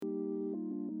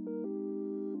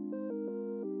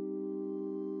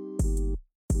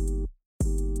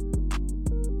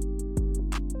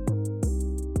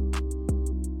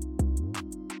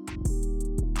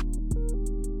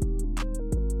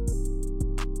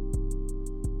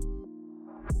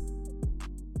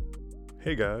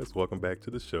Hey guys, welcome back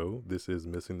to the show. This is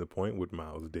Missing the Point with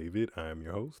Miles David. I am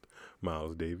your host,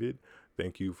 Miles David.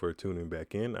 Thank you for tuning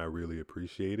back in. I really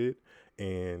appreciate it.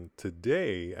 And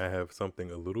today I have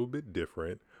something a little bit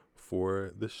different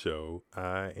for the show.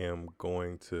 I am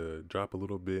going to drop a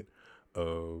little bit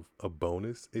of a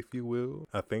bonus, if you will.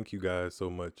 I thank you guys so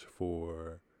much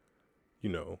for you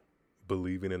know,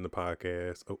 believing in the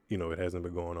podcast. It hasn't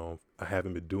been going on. I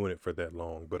haven't been doing it for that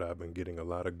long, but I've been getting a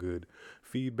lot of good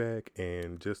feedback.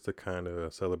 And just to kind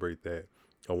of celebrate that,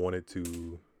 I wanted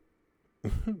to.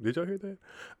 Did y'all hear that?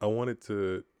 I wanted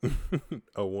to.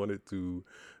 I wanted to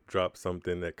drop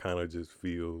something that kind of just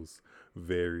feels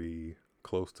very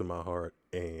close to my heart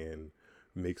and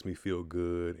makes me feel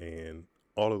good and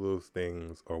all of those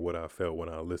things are what I felt when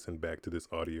I listened back to this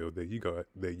audio that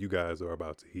you guys are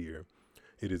about to hear.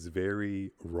 It is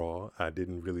very raw. I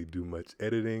didn't really do much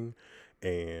editing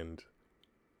and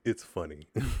it's funny.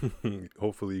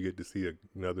 Hopefully you get to see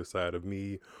another side of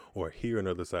me or hear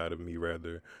another side of me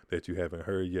rather that you haven't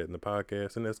heard yet in the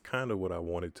podcast. And that's kind of what I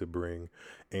wanted to bring.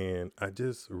 And I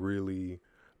just really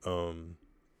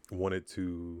wanted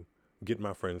to get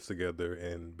my friends together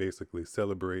and basically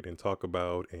celebrate and talk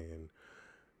about and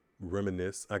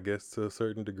reminisce, I guess, to a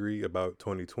certain degree about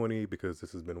 2020 because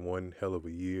this has been one hell of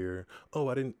a year. Oh,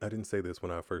 I didn't say this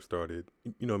when I first started.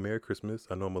 Merry Christmas.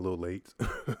 I know I'm a little late.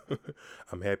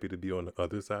 I'm happy to be on the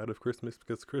other side of Christmas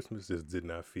because Christmas just did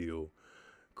not feel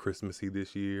Christmassy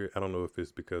this year. I don't know if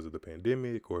it's because of the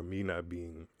pandemic or me not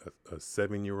being a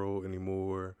 7-year old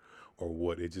anymore or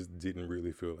what. It just didn't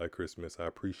really feel like Christmas. I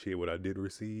appreciate what I did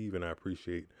receive and I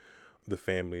appreciate the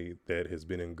family that has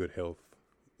been in good health,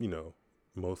 you know,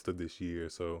 most of this year.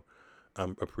 So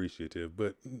I'm appreciative.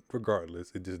 But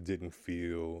regardless, it just didn't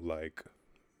feel like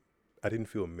I didn't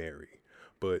feel merry.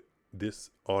 But this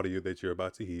audio that you're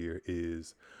about to hear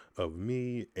is of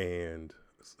me and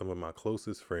some of my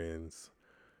closest friends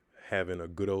having a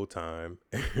good old time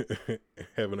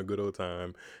having a good old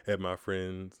time at my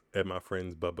friend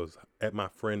Bubba's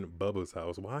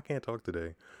house. Well, I can't talk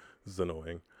today. This is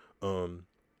annoying.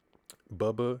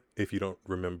 Bubba, if you don't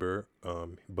remember,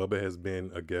 Bubba has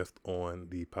been a guest on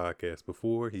the podcast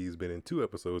before. He's been in 2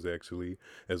 episodes actually,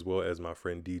 as well as my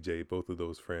friend DJ. Both of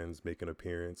those friends make an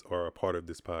appearance or are a part of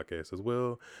this podcast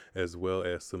as well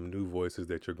as some new voices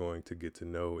that you're going to get to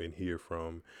know and hear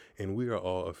from. And we are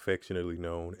all affectionately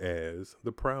known as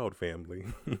the Proud Family,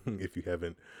 if you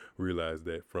haven't realized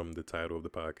that from the title of the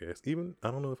podcast. Even,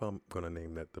 I don't know if I'm going to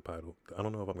name that the title. I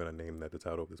don't know if I'm going to name that the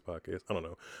title of this podcast. I don't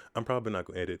know. I'm probably not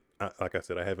going to edit. Like I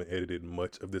said, I haven't edited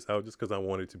much of this out just because I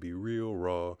want it to be real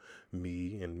raw,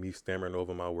 me stammering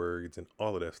over my words and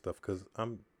all of that stuff because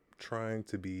I'm trying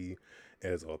to be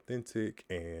as authentic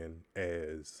and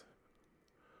as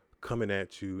coming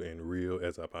at you and real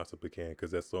as I possibly can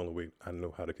because that's the only way I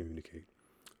know how to communicate.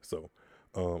 So,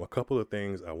 a couple of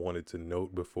things I wanted to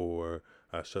note before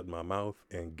I shut my mouth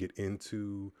and get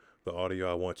into the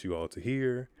audio I want you all to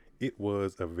hear. It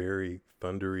was a very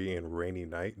thundery and rainy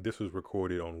night. This was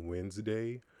recorded on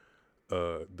Wednesday,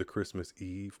 the Christmas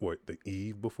Eve, or the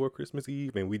eve before Christmas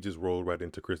Eve, and we just rolled right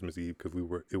into Christmas Eve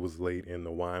because it was late and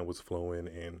the wine was flowing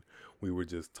and we were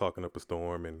just talking up a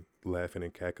storm and laughing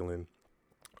and cackling.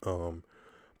 Um,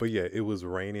 but yeah, it was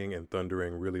raining and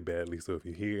thundering really badly. So if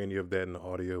you hear any of that in the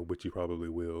audio, which you probably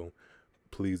will,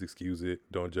 please excuse it.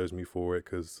 Don't judge me for it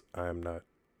because I'm not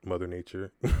Mother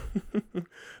Nature.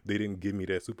 They didn't give me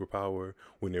that superpower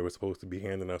when they were supposed to be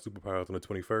handing out superpowers on the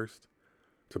 21st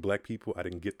to black people. I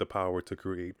didn't get the power to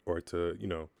create or to,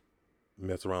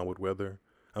 mess around with weather.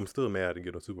 I'm still mad I didn't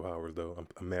get no superpowers though.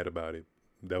 I'm mad about it.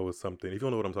 That was something. If you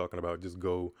don't know what I'm talking about, just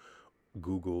go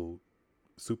Google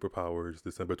superpowers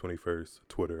December 21st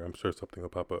Twitter. I'm sure something will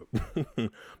pop up.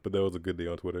 But that was a good day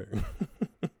on Twitter.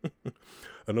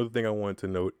 Another thing I wanted to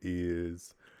note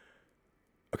is,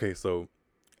 okay, so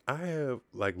I have,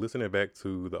 like, listening back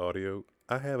to the audio,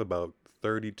 I have about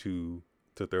 32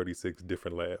 to 36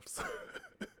 different laughs.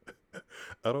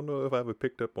 I don't know if I've ever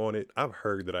picked up on it. I've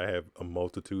heard that I have a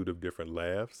multitude of different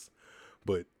laughs,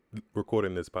 but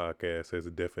recording this podcast has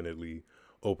definitely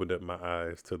opened up my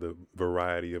eyes to the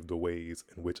variety of the ways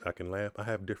in which I can laugh. I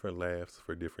have different laughs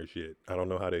for different shit. I don't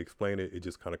know how to explain it. It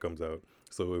just kind of comes out.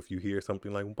 So if you hear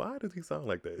something like, why does he sound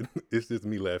like that? It's just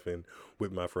me laughing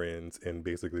with my friends and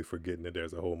basically forgetting that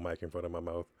there's a whole mic in front of my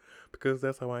mouth because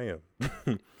that's how I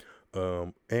am.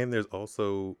 And there's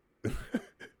also,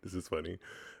 this is funny.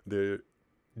 I'm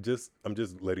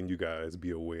just letting you guys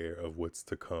be aware of what's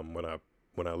to come when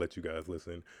I let you guys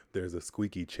listen. There's a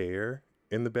squeaky chair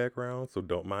in the background, so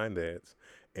don't mind that.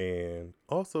 And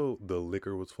also, the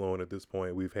liquor was flowing at this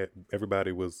point.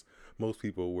 Most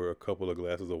people were a couple of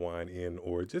glasses of wine in,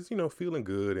 or just feeling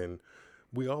good, and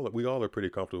we all are pretty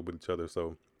comfortable with each other.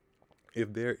 So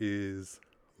if there is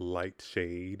light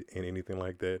shade and anything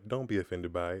like that, don't be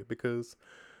offended by it, because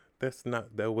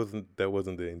that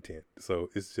wasn't the intent. So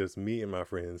it's just me and my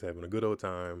friends having a good old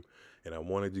time, and I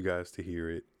wanted you guys to hear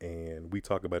it. And we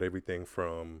talk about everything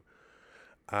from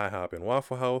IHOP and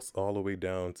Waffle House all the way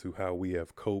down to how we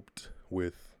have coped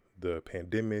with the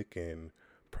pandemic and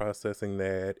processing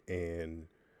that, and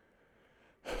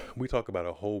we talk about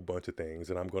a whole bunch of things.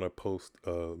 And I'm going to post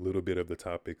a little bit of the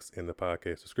topics in the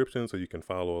podcast description so you can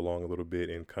follow along a little bit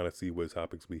and kind of see what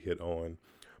topics we hit on.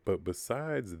 But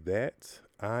besides that,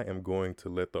 I am going to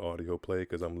let the audio play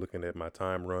because I'm looking at my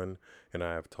time run and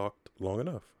I have talked long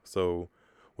enough. So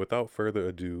without further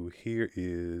ado, here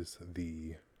is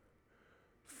the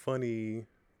funny,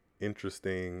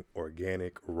 interesting,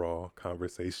 organic, raw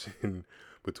conversation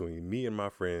between me and my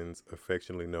friends,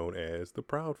 affectionately known as the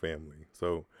Proud Family.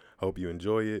 So hope you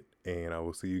enjoy it, and I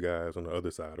will see you guys on the other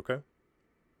side, okay?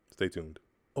 Stay tuned.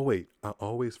 Oh wait, I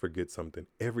always forget something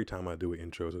every time I do an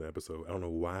intro to an episode. I don't know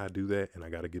why I do that, and I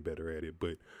got to get better at it,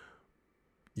 but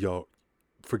y'all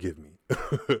forgive me.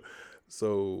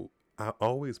 So I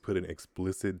always put an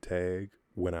explicit tag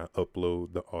when I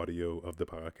upload the audio of the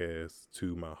podcast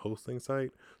to my hosting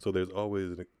site. So there's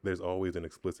always an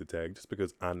explicit tag, just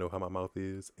because I know how my mouth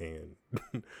is, and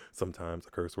sometimes a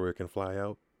curse word can fly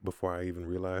out before I even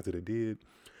realize that it did.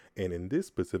 And in this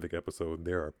specific episode,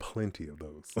 there are plenty of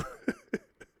those.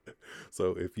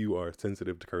 So if you are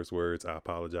sensitive to curse words, I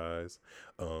apologize.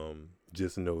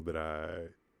 Just know that I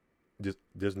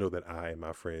and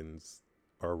my friends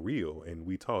are real, and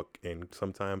we talk, and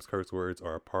sometimes curse words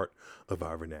are a part of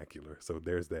our vernacular. So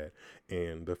there's that.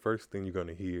 And the first thing you're going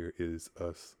to hear is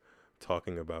us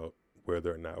talking about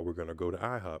whether or not we're going to go to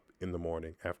IHOP in the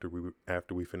morning after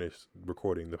we finish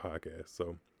recording the podcast.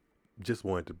 So just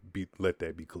wanted to let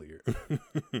that be clear.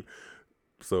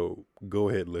 So go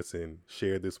ahead, listen,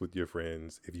 share this with your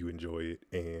friends if you enjoy it,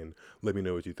 and let me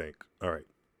know what you think. All right,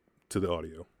 to the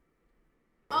audio.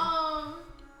 10.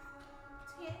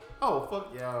 Oh,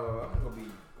 fuck y'all. I'm gonna be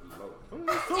low.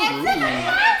 At 10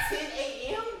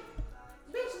 a.m.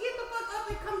 Bitch, get the fuck up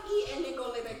and come eat and then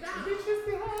go lay back down. Bitch, you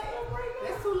see how I am right now?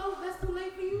 That's too low. That's too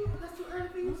late for you. That's too early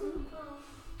for you too.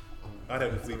 I'd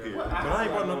have to sleep here. But I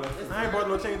ain't brought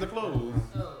no change of clothes.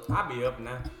 I'll be up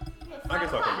now. I can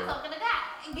talk in bed. Talking to God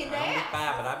and get I that. don't get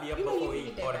 5, but I'll be up You know before you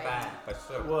can get 8:45 that for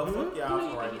sure. Well, fuck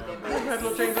y'all right now. I don't have no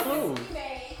change of clothes.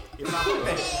 It's my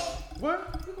birthday. What?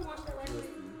 You can watch that right here.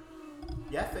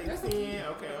 Y'all say 10.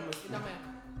 Okay, I'm gonna see. No matter.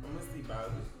 I'm gonna see about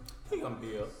it. He gonna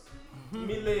be up.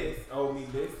 Me list. Oh,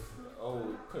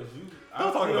 cause you.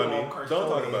 Don't talk about me. Curse Don't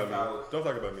talk your about ass me. out. Don't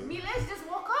talk about me. Miles just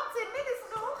woke up 10 minutes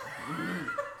ago.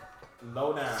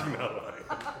 Low down. You're not lying.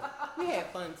 We had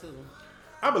fun too.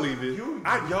 I believe it. Your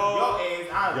Y'all. ass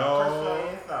out. Y'all- Curse your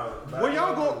ass out.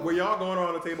 Were y'all going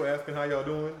around the table asking how y'all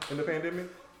doing in the pandemic?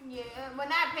 Yeah, well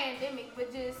not pandemic,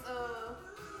 but just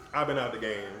I've been out the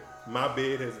game. My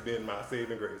bed has been my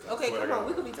saving grace. I Okay, swear to come on. God.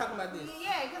 We could be talking about this.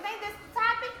 yeah, cause ain't this the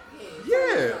topic?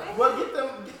 Yeah. Well,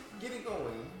 get it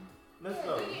going. Let's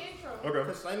go. Do your intro. Okay.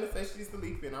 Cause Shayna said she's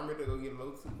sleeping. I'm ready to go get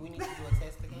low too. We need to do a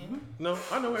test again. No,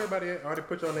 I know everybody already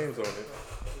put your names on it.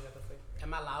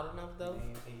 Am I loud enough though?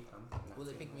 Will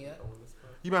it pick me up?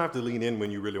 You might have to lean in when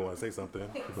you really want to say something.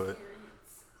 But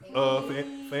for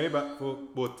anybody, for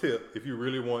a tip, if you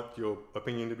really want your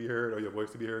opinion to be heard or your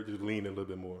voice to be heard, just lean in a little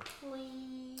bit more.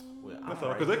 Well, That's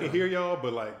all. Because they can hear y'all,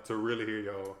 but like to really hear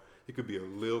y'all, it could be a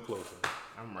little closer.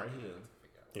 I'm right here.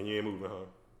 And you ain't moving, huh?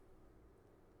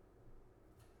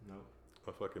 Nope.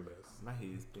 A fucking mess. My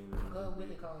head's spinning. Go,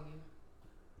 Willie call you.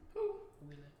 Who?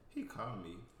 Willie. He called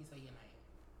me. He say your name.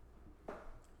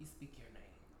 He speak your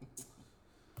name.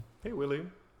 Hey, Willie.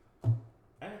 I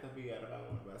have to figure out if I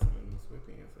want to buy some of them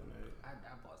sweatpants or not. I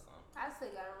bought some. I still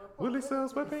got a report. Willie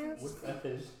sells sweatpants? What's that?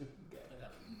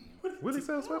 Willie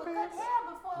sells Cut sweatpants? hair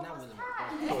before it Not was Willie.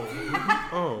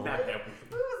 time. Oh. Not that one.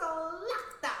 We was on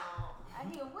lockdown. I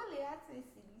hear Willie. I say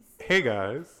CDC. Hey,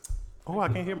 guys. Oh, I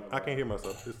can't hear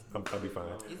myself. I'll be fine.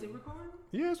 Is it recording?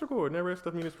 Yeah, it's recording. That red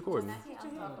stuff means it's recording. That's what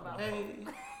I'm talking about. Hey.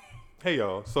 Hey,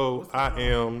 y'all. So I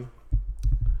am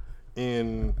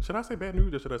in, should I say Baton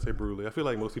Rouge or should I say Brule? I feel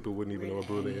like most people wouldn't even know what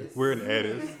Brule is. We're in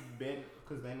Addis.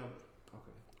 Because they know.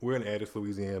 Okay. We're in Addis,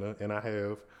 Louisiana, and I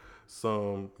have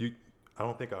some.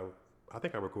 I think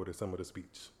I recorded some of the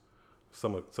speech,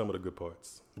 some of the good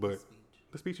parts, but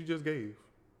the speech you just gave.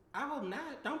 I hope not.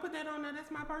 Don't put that on there.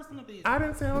 That's my personal business. I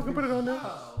didn't say I was gonna put it on there.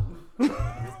 Oh. This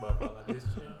motherfucker, this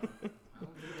child.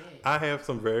 I have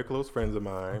some very close friends of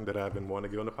mine that I've been wanting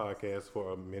to get on the podcast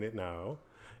for a minute now,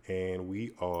 and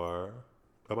we are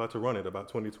about to run it about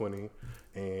 2020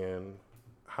 and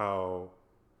how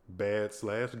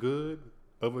bad/good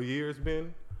of a year it's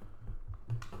been.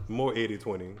 More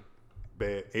 80-20.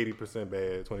 Bad, 80%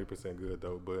 bad, 20% good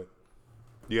though, but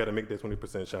you got to make that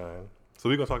 20% shine. So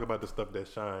we're going to talk about the stuff that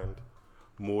shined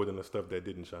more than the stuff that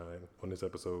didn't shine on this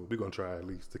episode. We're going to try at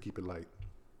least to keep it light,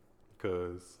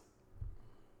 because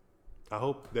I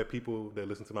hope that people that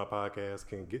listen to my podcast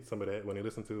can get some of that when they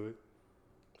listen to it.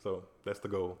 So that's the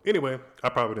goal. Anyway, I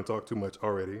probably didn't talk too much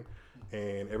already,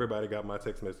 and everybody got my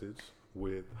text message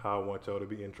with how I want y'all to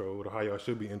be introed, or how y'all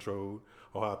should be introed,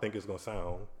 or how I think it's going to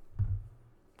sound,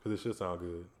 because it should sound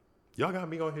good. Y'all got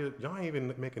me on here. Y'all ain't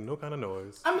even making no kind of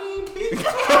noise. I mean, bitch.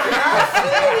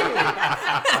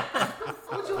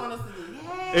 What you want us to do?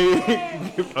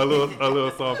 Hey. a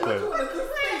little soft clap. What you want us to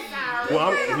say?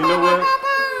 Well, you know what?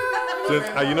 Just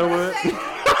you know what? If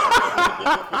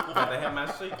I had my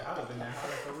shake, I would have been there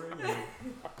for real.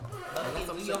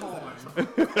 Do your horn.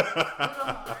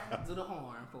 Do the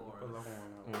horn for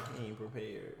us. He ain't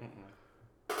prepared.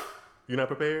 You're not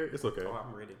prepared? It's okay. Oh,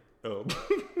 I'm ready. Oh.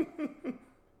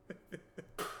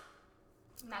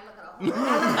 Not look at a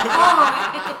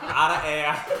Out of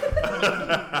air.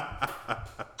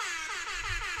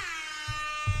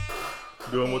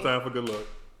 Do it one more time for good luck.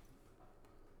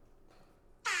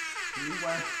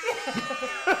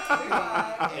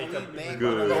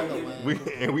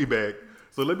 Good. We back.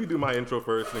 So let me do my intro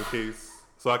first in case,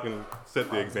 so I can set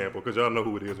the example, because y'all know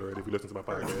who it is already if you listen to my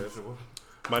podcast.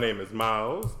 My name is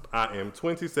Miles. I am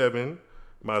 27.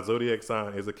 My zodiac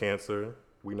sign is a Cancer.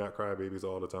 We not crybabies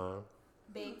all the time.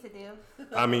 big to do.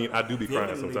 I mean, I do be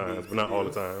crying sometimes, but not all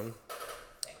the time.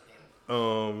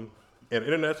 An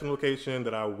international location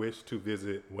that I wish to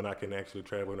visit when I can actually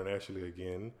travel internationally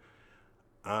again,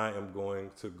 I am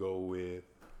going to go with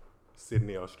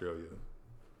Sydney, Australia.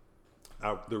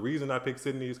 The reason I picked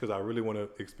Sydney is because I really want to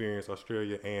experience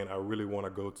Australia, and I really want to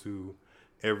go to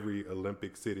every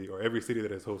Olympic city, or every city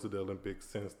that has hosted the Olympics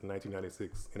since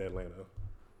 1996 in Atlanta.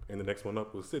 And the next one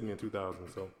up was Sydney in 2000.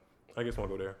 So I just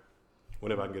want to go there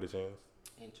whenever I can get a chance.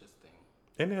 Interesting.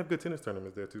 And they have good tennis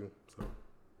tournaments there too. So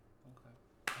Okay.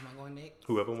 Am I going next?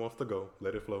 whoever wants to go,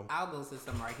 let it flow. I'll go to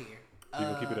some right here. You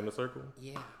can keep it in a circle?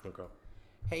 Yeah. Okay.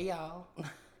 Hey y'all,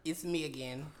 it's me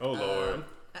again. Oh, Lord.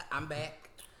 I'm back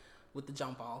with the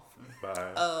jump off.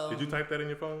 Bye. Did you type that in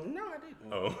your phone? No, I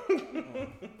didn't.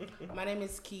 Oh. My name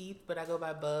is Keith, but I go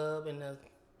by Bub and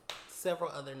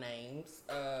several other names.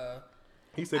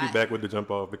 He said he's back with the jump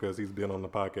off because he's been on the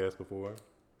podcast before.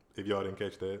 If y'all didn't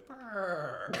catch that.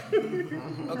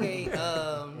 Okay,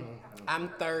 I'm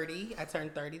 30. I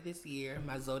turned 30 this year.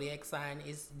 My zodiac sign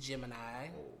is Gemini.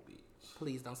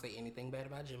 Please don't say anything bad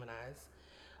about Geminis.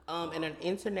 In an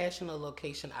international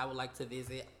location I would like to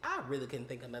visit, I really couldn't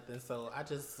think of nothing, so I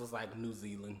just was like New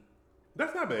Zealand.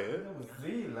 That's not bad.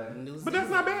 New But that's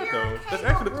Zealand. not bad though.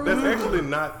 That's actually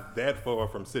not that far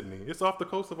from Sydney. It's off the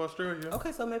coast of Australia.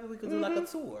 Okay, so maybe we could do like a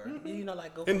tour. You know,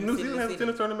 like go And from New city Zealand to has a city.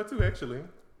 tennis tournament too, actually.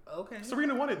 Okay.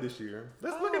 Serena won it this year.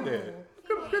 Let's look at that.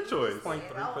 Good choice.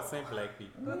 0.3% black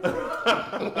people.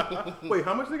 Wait,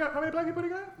 how much they got? How many black people they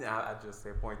got? Yeah, I just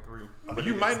said 0.3. But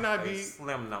you might not a be.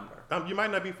 slim number. You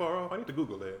might not be far off. I need to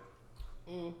Google that.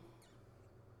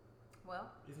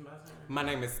 Well, My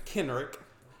name is Kenrick.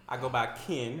 I go by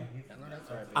Ken. I know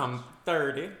that's right. I'm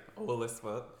 30, old as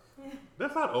fuck.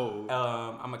 That's not old.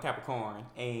 I'm a Capricorn,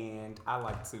 and I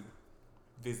like to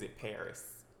visit Paris.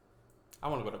 I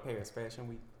want to go to Paris Fashion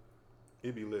Week.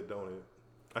 It'd be lit, don't it?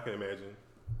 I can imagine.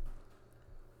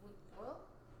 well,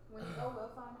 when you go, we'll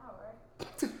find out,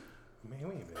 right? Man,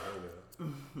 we ain't been over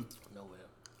there. No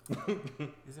well.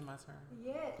 Is it my turn?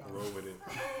 Yeah. Roll with it.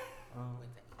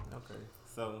 Okay.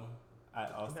 So I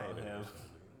also have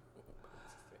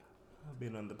I've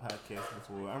been on the podcast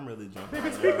before. I'm really jumping.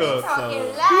 Baby, speak up. Talking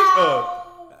Speak loud.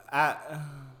 up.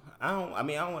 I don't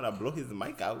want to blow his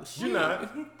mic out. Shit. You're not.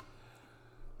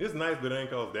 It's nice, but it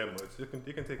ain't cost that much. It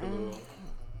can take a little.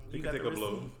 You You got can the take a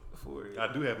blow. receipt for it.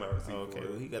 I do have my receipt. Okay, for it.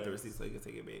 well, he got the receipt, so he can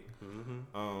take it back.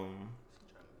 Mm-hmm.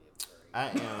 I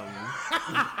am.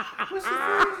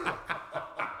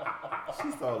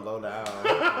 She's so low down.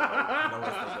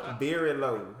 Very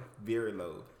low. Very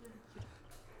low.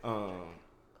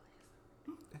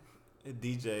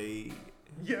 DJ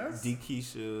Yes. D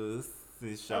Keisha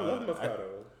I love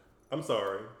Moscato. I'm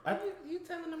sorry. You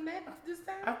telling them that this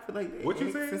time? I feel like that What you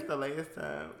saying? since the last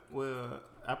time. Well,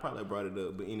 I probably brought it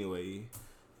up, but anyway,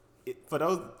 for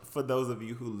those of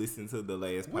you who listened to the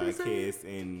last What he podcast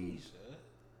and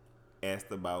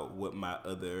asked about what my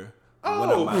other one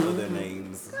of my other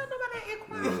names.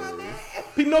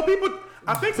 No, people.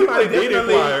 I think somebody did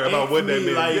inquire about what that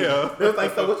meant. Like, Yeah. It was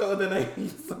like, so what's your other name?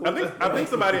 So I think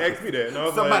somebody asked me that. And I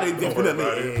was somebody like, don't worry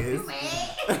definitely about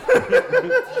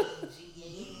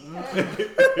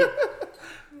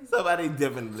is. Somebody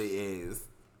definitely is.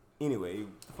 Anyway,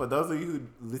 for those of you who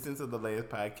listened to the last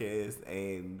podcast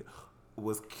and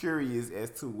was curious as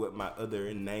to what my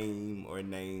other name or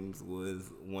names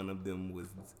was, one of them was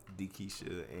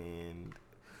Dekisha. And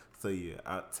so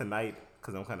yeah, tonight,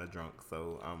 because I'm kind of drunk,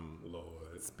 so I'm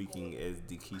speaking as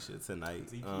Dekisha tonight.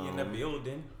 DK in the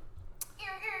building.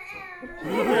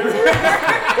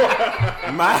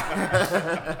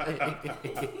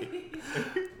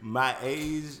 My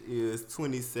age is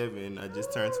 27. I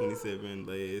just turned 27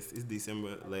 it's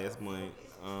December last month.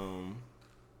 I'm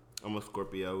a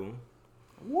Scorpio.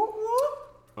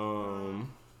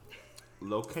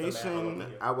 Location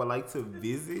I would like to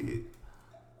visit.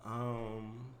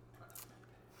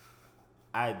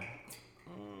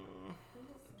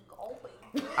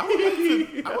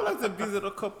 I would like to visit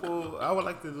a couple. I would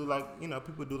like to do like, you know,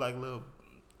 people do like little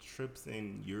trips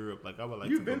in Europe. Like I would like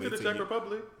You've to been go to the Czech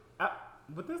Republic?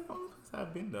 but that's the only place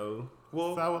I've been though.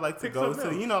 Well, so I would like to pick go something to,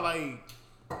 else. you know, like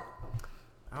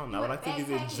I don't know. I would like to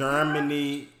visit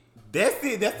Germany. That's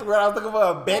it. That's what I was looking for.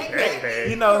 A backpack.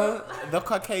 You know, the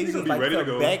Caucasians You'll be like ready to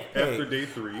to go backpack. after day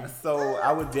 3. So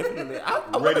I would definitely. I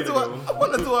want Ready to to do. go. I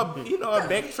want to do a, you know, a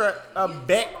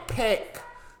backpack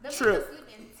trip.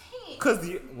 Cause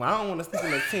I don't want to sleep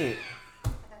in a tent.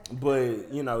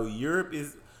 But you know, Europe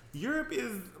is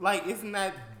like, it's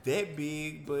not that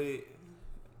big, but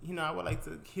you know, I would like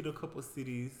to hit a couple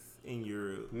cities in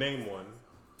Europe. Name one.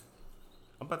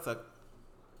 I'm about to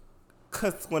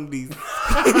cuss one of these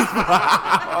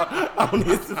on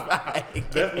this mic.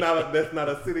 That's not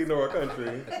a city nor a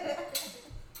country.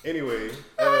 Anyway,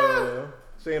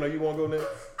 Shayna, you want to go next?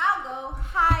 I'll go.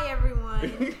 Hi,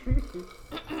 everyone.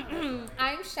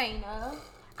 I'm Shayna.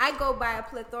 I go by a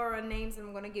plethora of names, and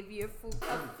I'm going to give you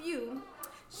a few.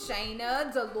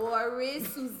 Shayna, Dolores,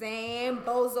 Suzanne,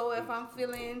 Bozo, if I'm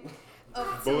feeling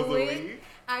up to Bozo it. Lee.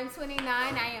 I'm 29.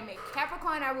 I am a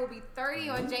Capricorn. I will be 30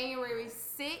 on January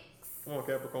 6th. Come on,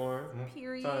 Capricorn.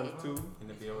 Period. Times 2. In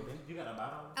the building. You got a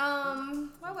bottle?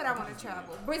 Where would I want to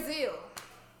travel? Brazil.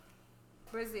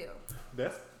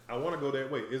 I want to go that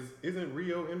way. Isn't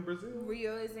Rio in Brazil?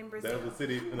 Rio is in Brazil. That was the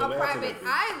city in the A last private Olympics.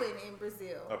 island in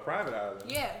Brazil. A private island.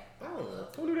 Yeah. Oh,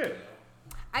 who knew that?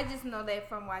 I just know that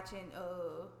from watching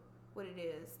what it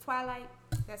is, Twilight.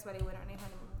 That's why they went on their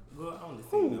honeymoon. Well, I only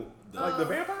seen the Like the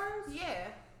vampires? Yeah.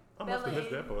 I must have missed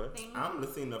that part. thing. I only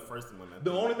seen the first one.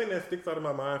 The only thing that sticks out of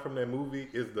my mind from that movie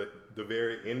is the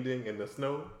very ending in the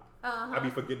snow. I be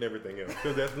forgetting everything else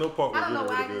because that snow part I was don't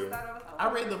know really, why I really just good. thought I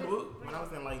was. I read the book when I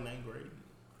was in like 9th grade.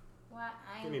 Well,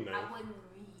 I Any night. wouldn't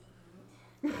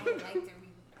read. I like to read.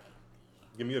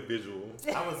 Give me a visual.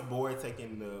 I was bored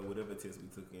taking the whatever test we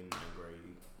took in 9th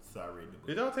grade, so I read the book.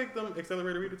 Did y'all take them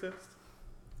accelerated reader test?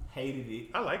 Hated it.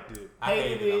 I liked it. I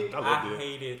hated it. I loved it. I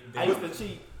hated I used to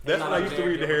cheat. That's when I used to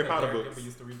read the Harry Potter books. I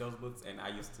used to read those books, and I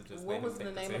used to just. What let was him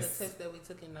the take name of the test. test that we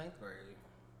took in 9th grade?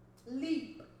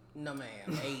 Leap. No, ma'am.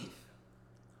 8th.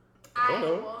 I don't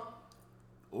know.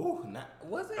 Ooh, not.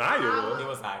 Was it? Iowa. It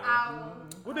was higher.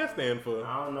 What that stand for?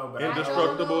 I don't know, but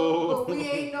Indestructible. But we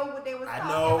ain't know what they was I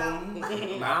talking know.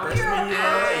 about. My freshman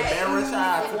year in Bainbridge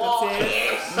High, I took a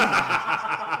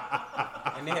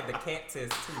test. And they had the cat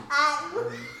test too.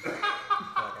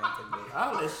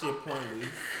 All that shit pointless,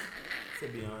 to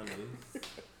be honest.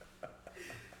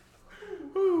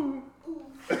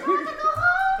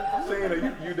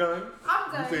 Shayna, you done?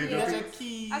 I'm done. You said yeah. your Got your piece?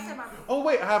 keys. I said my. Oh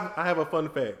wait, I have a fun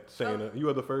fact, Shayna. You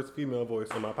are the first female voice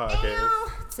on my podcast.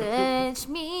 Touch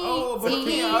me. Oh, but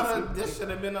again, this should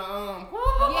have been a Yeah.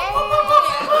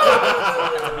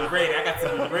 I got to be ready. I got to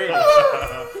be ready.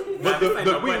 But This ain't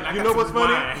no button. I you got know to what's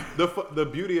funny? rewind. The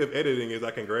beauty of editing is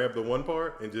I can grab the one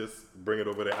part and just bring it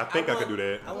over there. I think I could do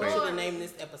that. I want you to name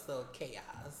this episode Chaos.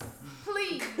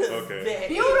 Please. Okay.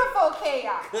 Beautiful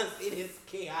chaos. Because it is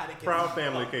chaotic. as Proud fuck.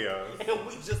 family chaos. And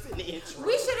we just in the intro.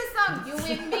 We should have sung "You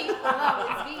and Me Will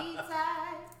Always Be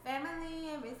Tied." Family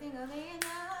every single day and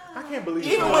night. I can't believe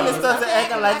Even when it starts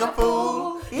acting like a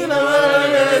fool, you know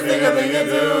every single thing you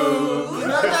do. You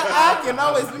know that I can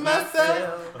always be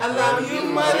myself. I love you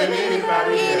more than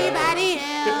anybody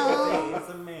else. There's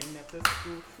a man at the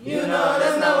school. You know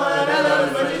there's no one I love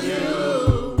as much as you.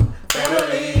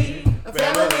 Family,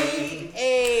 family,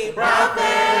 Hey, proud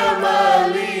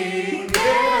family.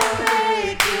 They'll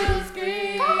make you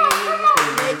scream.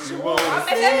 what you want to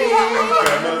see.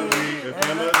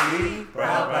 Family,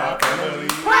 proud family.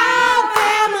 Proud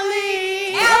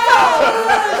family. Elmo.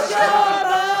 Show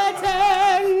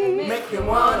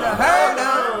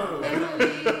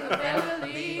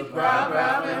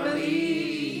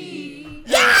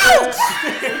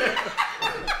that?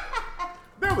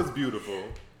 That was beautiful.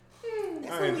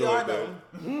 I enjoyed that.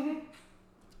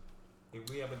 If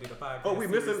we ever did a podcast, Oh, we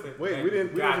missing. seriously, Wait, man, we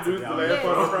didn't got to introduce the y'all. last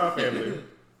part of our Proud Family.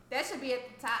 That should be at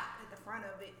the top, at the front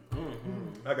of it.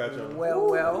 I got you.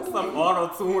 Well. Some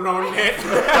auto tune on that.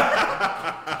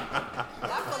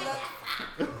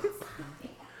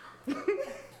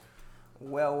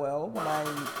 Well, my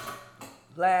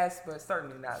last but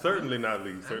certainly not least. Certainly not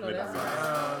least. Certainly not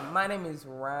least. My name is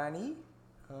Ronnie.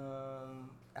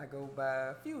 I go by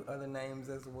a few other names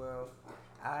as well.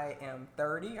 I am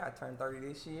 30. I turned 30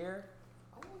 this year.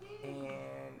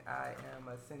 And I am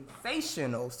a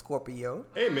sensational Scorpio.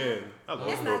 Amen. I love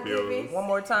It's not giving. Scorpios. One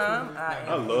more time. I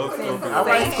I am love All Scorpios.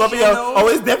 right, Scorpio. Oh,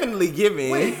 it's definitely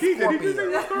giving. Wait, DJ, did you Scorpio. say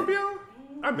you're Scorpio?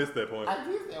 I missed that point. I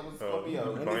did say it was Scorpio.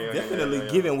 Oh, And yeah, it's yeah, definitely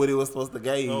yeah. giving what it was supposed to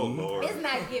give. Oh, Lord. It's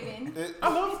not giving. I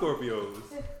love Scorpios.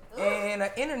 And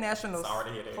an international Sorry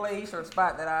to hear that. place or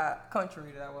spot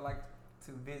country that I would like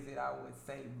to visit, I would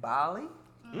say Bali.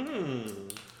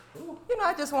 You know,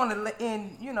 I just want to let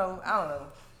in, I don't know.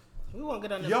 We won't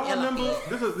get on the Y'all remember?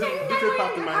 This just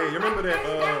popped in my head. You remember that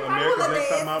America's Next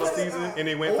Top Model season, and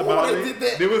they went to Oh, Bali? they did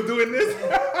that. They was doing this.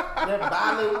 That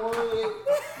Bollywood.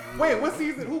 Wait, what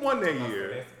season? Who won that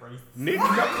year? That's crazy. Nick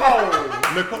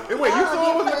Nicole. Nicole. Wait, you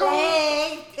saw it was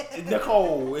Nicole?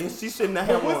 Nicole. And she shouldn't have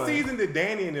But had what one. season did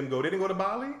Danny and them go? They didn't go to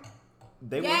Bali?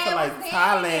 They Yeah, went to it like was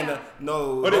Thailand. there. No,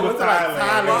 Oh, they went was to like Thailand.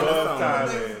 Thailand They or was something.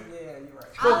 Thailand. Yeah, you're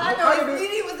right. All I know is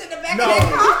Didi was in the back of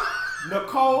that car. No,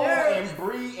 Nicole and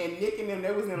Bree and Nick and them,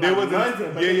 they was in They like was in-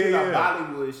 London, but yeah, they did yeah, a yeah.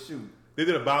 Bollywood shoot. They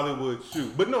did a Bollywood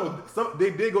shoot. But no, they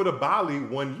did go to Bali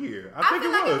one year. I think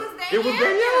feel it like was. it was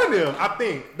Danielle and them, I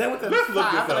think. They went to Let's look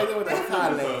Thai- this I feel like up. they went to Let's look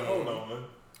this up. Thailand. Hold on.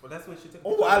 Well, that's when she took.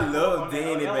 Oh, I love on that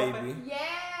Danny, elephant. baby.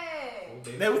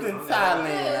 Yeah. They was in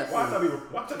Thailand. Watch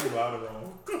how they loud and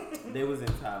wrong. They was in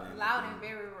Thailand. Loud and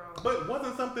very wrong. But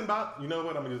wasn't something about, you know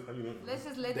what, I'm just, Let's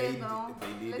just let They, that go. they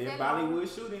did Let their that go.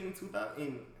 Bollywood shooting in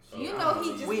 2000. You know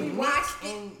he just We be mixed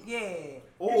watching. and yeah.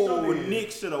 Oh, sure did.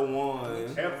 Nick should have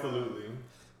won. Absolutely.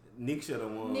 Nick should have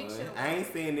won. Nick shoulda I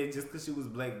ain't saying that just because she was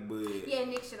black, but Yeah,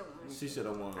 Nick should have won. she should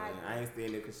have won. I I ain't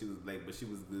saying that because she was black, but she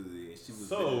was good. She was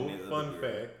better So, than that fun other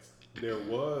girl. fact, there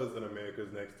was an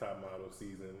America's Next Top Model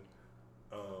season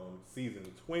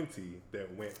 20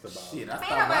 that went to Bali. Shit, I Ain't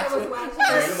stopped nobody was watching.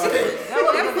 watching. That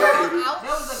was the girls. Out. That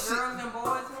was the girls and boys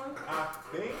one. I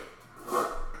think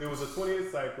it was a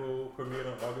 20th cycle, premiered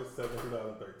on August 7,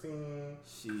 2013.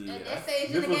 Shit. And I- that stage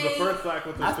in This the was the game. first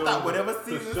cycle to I show. stopped whatever to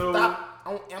season show- stopped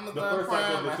on The Amazon first cycle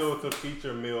Prime. of the I- show to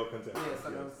feature male contestants. Yeah, so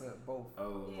that was yes. both. Oh, I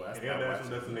And stopped international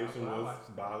watching. destination was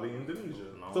Bali, Indonesia.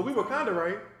 Long So we were time kind of ago.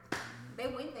 right. They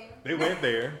went there. They went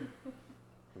there.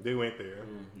 They went there.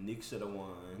 Nick should have won.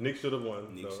 Nick should have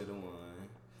won. Nick so should have won.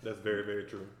 that's very, very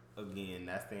true. Again,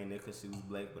 not saying that because she was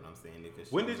black, but I'm saying that because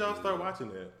she When was did y'all good. start watching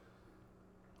that?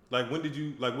 Like, when did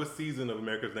you, like, what season of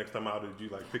America's Next Top Model did you,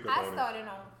 like, pick up I on started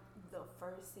on the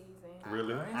first season. it?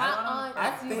 Really? My I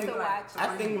aunt used think to watch it.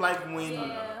 I think like when Yeah.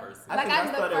 I Like think I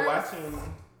the started first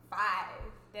watching. 5.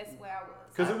 That's where I was.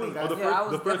 Because I it was, think I- the yeah, I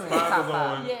was first, the first definitely 5 was top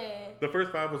five. on, Yeah. the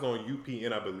first 5 was on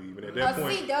UPN, I believe. And at Or that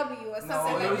point, CW or something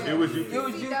like it was- that. it was you- it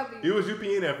was you- CW. it was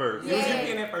UPN at first. It was Yeah.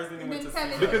 UPN at first, and then went to Didn't tell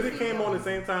CW. it. Because it came on the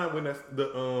same time when that's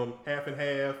the half and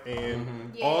half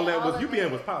and Yeah, all that all was of UPN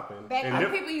that. was popping. Back and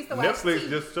when people used to watch Netflix T.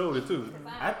 just showed it too.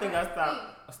 I think I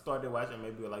started watching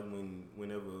maybe like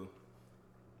whenever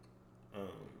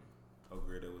a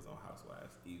girl that was on Housewives,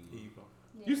 Eva. Evil.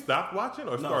 You stopped watching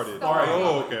or No, started? started.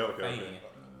 Oh, okay. Fan.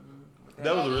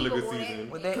 That was a Yeah, really Eva good won season.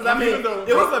 everything. Because I mean, Even though-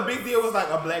 it was a big deal. It was like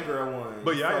a black girl won.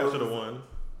 But Yaya So- should have won.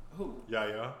 Who? Yaya.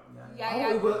 Yeah, Oh, yeah.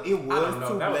 it was I don't know.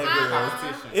 two That was black a good girls.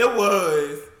 competition. It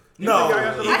was. No, think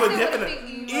Yaya should've Eva won? I still definitely.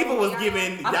 think Eva Eva was won.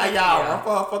 giving I think, Yaya yeah. run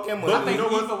for her fucking money. But I think you know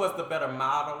what? Eva was the better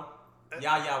model.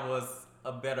 Yaya was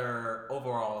a better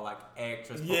overall like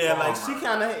actress. Yeah, like performer. she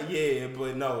kind of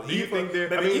but no. Do you Eva, think that-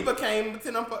 But I mean- Eva came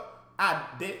to them for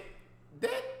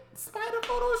that spider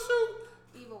photo shoot.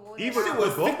 Eva won. Eva- She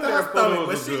was Both sick of to their her stomach, photos but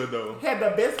was she good, though. had the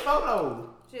best photo.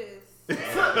 Just. To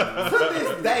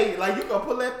this day, like you can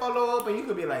pull that photo up and you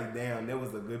could be like, damn, that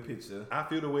was a good picture. I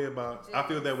feel that way about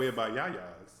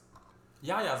Yaya's.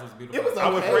 Yaya's was beautiful. It was okay. I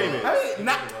would frame it. I mean, It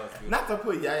not, really was beautiful. not to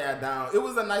put Yaya down. It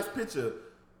was a nice picture.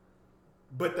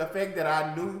 But the fact that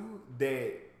I knew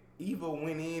that Eva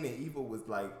went in and Eva was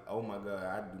like, oh my God,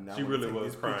 I do not She want to really take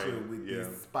was this picture crying, with yeah.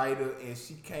 this spider. And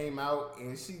she came out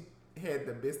and she had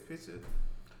the best picture.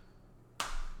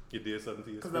 It did something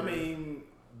to your Because I spirit. mean,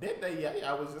 that day, Yaya,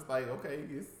 I was just like, okay,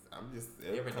 I'm just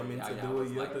Every coming day to Yaya do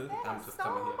was it. like, Yota. I'm just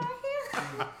coming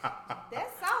here.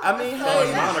 That's all. I mean, So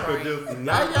hey, Monica just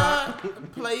Yaya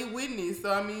played Whitney,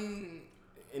 so I mean,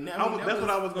 And That's what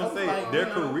I was gonna say. like, Their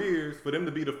you know, careers, for them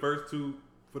to be the first two,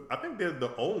 I think they're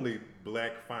the only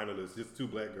black finalists, just two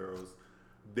black girls.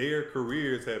 Their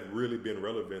careers have really been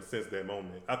relevant since that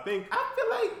moment. I think. I feel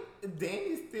like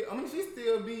Danny still. I mean, she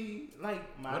still be like.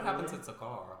 What happened to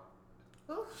Takara?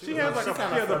 She has like she she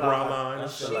kinda has a fell bra off. line. I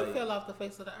She feel like- fell off the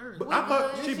face of the earth. But I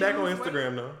thought Did she she back on lose weight?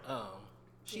 Instagram now.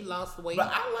 She lost weight.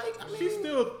 But I like. I mean, She's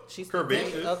still She's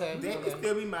curvaceous. Okay. Danny okay.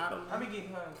 still be modeling. I be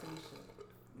getting her and Tanisha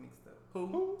mixed up.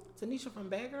 Who? Tanisha from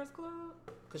Bad Girls Club?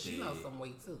 Because she lost some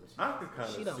weight too. I could kind of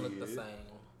She see don't look the it. same.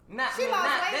 Not, She not, lost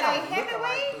not, weight they like don't look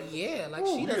heavyweight? alike. Yeah, like Ooh,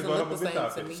 she we doesn't just brought look up the a good same to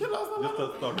topic. me. She lost a lot.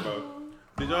 Just to talk about.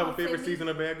 Did y'all have a favorite season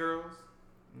of Bad Girls?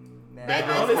 Nah.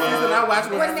 The only season I watched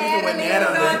was the When season with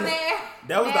Natalie was on Natalie. there.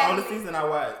 That was the only Natalie. season I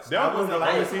watched. That I was wasn't the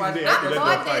like only season they I actually I let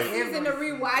bought them that fight. season to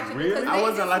rewatch it Really? because I they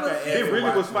wasn't just like was, a They really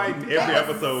was watching. fighting That every was-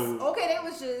 episode. Okay, they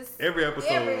was just Every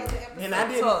episode. every other episode. And I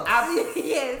didn't. Tough.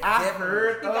 yes. I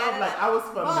heard You got of it like I was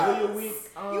familiar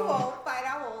with. You won't fight.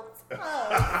 I won't. Touch.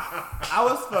 I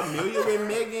was familiar with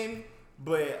Megan,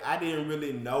 but I didn't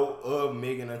really know of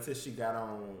Megan until she got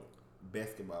on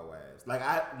Basketball Wives. Like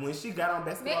when she got on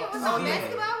Basketball, Megan was on yeah.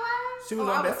 Basketball Wives. She was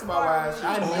Oh, on I Basketball far Wives.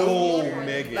 I removed. knew. Oh,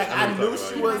 Megan. Like I I know knew what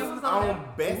she you're was talking about. on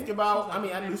Basketball. I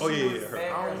mean, I knew Oh, she yeah, was yeah,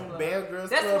 her. on Bad Girls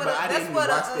That's Club, what but I that's didn't what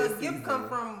watch a that gift season. come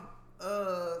from.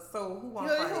 So who want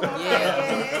Who to wanna fight? fight?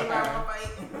 Yeah. Who wanna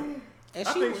fight? And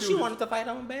I think she was- wanted to fight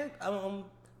on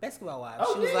Basketball Wives.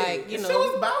 Oh, She was yeah. like, you And know. she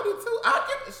was about it too.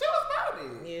 She was about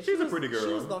it. Yeah, She's a was- pretty girl.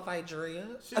 She was gonna fight Drea.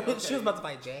 She- She okay. was about to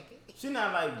fight Jackie. She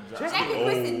not like Jackie old.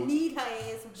 Kristen need her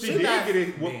ass. She She did not- get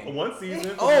it Man. one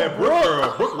season. Oh, that Brooke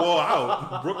girl. Brooke wore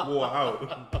out. Brooke wore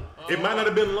out. It might not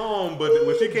have been long, but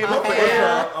when she came up for hair.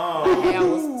 air, Her hair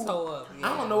was tore up.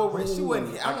 I don't know where she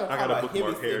wasn't. I don't I got call a her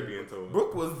bookmark heavy hair set. being told.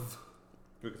 Brooke was.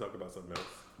 We can talk about something else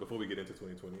before we get into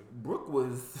 2020. Brooke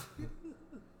was.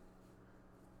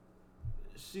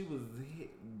 She was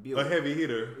built. A heavy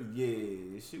hitter.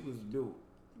 Yeah, she was built.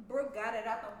 Brooke got it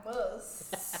out the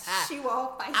bus. She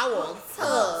won't fight. I want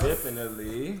tough.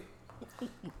 Definitely.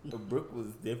 Brooke was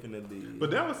definitely.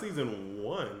 But that was season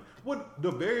 1. What the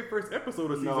very first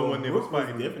episode of season No, 1 they was Brooke was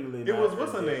fighting. definitely It not was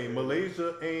what's her that name? good.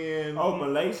 Malaysia and Oh,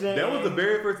 Malaysia. that was the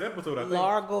very first episode I think.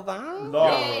 Laura Govan.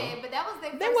 Laura. Yeah, but that was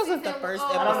their That wasn't the season, first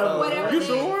I don't know. Whatever You the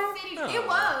sure? city- No. It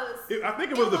was. I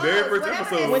think it was the very first whatever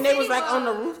episode. that When they was city like on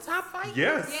the was. rooftop fight.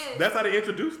 Yes, Yes. that's how they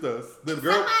introduced us. The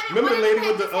girl, Somebody- remember one the of lady them with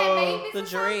had the just had babies The or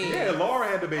something? dread. yeah, Laura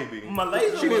had the baby.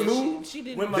 Malaysia. She didn't was- move. She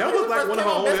didn't. When That Malaysia was like first one of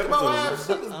came her on old Basketball episodes. Wives,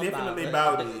 She was I'm definitely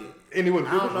about about it. And it was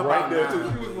I don't Brooke know right about there now.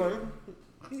 too. She was like,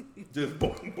 just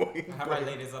boing boing. All right,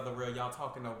 ladies of the real, y'all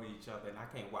talking over each other, and I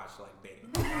can't watch like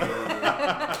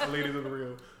that. Ladies of the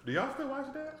real. Do y'all still watch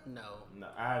that? No. No,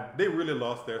 They really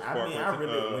lost their I spark. mean, I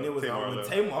really when it was Tamar on, when left.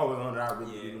 Tamar was on there, I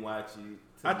really Yeah. didn't watch it.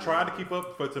 I tried to keep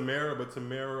up for Tamara, but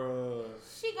Tamara,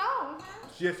 She gone. Huh?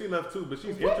 she left too. But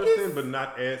she's What interesting, is- but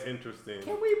not as interesting.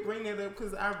 Can we bring that up?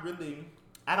 Because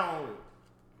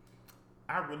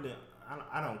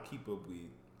I don't keep up with.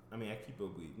 I mean, I keep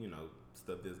up with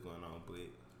stuff that's going on, but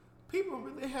people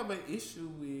really have an issue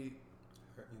with.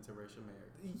 Her interracial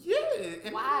marriage. Yeah.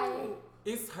 And Why?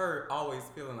 It's her always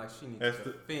feeling like she needs That's to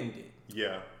the- defend it.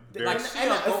 Yeah. Like And-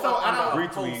 she'll and go so up I on a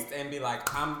don't- post and be like,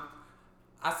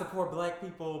 I support black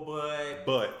people, but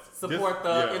But support just-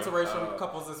 the yeah. interracial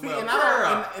couples as See, well. and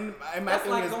Girl. and my That's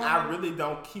thing like is, going I in- really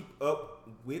don't keep up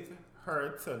with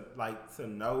her to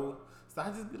know. So I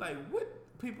just be like, what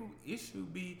people issue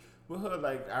be with her?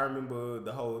 Like I remember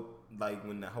the whole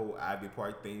when the whole Ivy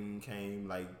Park thing came,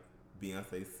 like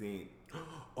Beyonce sent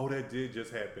Oh, that did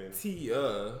just happen.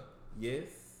 Tia, yes.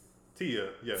 Tia,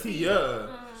 yeah.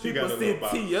 Tia. She got People a little sent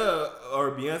bop. Tia,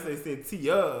 or Beyonce sent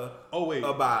Tia Oh wait,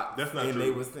 about, that's not and true.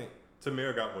 they was sent.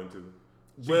 Tamara got one too.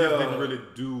 She Well- just didn't really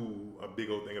do a big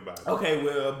old thing about it. Okay,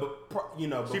 well, but She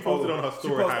before- posted on her she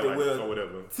story posted, highlights well, or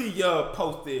whatever. Tia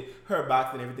posted her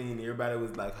box and everything, and everybody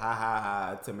was like, "Ha ha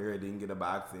ha!" Tamara didn't get a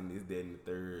box, and this, that, and the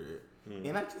third.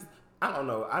 And I don't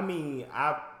know. I mean,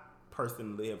 I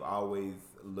personally have always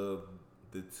loved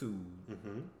the two.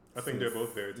 Hmm. I think they're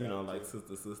both very talented. like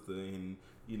sister, and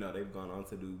they've gone on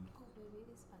to do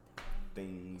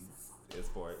things as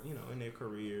far in their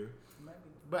career.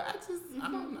 But I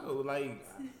don't know. Like,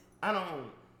 I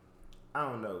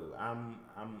don't know. I'm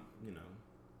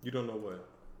You don't know what?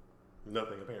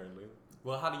 Nothing apparently.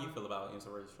 Well, how do you feel about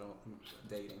interracial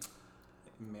dating,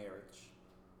 marriage?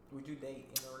 Would you date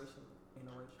interracial?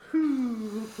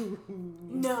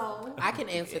 No. I can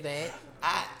answer that.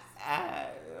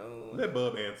 Let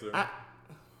Bub answer.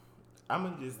 I'm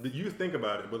gonna just You think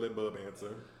about it, but let Bub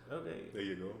answer. okay. There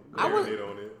you go. I would- Marinate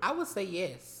on it. I would say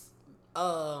yes.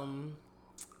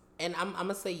 And I'm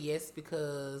gonna say yes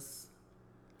because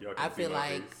Y'all I can't see feel my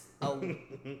like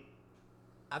face.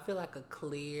 I feel like a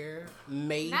clear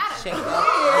may Not a check out.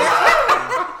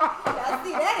 Now,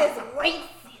 see, that is racist.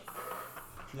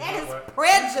 That is what?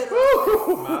 prejudice.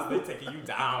 Miles, they taking you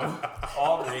down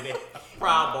already.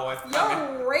 Proud Boys.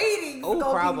 Your ratings Oh,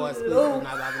 gonna Proud be Boys, please low. do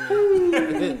not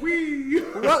bother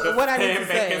me. what I need to Stand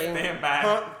back and say? stand back.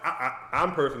 Huh?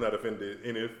 I'm personally not offended,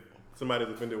 and if somebody's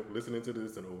offended listening to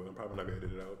this, then I'm probably not gonna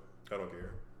edit it out. I don't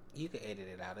care. You can edit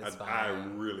it out. It's I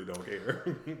fine. really don't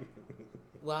care.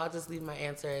 Well, I'll just leave my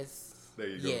answer as There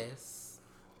you go. yes.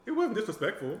 It wasn't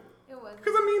disrespectful. It wasn't.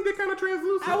 Because, I mean, they kind of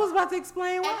translucent. I was about to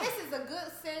explain And why. this is a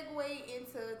good segue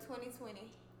into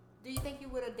 2020. Do you think you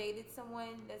would have dated someone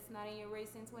that's not in your race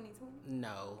in 2020?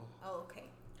 No. Oh, okay.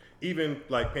 Even,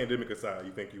 like, pandemic aside,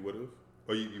 you think you would have?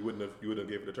 Or you wouldn't have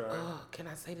gave it a try? Oh, can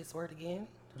I say this word again?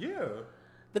 Yeah.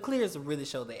 The Clears really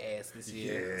showed their ass this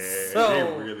year. Yeah, So,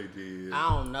 they really did. I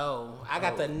don't know. I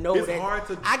got to know It's that. hard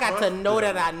to I got to trust know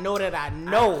them. that I know that I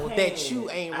know I that can't. you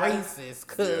ain't I- racist.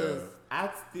 Cause I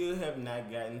still have not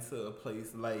gotten to a place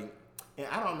like, and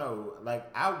I don't know, like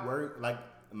I work, like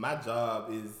my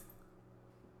job is,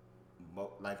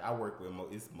 like I work with,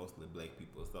 it's mostly black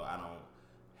people, so I don't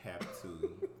have to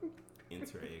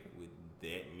interact with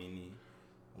that many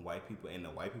white people, and the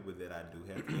white people that I do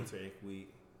have to interact with,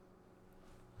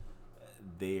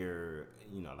 they're,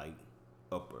 you know, like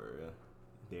upper.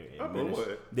 Upper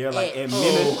what? They're like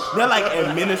Oh. they're like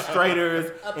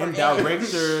administrators Upper and edge.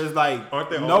 directors. Like Aren't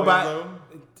they nobody. always,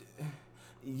 though?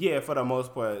 Yeah, for the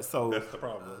most part. So That's the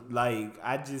problem. like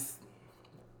I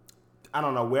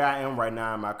don't know where I am right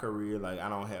now in my career. Like I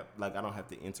don't have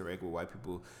to interact with white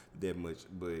people that much.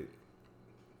 But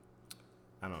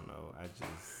I don't know.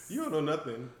 You don't know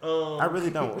nothing. I really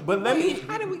don't. But let me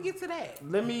how did we get to that?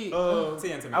 let me.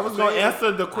 See, Anthony. I was gonna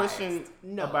answer the question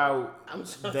No. about I'm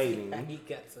trying dating. to see how he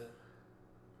got to.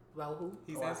 About who?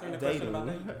 He's answering the Dating. question about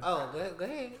dating. Oh, go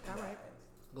ahead. All right.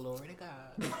 Glory to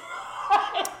God.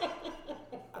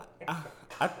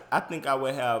 I think I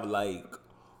would have like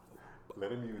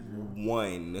Let him use you.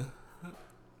 one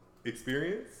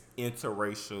Experience?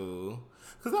 interracial.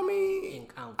 Cause I mean,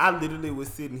 Encounter. I literally was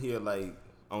sitting here like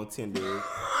on Tinder.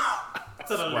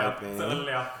 To the left. Swiping. To the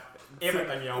left.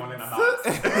 Everything you own in a box.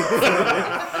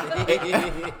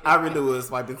 I really was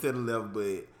swiping to the left,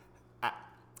 but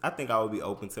I think I would be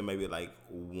open to maybe like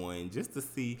one just to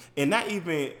see, and not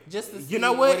even Just to you see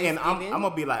know what? what it's And I'm giving?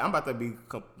 gonna be like I'm about to be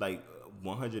like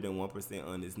 101%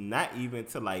 honest. Not even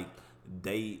to like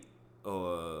date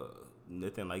or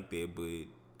nothing like that, but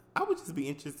I would just be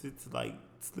interested to like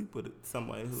sleep with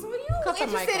somebody who. So you Cut the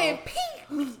interested mic in off.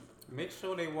 pink meat? Make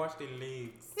sure they wash their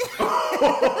legs. They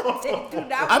do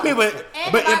not. I mean, but and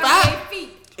if behind I their feet.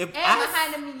 if and I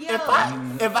behind them if yellow.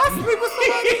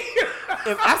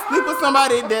 I sleep with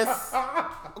somebody that's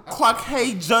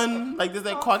Caucasian, like this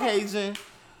ain't Caucasian,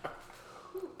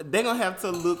 they gonna have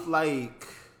to look like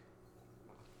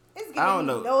It's giving I don't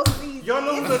me know. No season. Y'all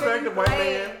know who's an It's attractive white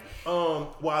bland. man?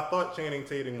 Well, I thought Channing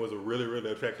Tatum was a really,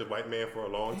 really attractive white man for a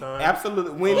long time.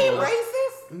 absolutely. When He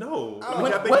racist? No.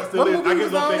 What- I think what- he still what is. movie I was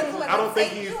just don't on? think. I don't think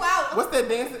Take he's you out. what's that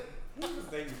dancing? He was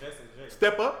dating Jesse J.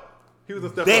 Step Up. He was a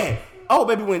Step That. Up. Oh,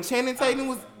 baby, when Channing Tatum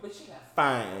was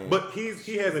fine. But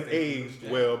he hasn't aged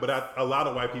well. But a lot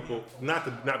of white people, not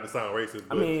to sound racist,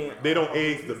 but mean- they don't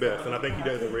age the best, and I think he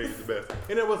doesn't age the best.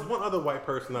 And there was one other white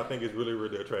person I think is really,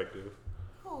 really attractive.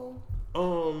 Who?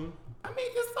 I mean,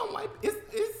 it's some white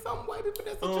people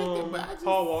that's attractive, but I just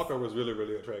Paul Walker was really,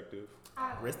 really attractive.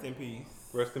 rest in peace.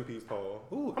 Rest in peace, Paul.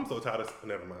 Ooh, I'm so tired of.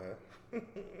 Never mind.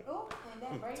 Oh, and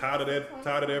that bracelet Tired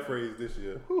of is that phrase this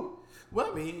year. Whew. Well,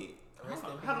 I mean,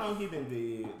 how long he been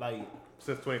dead? Like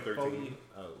Since 2013. 4 years?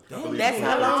 Oh, I believe That's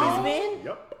how long 2013. it's been?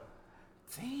 Yep.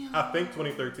 damn. I think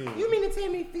 2013. You mean to tell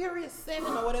me Furious 7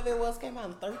 or whatever it was came out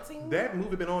in 13? That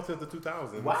movie been on since the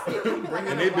 2000s. Why they keep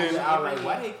bringing And it they've been- out? Like,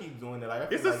 why they keep doing it? Like, I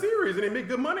feel It's a like, series and they make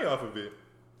good money off of it.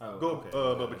 Oh, Go, okay.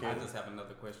 Bubba I King. just have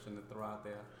another question to throw out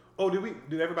there. Oh,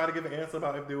 did everybody give an answer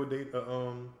about if they would date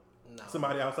No.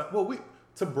 somebody outside? Well,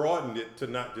 to broaden it to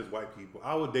not just white people,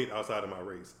 I would date outside of my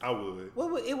race. I would.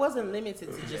 Well, it wasn't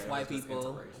limited to just Yeah, white it's just people.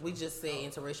 interracial. We just said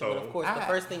interracial, but Oh. of course, the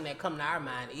first thing that come to our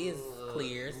mind is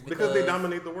clears Because they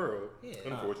dominate the world. Yeah.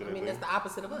 Unfortunately. I mean, that's the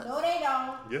opposite of us. No, they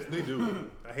don't. Yes, they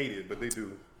do. I hate it, but they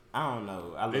do. I don't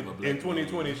know. I love And, a black and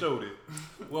 2020 man. showed it.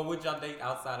 What would y'all date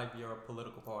outside of your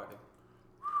political party?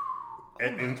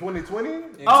 In 2020?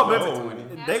 Oh, No.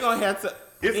 baby, they gonna have to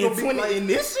It's in gonna be 20 like- in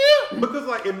this year. Because,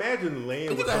 like, imagine laying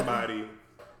with You gotta- somebody.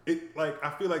 I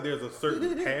feel like there's a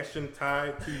certain passion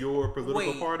tied to your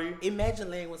political Wait, party. imagine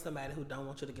laying with somebody who don't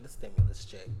want you to get a stimulus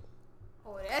check.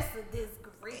 Oh, that's a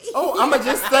disgrace. Oh, I'ma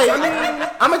just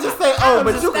say, oh,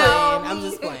 but you can. I'm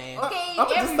just playing. Okay, I'ma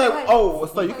just say, everybody- oh,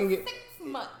 so you can get. 6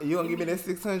 months. You gonna give me that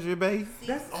 600, babe?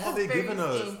 That's all they giving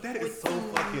us. That is so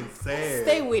fucking sad.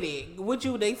 Stay with it. Would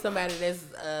you date somebody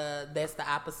that's the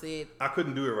opposite? I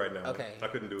couldn't do it right now. Okay. I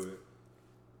couldn't do it.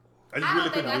 I just I really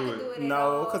don't think I couldn't could do do it. it.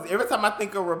 No, because every time I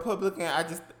think of Republican, I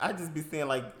just be seeing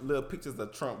like little pictures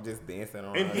of Trump just dancing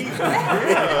around.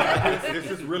 And it's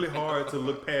just really hard to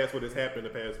look past what has happened the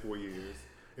past 4 years.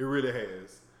 It really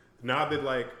has. Now that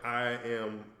like I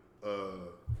am a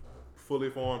fully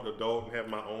formed adult and have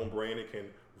my own brain and can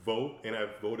vote, and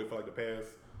I've voted for like the past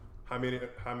how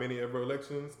many ever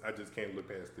elections, I just can't look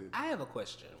past it. I have a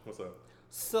question. What's up?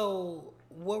 So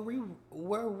were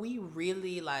we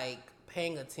really like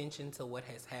paying attention to what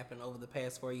has happened over the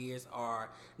past 4 years, or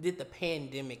did the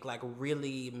pandemic like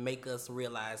really make us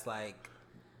realize like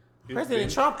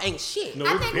President Trump ain't shit? No,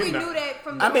 I it's think been we not- knew that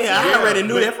from the I mean, I beginning. already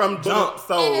knew but- that from but- jump. And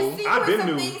So a I've sequence been of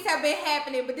new. things have been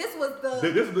happening, but this was the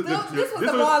This was the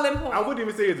boiling point. I wouldn't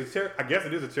even say it's a cherry. I guess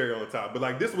it is a cherry on the top, but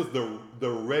like this was the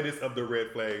reddest of the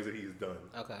red flags that he's done.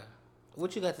 Okay.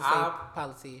 What you got to say,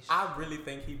 politician? I really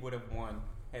think he would have won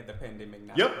had the pandemic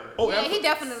not Yep. occurred. Oh, Yeah, he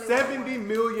absolutely. definitely 70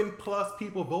 million plus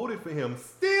people voted for him.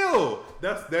 Still,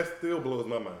 that still blows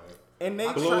my mind. and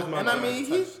they Blows tried, my and I mind.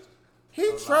 mean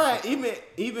he tried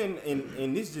even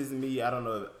and this just me. I don't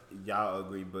know if y'all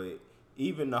agree, but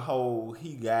even the whole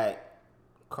he got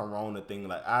corona thing,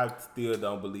 like I still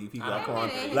don't believe he got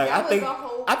corona. mean, Like that I think was a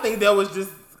whole- I think that was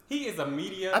just. He is a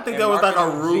media. I think and that was like a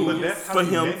marketing ruse But genius. that's how for we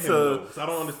him met to. though. So I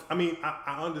don't understand. I mean,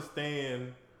 I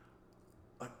understand.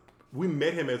 Like, we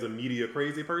met him as a media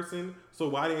crazy person. So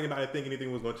why did anybody think anything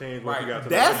was going to change once he Right. got to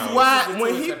That's the White House? why This is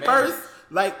when to he his advantage.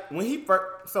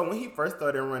 when he first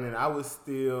started running, I was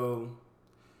still.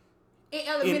 in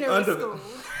elementary under- school.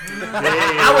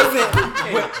 I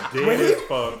was in Dead as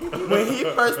fuck. when he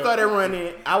first started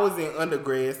running. I was in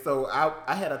undergrad, so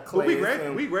I had a class. But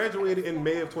and we graduated in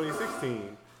May of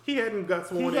 2016. He hadn't got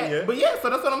sworn in yet. but yeah, so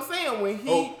that's what I'm saying. When he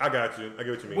Oh, I got you. I get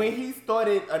what you mean. when he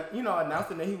started,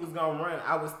 announcing that he was gonna run,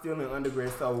 I was still in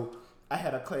undergrad, so I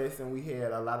had a class and we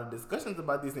had a lot of discussions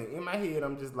about this. And in my head,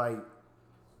 I'm just like,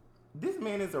 this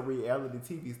man is a reality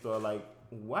TV star. Like,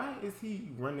 why is he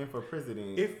running for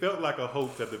president? It felt like a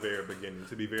hoax at the very beginning,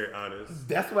 to be very honest.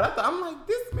 That's what I thought. I'm like,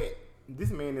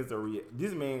 this man is a real.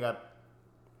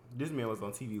 This man was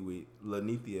on TV with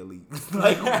Lanithia Lee,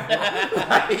 like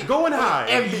Going high.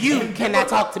 and you cannot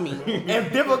talk to me. and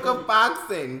Vivica Fox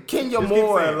and Kenya Just keep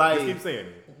Moore. saying it. Like, Just keep saying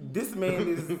it. this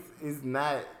man is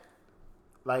not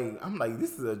like. I'm like,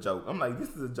 this is a joke. I'm like, this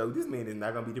is a joke. This man is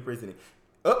not gonna be the president.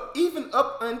 Even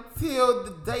up until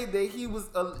the day that he was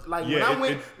like, Yeah,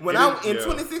 when in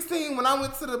 2016 when I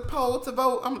went to the poll to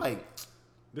vote, I'm like,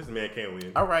 This man can't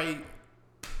win. all right,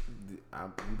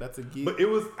 I'm about to get. But it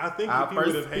was, I think Our if he would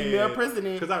have first female had,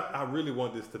 president. because I really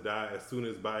want this to die as soon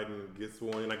as Biden gets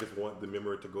sworn in. I just want the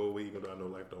memory to go away, even though I know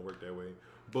life don't work that way.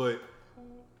 But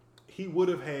he would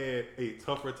have had a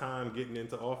tougher time getting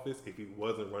into office if he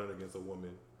wasn't running against a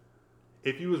woman.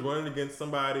 If he was running against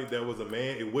somebody that was a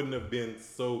man, it wouldn't have been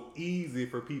so easy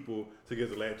for people to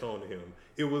get to latch on to him.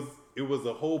 It was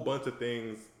a whole bunch of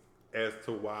things as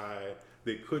to why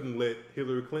they couldn't let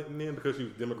Hillary Clinton in, because she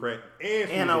was Democrat and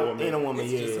she was a woman. and a woman,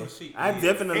 It's yeah. just so she I is.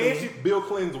 definitely. And she's Bill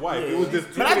Clinton's wife. Yeah. It was just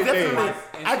too But I many definitely- things.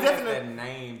 And I she has definitely- that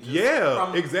name just Yeah,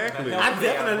 from exactly. the I healthcare,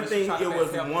 definitely when she think talks it about was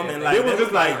healthcare woman, thing. like, It was that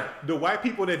just was like- like the white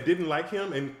people that didn't like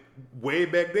him, and way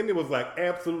back then it was like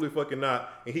absolutely fucking not,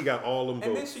 and he got all them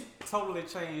And then votes. she totally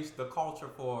changed the culture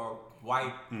for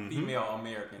white female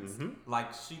Americans.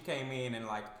 Like, she came in and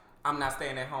like, I'm not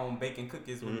staying at home baking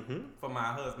cookies for my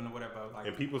husband or whatever. Like,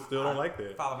 And people still don't like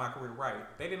that. Follow my career, right?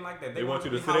 They didn't like that. They want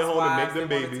wanted you to to be sit at home and make housewives. them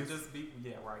They wanted babies. To just be,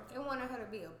 yeah, right. They wanted her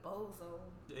to be a bozo.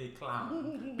 A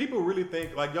clown. People really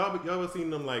think, like, y'all ever seen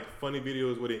them like funny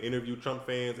videos where they interview Trump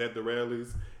fans at the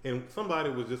rallies, and somebody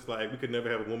was just like, we could never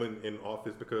have a woman in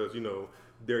office because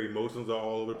their emotions are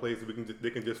all over the place. They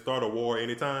can just start a war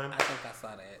anytime. I think I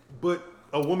saw that. But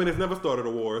a woman has never started a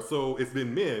war, so it's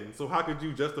been men. So how could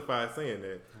you justify saying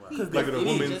that? Because Like, if a it is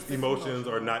woman's just as emotions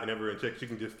are not never in check, she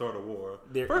can just start a war.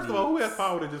 There First of all, who has is-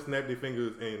 power to just snap their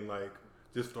fingers and like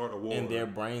just start a war? and their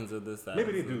brains are the size.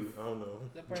 Maybe they do. I don't know.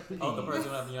 The person. Oh, the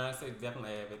president of the United States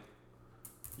definitely have it.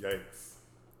 Yikes.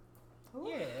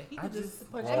 Yeah, he I could just-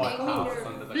 just punch That him make me out. nervous.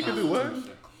 Under the He can do what?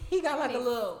 Constitution. He got like a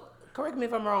little. Correct me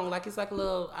if I'm wrong. Like it's like a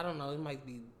little. I don't know. It might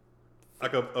be.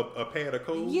 Like a pad of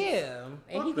codes? Yeah, and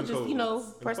he Fuck could the just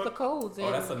codes. press the Fuck- codes.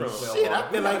 Oh, that's a and new Shit, 12 I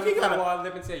ball. feel like he got a-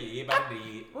 Let me tell you, everybody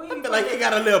did. I feel like he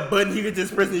got a little button he could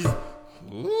just press. And just,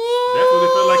 That's what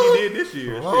it felt like he did this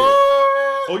year.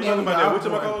 Shit. Oh, you talking about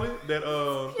that? Whatchamacallit?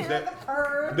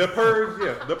 The Purge.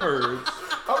 Yeah, the Purge.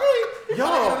 Okay,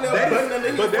 Y'all,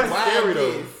 but that's scary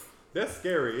though. Yes. That's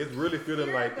scary. It's really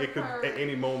feeling like it could at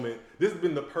any moment. This has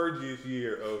been the purgiest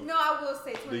year of. No, I will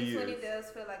say 2020 years. does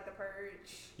feel like the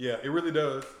purge. Yeah, it really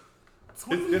does.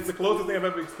 It's the closest thing I've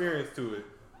ever experienced to it.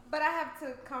 But I have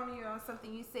to counter you on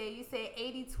something you said. You said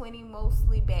 80-20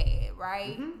 mostly bad,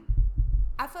 right? Mm-hmm.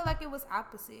 I feel like it was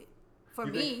opposite for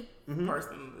me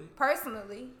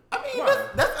Personally, I mean Why?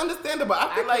 that's understandable.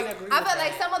 I feel like I feel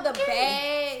like some of the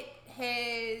bad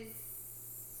has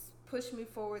pushed me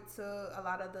forward to a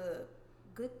lot of the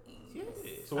good things.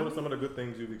 So what are some of the good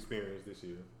things you've experienced this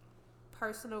year?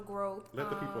 Personal growth. Let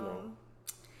the people know.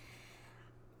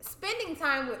 Spending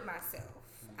time with myself.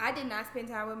 I did not spend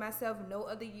time with myself no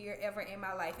other year ever in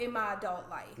my life, in my adult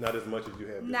life. Not as much as you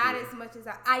have. Not as much as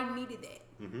I needed that.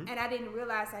 Mm-hmm. And I didn't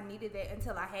realize I needed that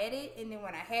until I had it. And then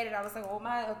when I had it, I was like, oh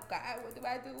my God, what do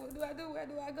I do? What do I do? Where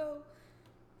do I go?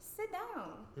 Sit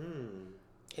down.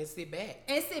 And sit back.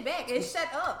 And sit back and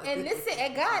shut up. And listen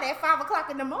at God at 5 o'clock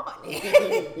in the morning.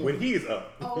 When he's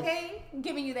up. Okay?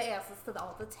 Giving you the answers to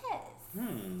all the tests.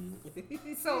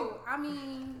 So, I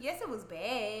mean, yes, it was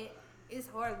bad. It's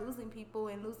hard losing people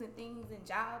and losing things and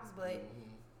jobs, but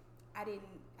I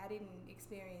didn't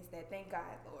experience that. Thank God,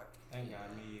 Lord. Thank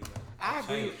God, me either. I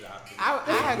agree. Changed jobs.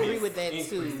 I agree with that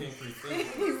too.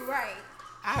 Increase. Right.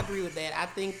 I agree with that. I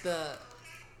think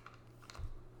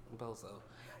Bozo.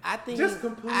 I think Just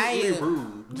completely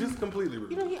rude. Just completely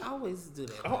rude. You know, he always do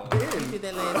that. Oh, though. Ben. He did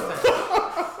that last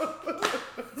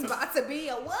time. It's about to be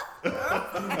a what?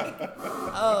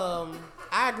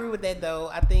 I agree with that though.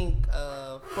 I think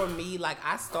for me, like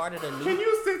I started a new. Can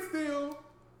you sit still?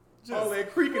 All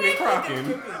that creaking and crocking.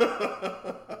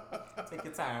 Take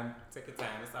your time. Take your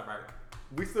time. It's all right.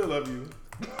 We still love you.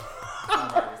 It's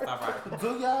all right.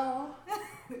 do y'all?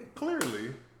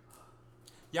 Clearly.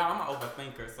 Y'all, I'm an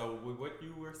overthinker, so with what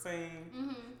you were saying,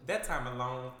 that time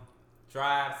alone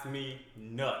drives me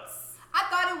nuts. I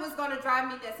thought it was going to drive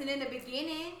me nuts. And in the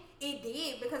beginning, it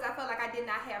did because I felt like I did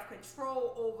not have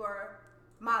control over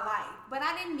my life. But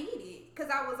I didn't need it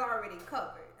because I was already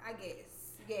covered, I guess.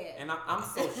 Yeah. And I'm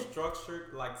so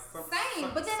structured, like Same,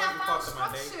 but then I found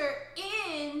structure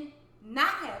in not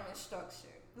having structure.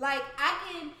 Like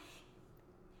I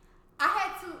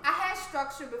had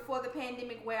structure before the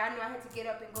pandemic where I knew I had to get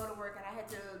up and go to work and I had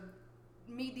to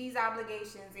meet these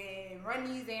obligations and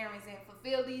run these errands and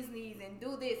fulfill these needs and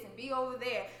do this and be over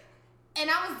there. And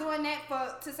I was doing that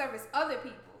to service other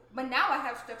people. But now I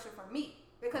have structure for me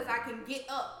because I can get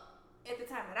up at the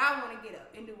time that I want to get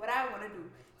up and do what I want to do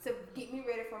to get me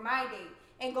ready for my day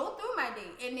and go through my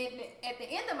day. And then at the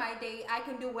end of my day, I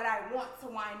can do what I want to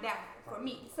wind down for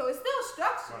me. So it's still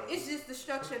structure. It's just the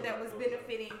structure that was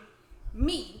benefiting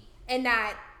me and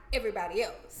not everybody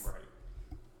else. Right.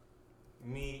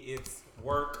 Me, it's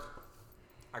work.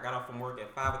 I got off from work at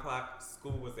 5 o'clock.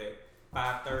 School was at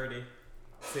 5:30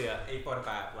 till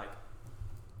 8:45. Like,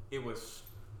 it was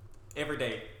every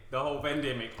day, the whole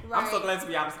pandemic. Right. I'm so glad to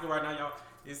be out of school right now, y'all.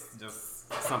 It's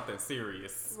just something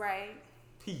serious. Right.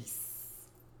 Peace.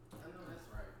 I know that's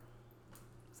right.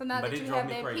 So now But that it you drove have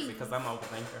me that crazy peace. because I'm an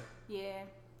overthinker. Yeah,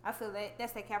 I feel that.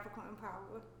 That's that Capricorn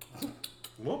power.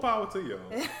 More power to y'all.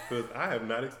 Because I have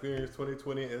not experienced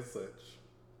 2020 as such.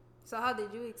 So how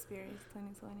did you experience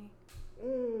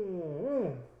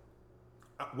 2020?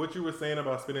 What you were saying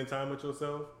about spending time with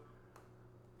yourself?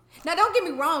 Now, don't get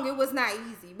me wrong. It was not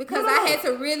easy because I had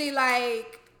to really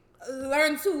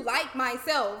learn to like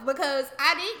myself because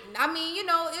I didn't. I mean, you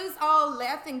know, it was all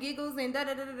laughs and giggles and da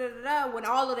da da da da da when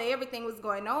all of everything was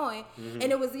going on, and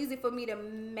it was easy for me to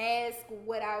mask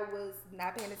what I was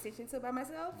not paying attention to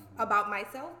about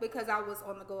myself because I was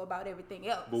on the go about everything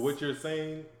else. But what you're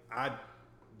saying, I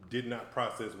did not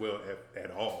process well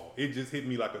at all. It just hit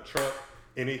me like a truck,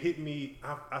 and it hit me.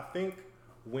 I think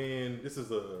when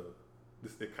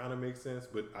it kind of makes sense,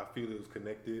 but I feel it was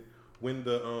connected. When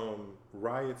the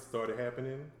riots started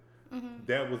happening,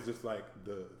 that was just like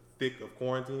the thick of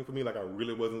quarantine for me. Like I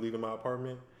really wasn't leaving my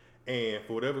apartment. And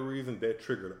for whatever reason, that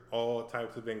triggered all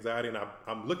types of anxiety. And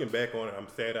I'm looking back on it, I'm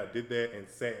sad I did that and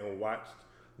sat and watched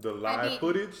the live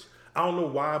footage. I don't know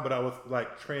why, but I was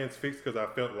like transfixed because I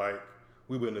felt like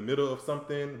we were in the middle of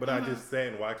something. But I just sat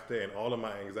and watched that and all of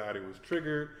my anxiety was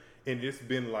triggered. And it's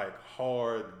been like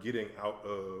hard getting out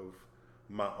of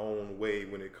my own way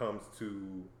when it comes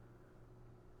to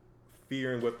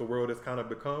fearing what the world has kind of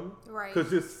become. Right. Because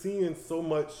just seeing so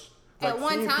much, like at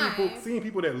one time, seeing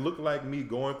people that look like me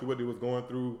going through what they was going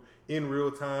through in real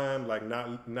time, like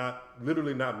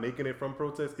literally not making it from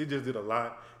protests, it just did a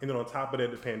lot. And then on top of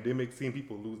that, the pandemic, seeing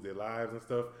people lose their lives and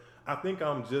stuff. I think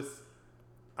I'm just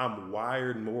I'm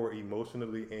wired more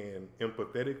emotionally and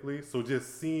empathetically. So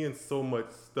just seeing so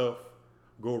much stuff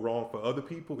go wrong for other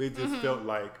people, it just felt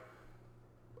like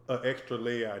an extra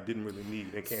layer I didn't really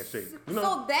need and can't shake. You know?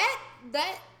 So that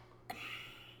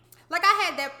like I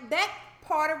had that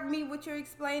part of me what you're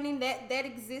explaining that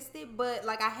existed, but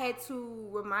like I had to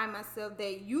remind myself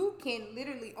that you can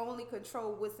literally only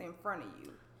control what's in front of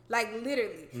you. Like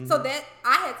literally. So that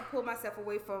I had to pull myself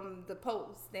away from the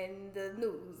post and the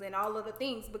news and all of the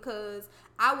things because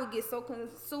I would get so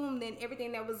consumed in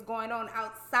everything that was going on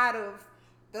outside of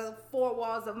the four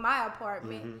walls of my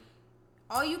apartment.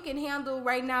 All you can handle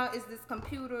right now is this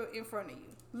computer in front of you.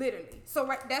 Literally. So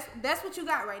right, that's what you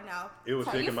got right now. It was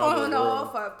Turn your taking my phone whole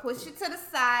off world. or push it to the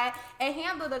side and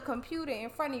handle the computer in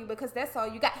front of you because that's all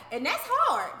you got. And that's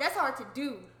hard. That's hard to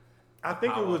do. I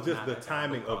think it was just the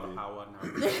timing of it.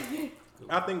 it.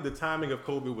 I think the timing of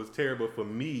COVID was terrible for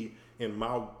me in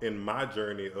my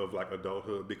journey of like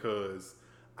adulthood because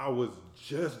I was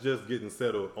just getting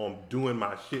settled on doing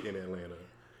my shit in Atlanta,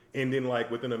 and then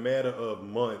like within a matter of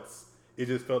months, it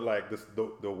just felt like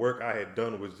the work I had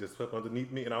done was just swept underneath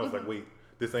me, and I was like, wait,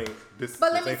 this ain't this.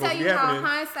 But this let me ain't tell supposed to you be how happening.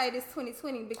 hindsight is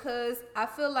 2020 because I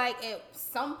feel like at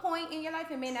some point in your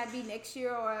life, it may not be next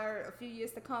year or a few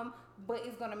years to come, but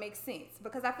it's gonna make sense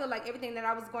because I feel like everything that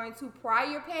I was going to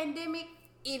prior pandemic,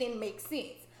 it didn't make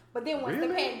sense. But then once the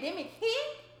Really? pandemic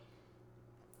hit,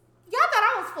 y'all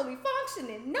thought I was fully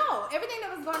functioning. No, everything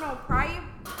that was going on prior.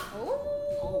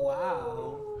 Oh,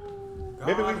 wow.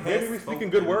 Maybe we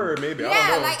speaking good word. Maybe I Yeah,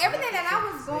 don't know. like everything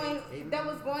that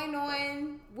was going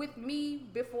on with me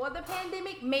before the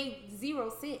pandemic made zero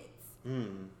sense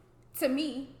to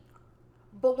me.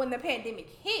 But when the pandemic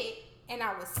hit, and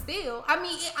I was still, I'm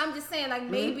just saying, like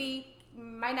maybe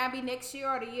might not be next year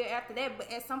or the year after that,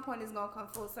 but at some point it's gonna come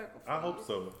full circle. I hope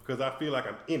so because I feel like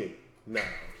I'm in it now.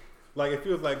 Like it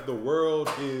feels like the world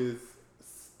is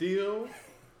still,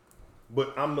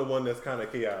 but I'm the one that's kind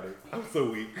of chaotic. I'm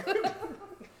so weak.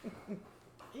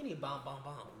 You need bomb. Bum,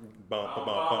 ba, bum, bum,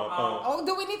 bum. Oh,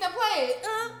 do we need to play it?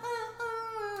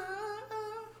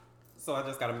 So I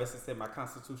just got a message that my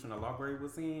constitutional law grade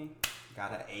was in.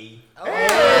 Got an A.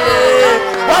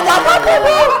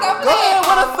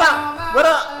 What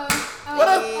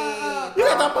up? You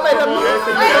got to play the Wait,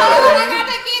 music. hold on, I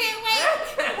gotta get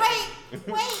it.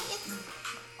 Wait.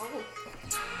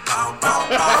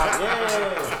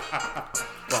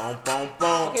 Boom, boom,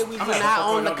 boom. Okay, we do not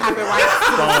own the copyright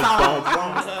to the Boom, song. boom,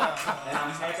 boom. And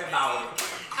I'm happy about it.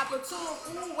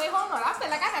 Ooh, wait, hold on. I feel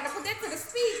like I gotta put that to the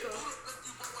speaker.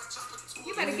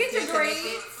 You better get your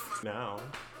grades. Now,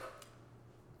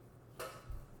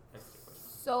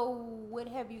 So, what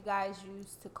have you guys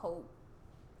used to cope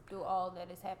through all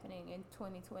that is happening in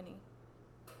 2020?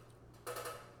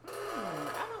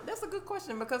 That's a good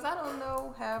question because I don't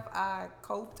know have I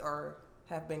coped or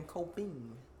have been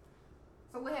coping.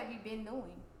 So, what have you been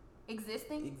doing?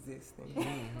 Existing? Existing.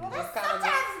 Well, that's Just kinda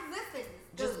sometimes existing.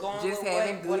 Just going Just with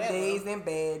having good whatever. days and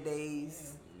bad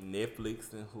days.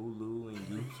 Netflix and Hulu and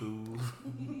YouTube.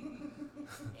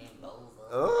 And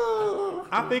Oh.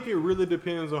 I think it really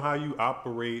depends on how you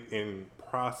operate and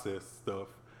process stuff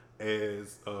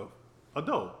as a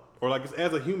adult or like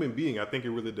as a human being. I think it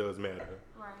really does matter.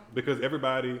 Right. Because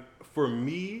everybody, for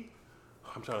me,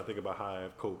 I'm trying to think about how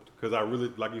I've coped. Because I really,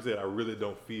 like you said, I really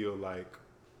don't feel like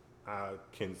I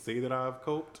can say that I've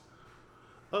coped.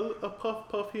 A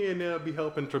puff here and there be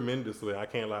helping tremendously. I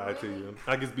can't lie to you.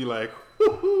 I just be like,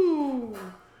 whoo-hoo.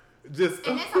 Just,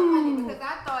 And that's so funny because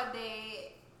I thought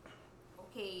that,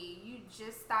 okay, you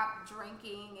just stopped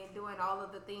drinking and doing all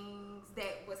of the things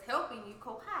that was helping you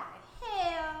cope. How the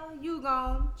hell you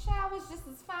gon' child was just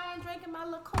as fine drinking my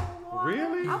little cold water.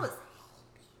 Really? I was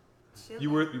chilling.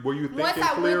 were you Once thinking I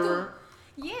went clearer?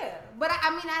 Yeah, but I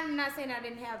mean, I'm not saying I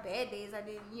didn't have bad days. I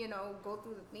didn't, go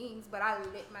through the things, but I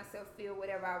let myself feel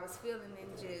whatever I was feeling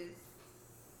and just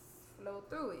flow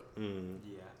through it.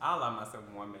 Yeah, I allow myself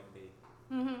one bad day.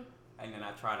 And then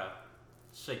I try to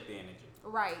shake the energy.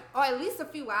 Right, or at least a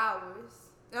few hours.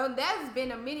 That's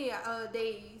been a many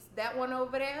days. That one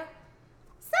over there,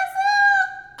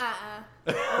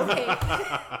 okay,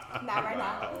 not right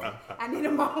now. I need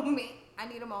a moment.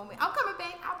 I'm coming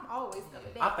back. I'm always coming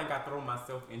I back. think I throw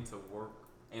myself into work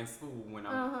and school when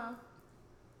I'm,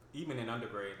 even in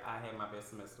undergrad, I had my best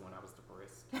semester when I was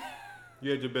depressed.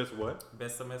 You had your best what?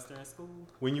 Best semester in school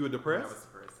When you were when I depressed? was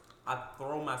depressed. I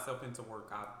throw myself into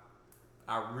work.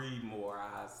 I read more.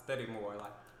 I study more.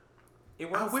 Like it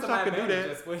works wish to my I could do advantage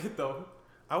that. just with it though.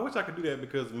 I wish I could do that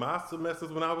because my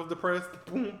semesters when I was depressed,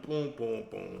 boom, boom, boom,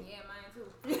 boom. Yeah,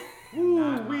 mine too.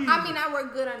 Ooh, wee. I mean, I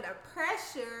work good under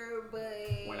pressure,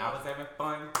 but When I was having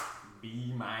fun,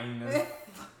 B minus,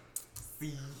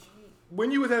 C.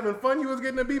 When you was having fun, you was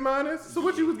getting a B minus. So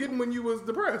what you was getting when you was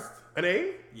depressed? An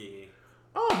A? Yeah.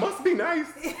 Oh, must be nice.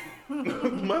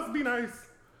 Must be nice.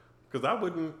 Because I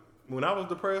wouldn't, when I was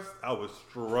depressed, I was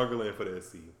struggling for that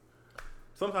C.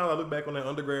 Sometimes I look back on that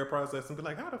undergrad process and be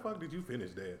like, how the fuck did you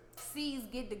finish that? C's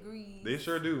get degrees. They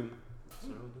sure do.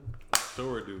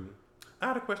 Sure do. I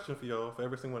had a question for y'all, for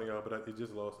every single one of y'all, but it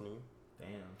just lost me. Damn.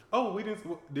 Oh, we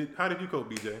didn't. How did you cope,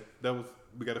 BJ?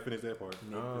 We got to finish that part.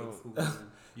 Netflix, Oh. Hulu,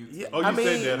 YouTube. Yeah, Oh, you I mean,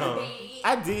 said that, huh?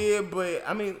 I did, but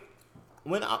I mean,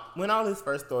 when all this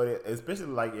first started, especially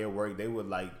like at work, they were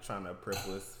like trying to prep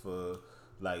us for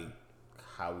like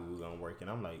how we were gonna work, and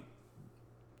I'm like,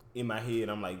 in my head,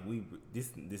 I'm like,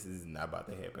 this is not about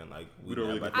to happen. Like We don't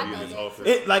really not get to about be in this office.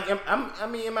 It, like I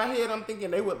mean, in my head, I'm thinking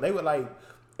they were like,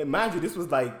 and mind you, this was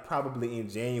like probably in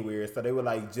January, so they were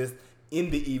like just in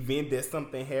the event that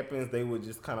something happens, they were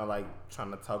just kind of like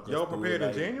trying to talk. Y'all us through prepared it, in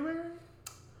like, January?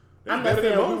 I'm That's not better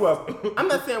than saying we most. were. I'm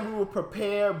not saying we were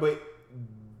prepared, but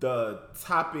the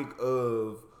topic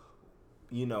of,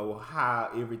 you know, how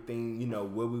everything, you know,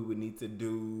 what we would need to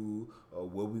do or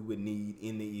what we would need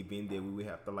in the event that we would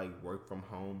have to like work from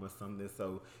home or something.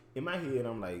 So in my head,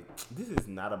 I'm like, this is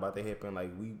not about to happen.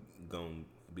 Like we gonna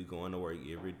be going to work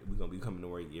we gonna be coming to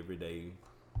work every day.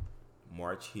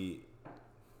 March hit.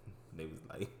 They was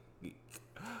like,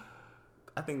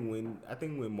 I think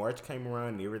when March came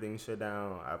around and everything shut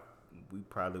down, we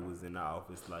probably was in the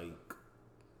office like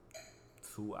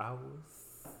 2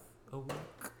 hours a week.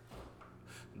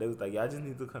 They was like, y'all just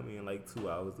need to come in like 2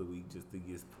 hours a week just to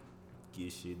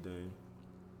get shit done.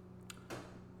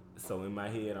 So in my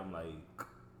head, I'm like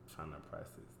trying to process,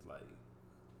 like,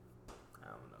 I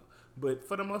don't know. But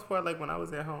for the most part, like when I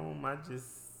was at home, I just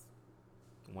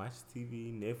watched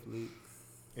TV, Netflix.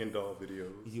 And doll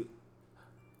videos.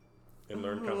 And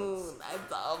learn Ooh, comics.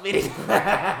 that's all videos.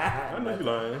 I know you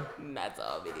lying. That's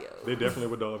all videos. They definitely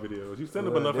were doll videos. You send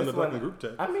them Well, enough in the this one- fucking group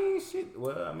chat. I mean, shit.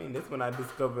 Well, I mean, that's when I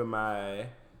discovered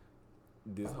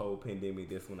this whole pandemic.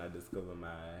 That's when I discovered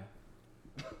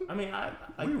I mean, I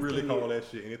We really call that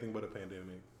shit anything but a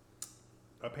pandemic.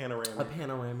 A panoramic. a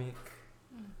panoramic.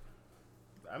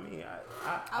 I mean,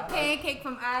 A pancake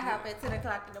from IHOP at 10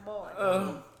 o'clock in the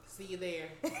morning. See you there.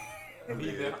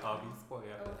 Either I'll be spoiled.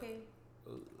 Okay.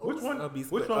 Which one? I'll be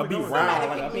Which one we be going round to?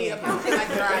 like a Pick me up. pancake. I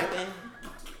feel like driving.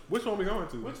 Which one we going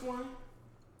to? Which one?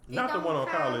 Not the one on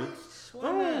college.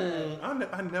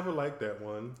 One. I never liked that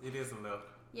one. It is a little.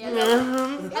 Yeah, a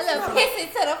little pissy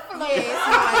to the floor. Yeah, it smells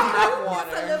like hot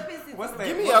Just a little water. pissy. What's that?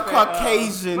 Give me what's a that,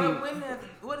 Caucasian.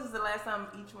 what is the last time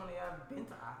each one of y'all been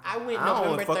to? I went I don't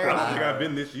November fuck I don't think 30th. I've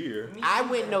been this year. I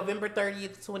went November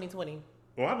 30th, 2020.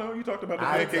 Well, I know you talked about the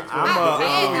I- pancakes. I'm for a-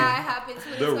 IHOP in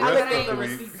 2020. the I rest looked of at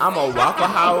the the week. I'm a Waffle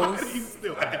House. You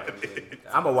still have it.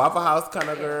 I'm a Waffle House kind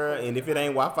of girl, and if it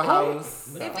ain't Waffle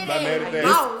House, If it I'm not mad at ain't that.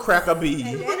 house, it's Cracker Bee.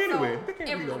 that's But anyway, all- they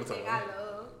can't read all the everything time. I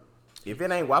love. If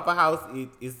it ain't Waffle House,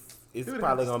 it's Dude,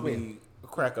 probably that's gonna be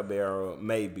Cracker Barrel,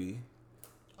 maybe.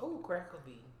 Oh, Crackle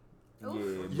Bee.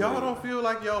 Ooh. Yeah, Y'all but- don't feel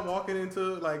like y'all walking into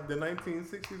like the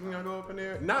 1960s when y'all go up in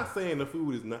there? Not saying the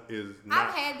food is not.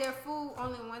 I've had their food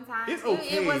only one time. It's It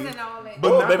okay, wasn't all that.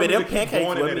 But Oh, not baby, for me them to keep pancakes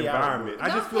going in let that me out. environment. I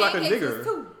Them just feel like a pancakes nigger. is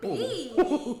too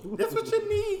big. That's what you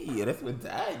need. Yeah, that's what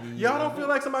I need. Y'all don't feel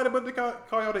like somebody about to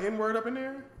call y'all the N word up in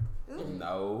there?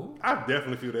 No. I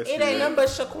definitely feel that shit. It ain't nothing but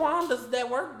Shaquandas that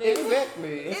work there.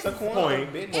 Exactly. It's a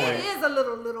Point. big It is a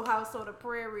little house on the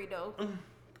prairie though.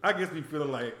 I guess be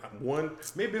feeling like one.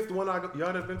 Maybe it's the one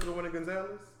y'all have been to the one in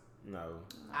Gonzales. No.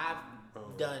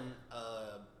 I've done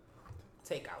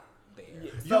takeout there.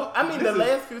 So I mean, This the is-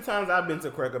 last few times I've been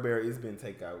to Cracker Barrel, it's been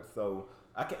takeout. So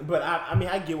I can, but I mean,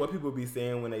 I get what people be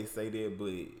saying when they say that,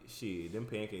 but shit, them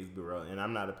pancakes be real. And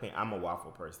I'm not I'm a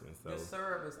waffle person, so. The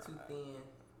syrup is too thin.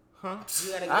 Huh?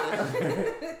 You gotta get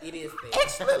it. It is there.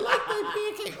 Actually, like that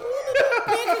pancake.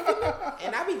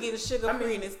 And I be getting sugar I mean,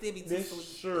 free and it still be too This sweet.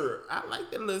 sure. I like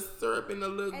the little syrup in the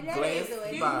little And that glass is the way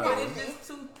Cute, bottle. but it's just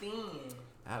too thin.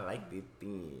 I like it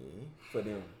thin for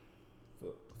them,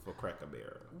 for Cracker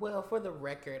Barrel. Well, for the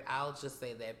record, I'll just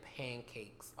say that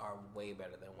pancakes are way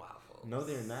better than waffles. No,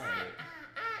 they're not.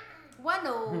 Well,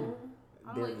 no.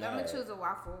 I'm They're gonna not. choose a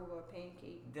waffle over a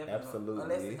pancake. Definitely.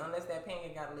 Absolutely. Unless that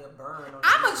pancake got a little burn on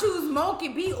I'm gonna choose Monkey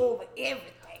B over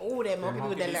everything. Oh, that monkey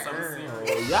with that monkey little be urn.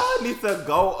 something Oh, y'all need to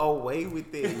go away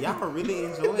with it. Y'all really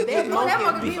enjoyed That it. Oh, that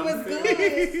Monkey Monkey B was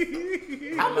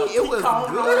good. I mean, it was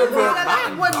good, but my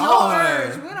With no God.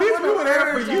 urge. We Bitch, don't we were want there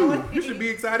no for urge you. on it. You should be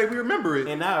excited. We remember it.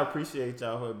 And I appreciate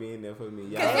y'all for being there for me.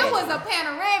 Y'all Cause it was a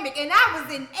panoramic and I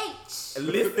was in H.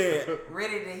 listen.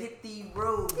 ready to hit the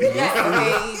road.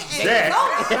 Yes, That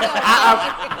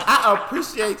I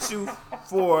appreciate you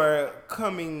for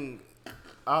coming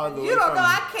all the way You don't from know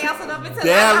I canceled up until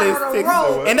Dallas, I got on the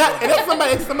Texas. road. And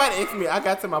then somebody asked me. I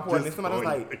got to my point, and somebody was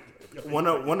funny. like, one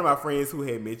of my friends who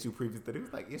had met you previously, he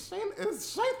was like, "Is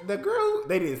Shayna the girl?"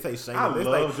 They didn't say Shayna. I It's loved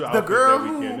like, your the outfit girl that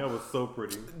weekend. who That was so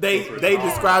pretty. they So pretty. they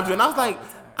described you, and I was like,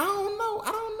 I don't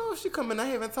know if she coming. I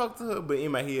haven't talked to her, but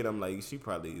in my head, I'm like, she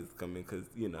probably is coming because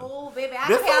Oh, baby, I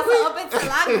That's canceled so up until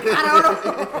I don't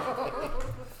know.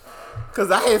 Cause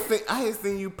I had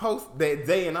seen you post that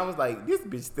day, and I was like, this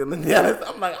bitch still in Dallas.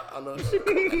 I'm like, I don't know if she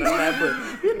coming or not,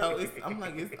 but I'm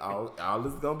like, it's all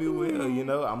is gonna be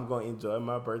well. I'm gonna enjoy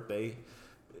my birthday,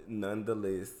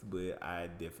 nonetheless. But I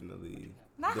definitely.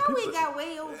 Now the how we people- got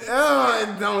way over.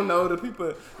 I don't know. The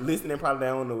people listening probably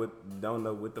don't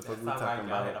know what the fuck we Sounds like talking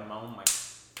y'all had about. a moment.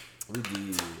 We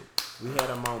did. We had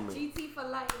a moment. GT for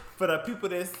life. For the people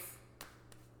that's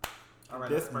All right,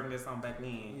 This- let's bring this on back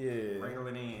in. Yeah. Wrangle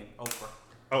it in. Oprah.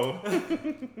 Oh,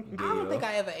 I don't think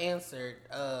I ever answered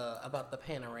about the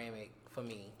panoramic for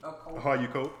me. how you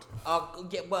coped?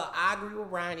 Yeah, well, I agree with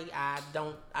Ronnie. I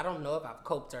don't know if I've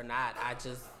coped or not. I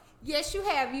just Yes, you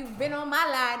have. You've been on my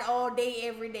line all day,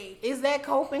 every day. is that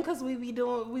coping because we be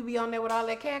on there with all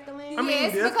that cackling. I mean,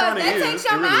 yes, that because kinda that is. takes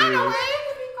your It really mind is. away.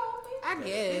 I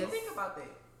guess. Think about that.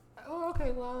 Oh,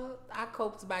 okay. Well, I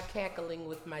coped by cackling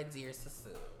with my dear Sasu.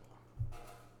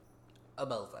 A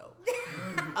bozo.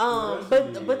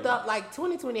 But the, like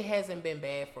 2020 hasn't been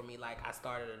bad for me. Like I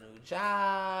started a new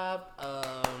job.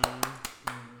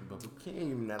 But we can't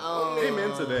even.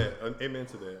 Amen to that. Amen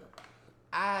to that.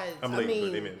 I'm late,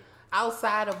 but amen.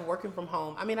 Outside of working from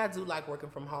home, I mean, I do like working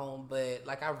from home, but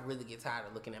like I really get tired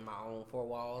of looking at my own four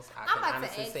walls. I I'm can about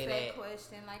honestly to ask say that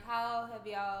question. Like, how have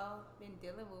y'all been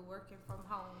dealing with working from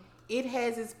home? It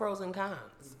has its pros and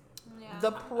cons. Yeah.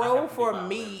 The I pro have to for be by a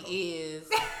me window. is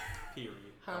Period.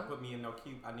 Huh? Don't put me in no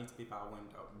cube. I need to be by a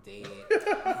window.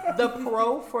 dead. The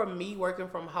pro for me working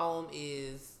from home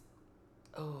is,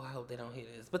 I hope they don't hear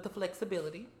this, but the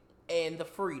flexibility and the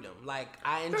freedom. Like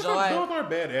I Those enjoy. aren't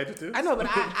bad adjectives. I know, but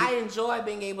I enjoy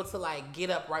being able to like get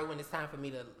up right when it's time for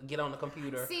me to get on the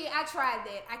computer. See, I tried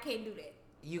that. I can't do that.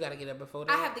 You got to get up before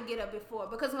that. I have to get up before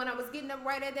because when I was getting up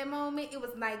right at that moment, it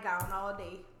was nightgown all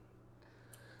day.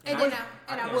 And then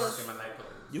I can't was look at my night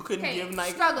clothes. You couldn't okay, give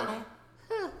night. struggling.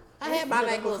 I had my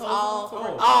night clothes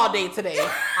all day today.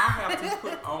 I have to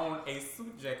put on a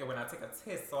suit jacket when I take a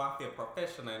test so I feel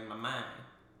professional in my mind.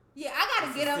 Yeah, I gotta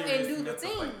It's get a up and serious do the mental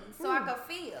things thing. so I can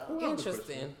feel.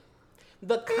 Interesting.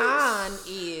 The con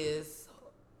is,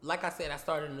 like I said, I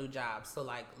started a new job, so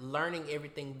like learning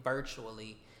everything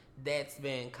virtually, that's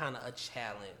been kind of a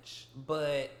challenge.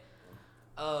 But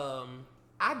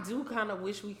I do kind of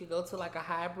wish we could go to like a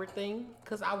hybrid thing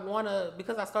because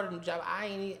I started a new job.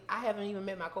 I haven't even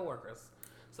met my coworkers,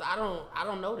 so I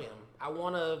don't know them.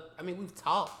 I mean, we've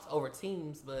talked over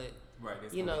Teams, but Right,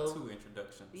 it's you gonna be know, 2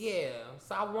 introductions. yeah.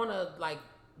 So I want to like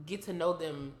get to know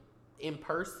them in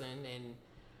person,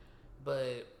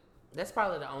 but that's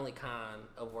probably the only con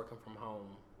of working from home.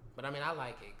 But I mean, I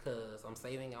like it because I'm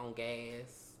saving on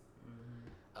gas.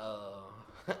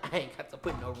 I ain't got to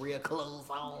put no real clothes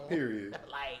on. Period.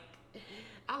 Like,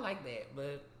 I like that,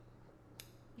 but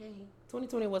yeah,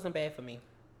 2020 wasn't bad for me.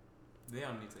 They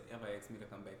don't need to ever ask me to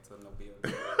come back to no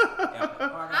building.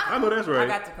 Ever. I know that's I right.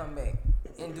 got to come back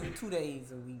and do 2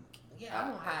 days a week. Yeah,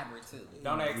 I'm on hybrid too.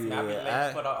 Don't ask me. I be late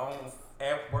Yeah, for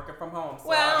the working from home. So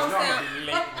Well, I know I'm gonna be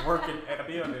late working at a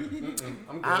building.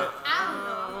 I'm good. I don't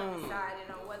know. I'm undecided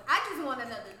on what. I just want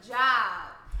another job.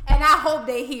 And I hope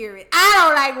they hear it. I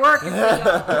don't like working for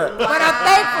y'all, but I'm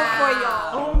thankful for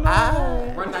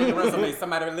y'all. Run down your resume.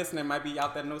 Somebody listening might be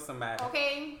out there know somebody.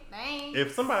 Okay, thanks.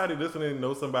 If somebody listening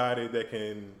knows somebody that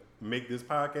can make this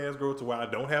podcast grow to where I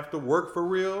don't have to work for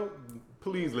real,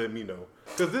 please let me know.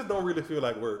 Because this don't really feel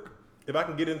like work. If I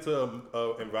can get into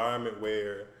an environment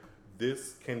where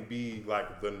this can be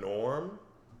like the norm,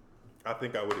 I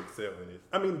think I would excel in it.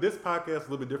 I mean, this podcast is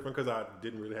a little bit different because I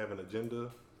didn't really have an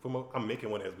agenda. I'm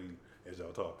making one as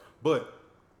y'all talk. But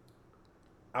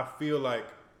I feel like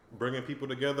bringing people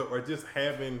together or just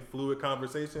having fluid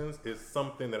conversations is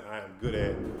something that I am good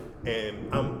at.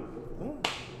 And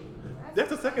that's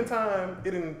the second time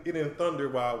it in Thunder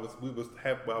while I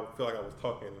feel like I was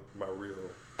talking my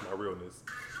realness.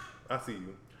 I see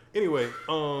you. Anyway,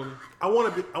 I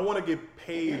want to get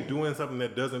paid doing something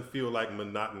that doesn't feel like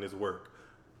monotonous work.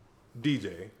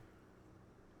 DJ.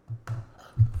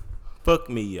 Fuck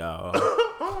me, y'all.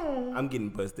 I'm getting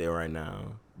busted right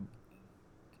now.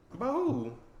 By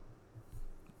who?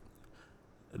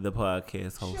 The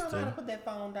podcast She don't know how to hoster. put that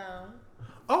phone down.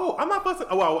 Oh, I'm not fussing.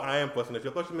 Oh, well, I am fussing at you.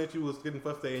 I thought you meant you was getting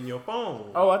fussed at in your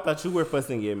phone. Oh, I thought you were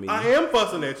fussing at me. I am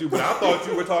fussing at you, but I thought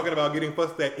you were talking about getting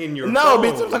fussed at in your No, phone.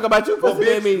 bitch, I'm talking about you fussing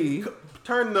at me.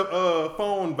 Turn the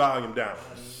phone volume down.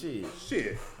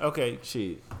 Shit. Okay,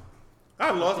 shit.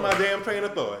 I lost my damn train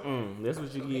of thought. That's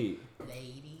what you get.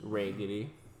 Lady. Raggedy.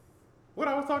 What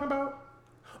I was talking about?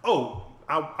 Oh,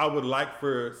 I would like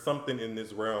for something in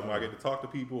this realm where I get to talk to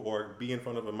people or be in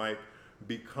front of a mic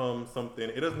become something.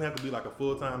 It doesn't have to be like a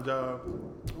full-time job.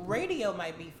 Radio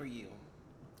might be for you.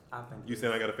 I think You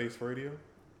saying I got a face for radio?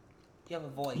 You have a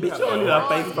voice. Bitch, you don't need a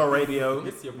face for radio.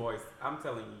 it's your voice. I'm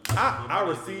telling you. I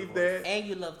received that. And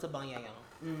you love to bang.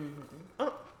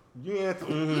 You ain't. You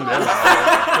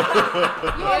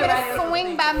want me to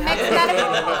swing by Mexico?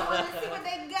 Want to see what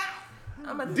they got?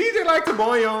 DJ like to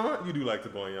boyan. You do like to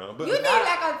boyan, but You need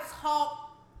like a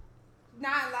talk,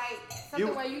 not like something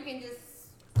You- where you can just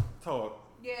talk.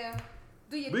 do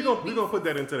your We thing. gonna put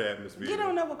that into the atmosphere. Get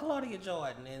on there with Claudia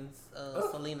Jordan and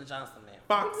Selena Johnson, man.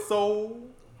 Fox Soul.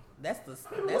 That's the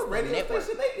What radio network.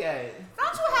 station they got?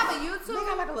 Don't you have a They YouTube?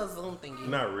 got like a little Zoom thingy.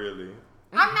 Not really.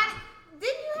 I'm not.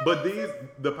 Didn't you? Have But a YouTube?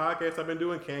 the podcasts I've been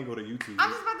doing can go to YouTube.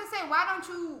 I'm just about to say, why don't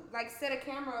you like set a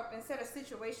camera up and set a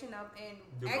situation up and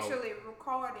Do actually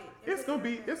record it? and It's put gonna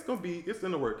it be. in It's in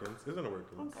the workings. It's in the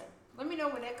workings. there? Okay. Let me know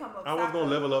when that comes up. I was Stop gonna it.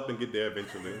 level up and get there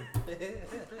eventually.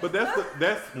 But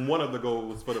that's one of the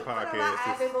goals for the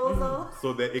podcast, is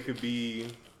so that it could be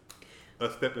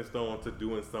a stepping stone to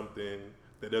doing something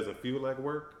that doesn't feel like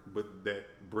work, but that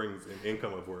brings an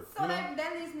income of work. So you know?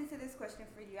 that leads me to this question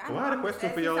for you. Well, I had a I'm question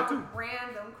just for y'all, asking some too.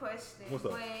 Random question. What's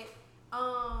up? But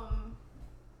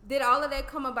did all of that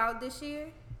come about this year?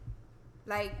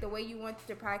 Like the way you want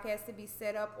your podcast to be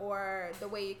set up, or the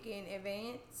way it can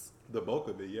advance? The bulk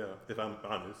of it, yeah. If I'm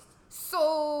honest.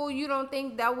 So you don't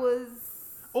think that was?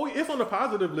 Oh, it's on the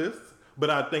positive list, but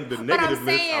I think the But negative I'm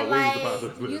list saying, outweighs like, the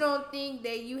positive list. you don't think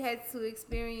that you had to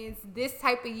experience this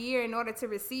type of year in order to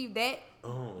receive that?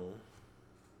 Oh,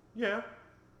 yeah.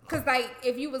 Cause like,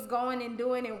 if you was going and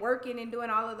doing and working and doing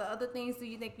all of the other things, do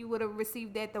you think you would have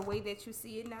received that the way that you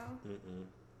see it now?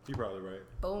 You're probably right.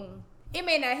 Boom. It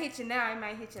may not hit you now. It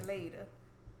might hit you later.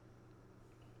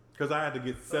 Because I had to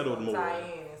get settled more. Tie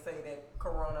in and say that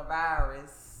coronavirus.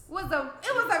 It was a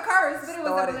curse, but it was a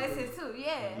Started blessing it. too.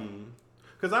 Yeah.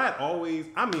 Because I had always,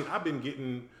 I've been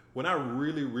getting, when I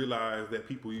really realized that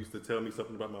people used to tell me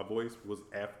something about my voice was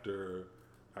after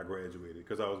I graduated.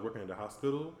 Because I was working at the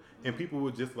hospital, and people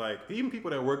would just like, even people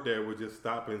that worked there would just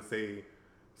stop and say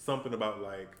something about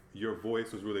like, your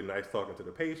voice was really nice talking to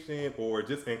the patient, or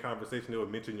just in conversation they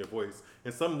would mention your voice.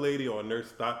 And some lady or nurse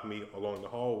stopped me along the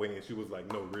hallway, and she was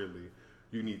like, no, really,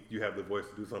 you have the voice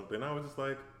to do something. And I was just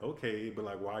like, okay, but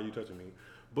like, why are you touching me?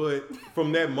 But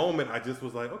from that moment, I just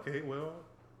was like, okay, well,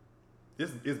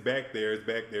 it's back there, it's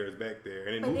back there, it's back there.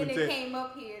 And But then then it came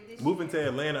up here this moving year. to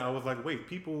Atlanta, I was like, wait,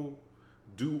 people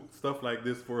do stuff like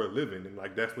this for a living, and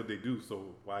like that's what they do. So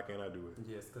why can't I do it?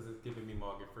 Yes, because it's giving me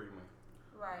Morgan Freeman.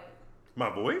 Right. My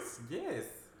voice? Yes.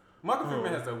 Morgan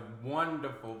Freeman has a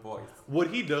wonderful voice. What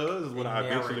he does is what I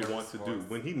eventually narrator's want to do. voice.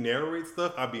 When he narrates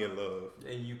stuff, I'll be in love.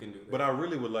 And you can do that. But I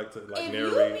really would like to like If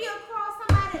narrate. you be across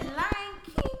somebody Lion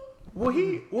King,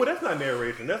 Well, that's not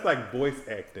narration. That's like voice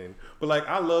acting. But like,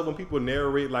 I love when people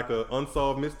narrate like a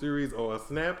unsolved mysteries or a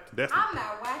snapped. That's I'm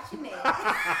not watching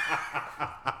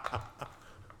that.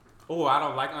 Oh, I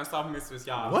don't like Unsolved Mysteries,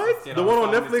 y'all. What? It's The one on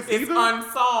Unsolved Netflix Mysteries. It's either?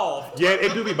 unsolved. yeah,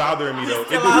 it do be bothering me though.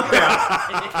 Still out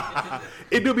there.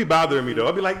 It do be bothering me though.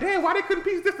 I'll be like, damn, why they couldn't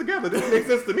piece this together? This makes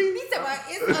sense to me. He said, well,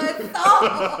 it's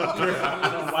unsolved. I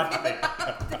don't like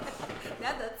that.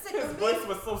 That's a His tickle voice me.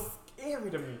 was so scary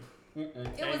to me. It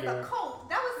was the coat.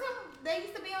 That was him. They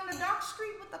used to be on the dark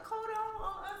street with the coat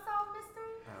on Unsolved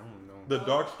Mystery. I don't know. The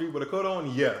dark street with a coat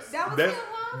on, yes. That was That's, him,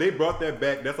 huh? They brought that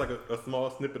back. That's like a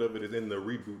small snippet of it is in the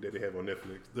reboot that they have on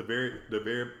Netflix. The very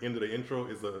end of the intro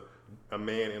is a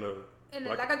man in a In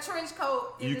like a trench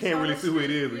coat. in you the can't really shoulder see who it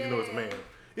street. is, but you know it's a man.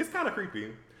 It's kind of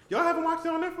creepy. Y'all haven't watched it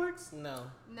on Netflix? No.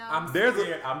 No. I'm There's a-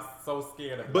 scared. I'm so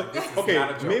scared of it. But Like, this is okay,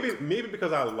 not a joke. maybe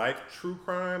because I like true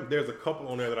crime, there's a couple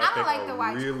on there that I, I don't think like to are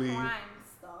watch really. crime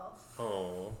stuff.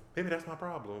 Oh, maybe that's my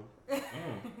problem.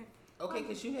 Okay,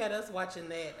 because you had us watching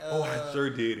that. Oh, I sure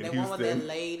did in That one with Houston. that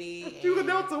lady. She was a and-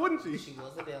 Delta, wasn't she? She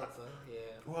was a Delta, yeah.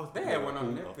 Well, They had one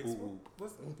on ooh, Netflix. ooh,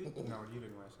 What's, no, you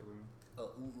didn't watch it with me.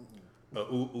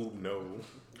 no.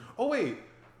 Oh wait,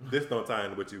 this don't tie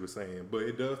into what you were saying, but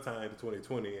it does tie into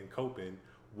 2020 and coping.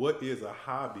 What is a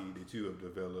hobby that you have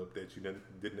developed that you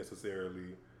didn't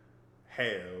necessarily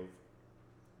have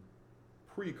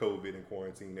pre-COVID and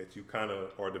quarantine that you kind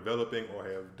of are developing or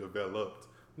have developed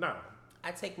now?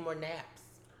 I take more naps.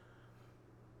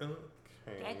 Okay.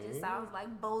 Okay. That just sounds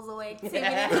like bozo activity.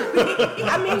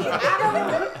 I mean,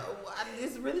 I don't.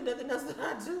 There's really nothing else that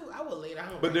I do. I will lay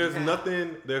down. But there's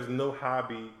nothing. There's no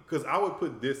hobby because I would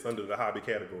put this under the hobby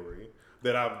category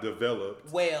that I've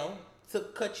developed. Well, to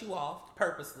cut you off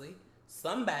purposely,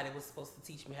 somebody was supposed to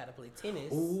teach me how to play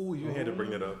tennis. Ooh, you had to bring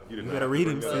that up. You did not gotta have to read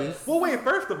bring it, that up. sis. Well, wait.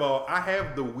 First of all, I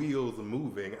have the wheels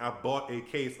moving. I bought a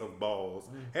case of balls.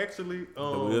 Actually,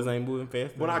 The wheels ain't moving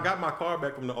fast. when I got my car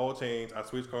back from the oil change, I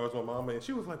switched cars with my mama, and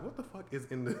she was like, "What the fuck is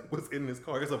in the what's in this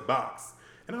car? It's a box."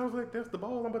 And I was like, "That's the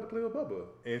ball I'm about to play with Bubba."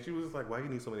 And she was like, "Why you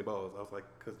need so many balls?" I was like,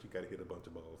 "Cause you got to hit a bunch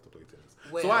of balls to play tennis."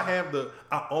 So Well-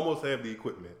 I almost have the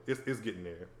equipment. It's getting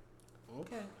there.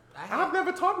 Okay. I've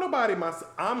never taught nobody.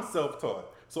 I'm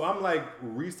self-taught. So I'm like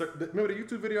research. Remember the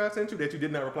YouTube video I sent you that you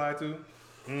did not reply to?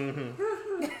 Mm-hmm.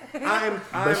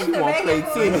 But she won't play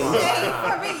tennis.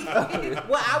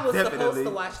 Well, I was supposed Definitely. to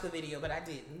watch the video, but I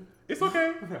didn't. It's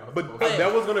okay. But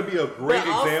that was going to be a great But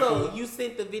also, example. you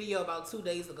sent the video about 2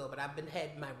 days ago, but I've been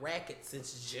had my racket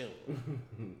since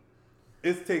June.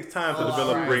 It takes time to Oh,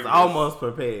 develop right. It's greatness. almost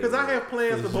prepared. Because I have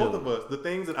plans for It's both you. of us. The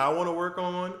things that I want to work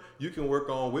on, you can work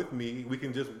on with me. We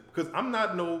can just, because I'm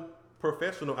not no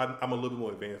professional. I'm a little bit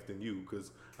more advanced than you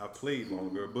because I played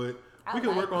longer. But we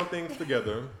can work on things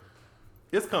together.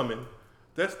 It's coming.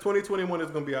 That's 2021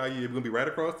 is going to be our year. We're going to be right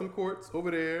across some courts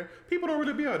over there. People don't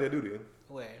really be out there, do they?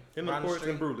 Where? In the Around courts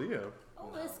in street? Bruley, yeah.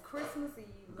 Oh, it's Christmas Eve.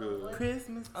 Good. Lord.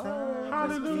 Christmas time.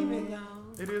 Hallelujah.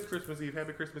 It is Christmas Eve.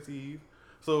 Happy Christmas Eve.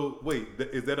 So, wait,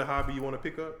 is that a hobby you want to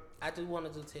pick up? I do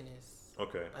want to do tennis.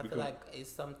 Okay. I feel like it's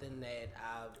something that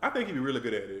I think you'd be really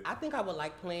good at it. I think I would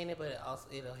like playing it, but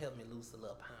it'll help me lose a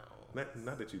little pound.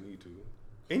 Not that you need to.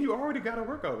 And you already got a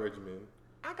workout regimen.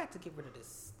 I got to get rid of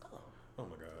this stuff. Oh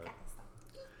my God.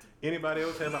 Anybody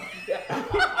else have a...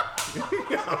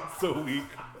 I'm so weak.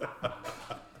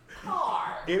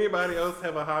 Anybody else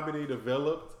have a hobby they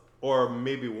developed or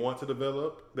maybe want to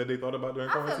develop that they thought about during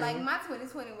I feel quarantine? like my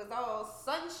 2020 was all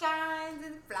sunshines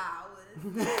and flowers.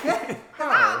 Cause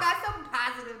I got something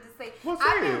positive to say. Well, say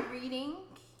I've it. been reading.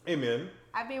 Amen.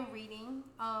 I've been reading.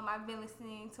 I've been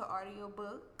listening to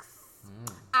audiobooks.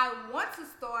 I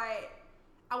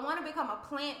want to become a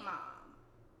plant mom.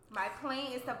 My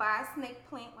plan is to buy a snake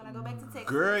plant when I go back to Texas.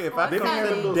 Girl, if on I They come don't have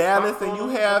Sunday. to those Dallas spots and you on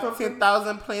them or have something?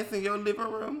 10,000 plants in your living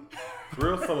room,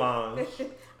 Real Solange.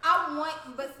 I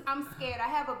want, but I'm scared. I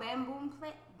have a bamboo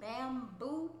plant.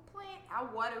 I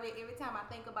water it every time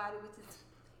I think about it, which is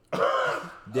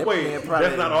that Wait, plant probably,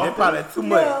 that's not that often? probably too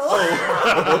much.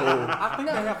 I think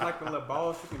they have like the little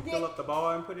balls you can fill up the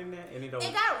ball and put in there, and it don't.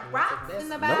 it got rocks in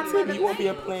the No, bottom of Tiffany, the you won't be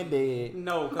a thing. plant dad.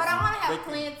 No, But I want to they have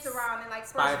can- plants around and like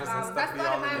fresh spiders and flowers. stuff That's be what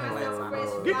all I'm in having there. myself fresh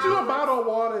Lord. Get you a bottle of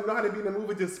water and know how to be in the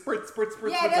movie. Just spritz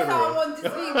Yeah, that's all I everywhere. want to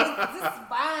see. Just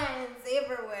vines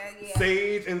everywhere. Yeah,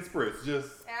 Sage and spritz. Just,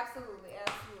 absolutely.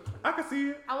 I can see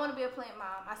it. I want to be a plant mom.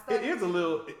 I It started. is a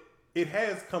little. It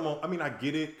has come on. I mean, I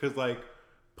get it because like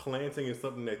planting is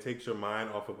something that takes your mind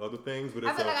off of other things. But I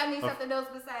it's feel like I need something else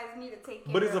besides me to take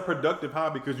care But it's a of. productive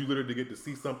hobby because you literally get to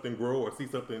see something grow or see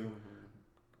something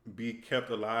be kept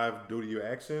alive due to your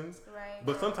actions. Right.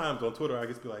 But sometimes on Twitter, I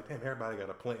just be like, damn, everybody got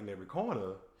a plant in every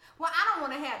corner. Well, I don't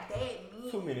want to have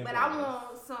that Too many many, but I plants.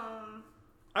 want some.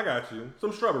 I got you.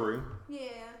 Some shrubbery. Yeah.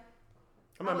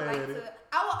 I'm I not would mad like at it. to.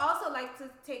 I would also like to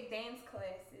take dance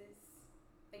classes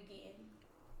again.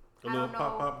 A I little don't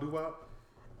pop know. pop doo wop.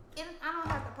 I don't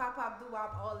have to pop doo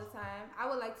wop all the time. I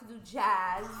would like to do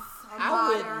jazz. And I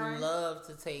modern. would love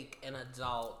to take an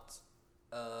adult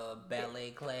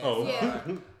ballet class. Oh. Yeah.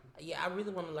 Yeah, I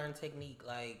really want to learn technique,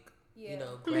 like, Yeah. you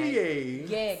know, Plie.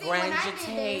 yeah, See, when I grand did dance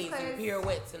jetés class, and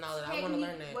pirouettes and all that. I want to learn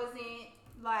Technique that. wasn't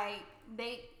like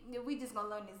we just gonna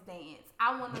learn this dance.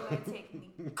 I want to learn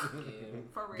technique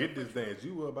for real. Get this dance.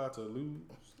 You were about to lose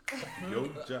your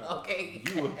job. Okay.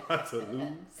 You were about to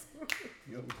lose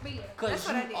your But yeah, Because that's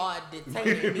what I you did. are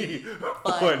detaining me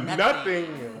for for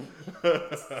nothing.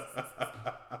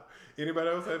 Anybody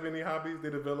else have any hobbies they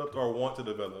developed or want to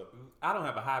develop? I don't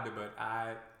have a hobby, but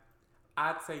I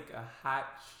take a hot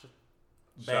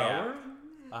Shower?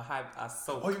 bath. I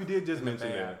soak. Oh, you did just in the mention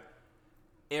bath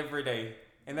that. every day,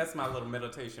 and that's my little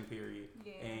meditation period.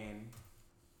 Yeah. And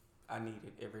I need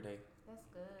it every day. That's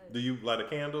good. Do you light a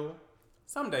candle?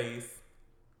 Some days,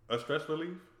 A stress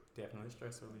relief? definitely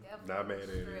stress relief. Definitely Not mad at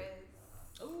it.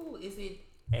 stress. Ooh, is it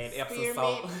Add Epsom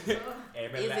salt. Spearmint. Add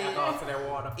Is the it- alcohol to that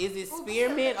water. is it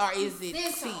spearmint or is it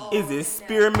This tea? all- Is it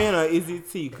spearmint or is it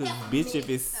tea? Because, bitch, if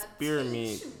it's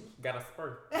spearmint, Got a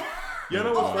spur. You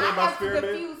know what's Oh, funny I about have to spearmint?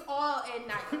 diffuse all at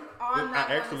night. I'm not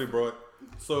I actually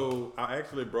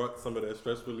gonna- brought some of that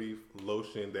stress relief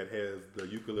lotion that has the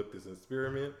eucalyptus and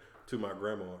spearmint to my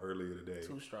grandma earlier today.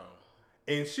 Too strong.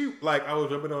 And she, like, I was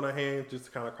rubbing on her hand just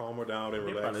to kind of calm her down and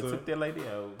They relax probably her. took that lady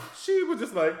out. She was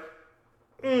just like,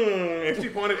 and she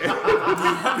pointed.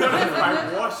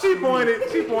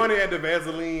 She pointed at the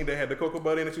Vaseline that had the cocoa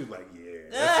butter in it. She was like,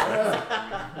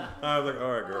 yeah. I was like,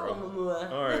 all right, girl.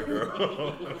 All right, girl.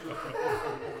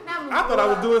 I thought I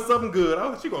was doing something good. I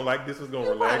was, she gonna like this. Was gonna You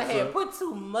relax probably her. had put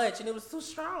too much and it was too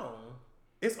strong.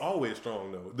 It's always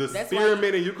strong though. The That's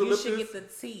spearmint why and eucalyptus. you should get the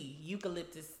tea,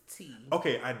 eucalyptus tea.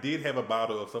 Okay, I did have a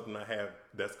bottle of something I have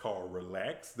that's called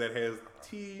Relax that has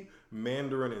tea,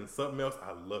 mandarin, and something else.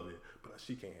 I love it, but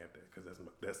she can't have that because that's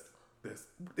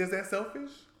is that selfish?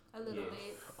 A little bit.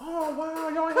 Oh wow,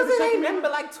 y'all ain't Cause have to it check ain't me. nothing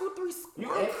but like 2-3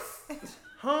 squirts.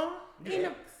 Huh? Ain't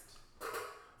no-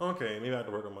 Okay, maybe I have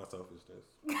to work on my selfishness.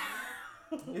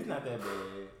 It's not that bad.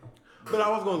 But I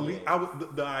was gonna leave.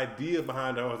 The idea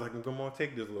behind it. I was like, "Come on,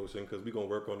 take this lotion because we gonna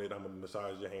work on it. I'm gonna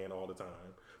massage your hand all the time."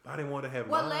 But I didn't want to have.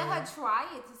 Well, mine. let her try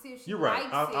it to see if she You're right.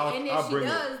 likes I'll- it, and I'll if she bring it.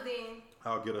 does, then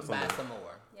I'll get her some. Buy more. some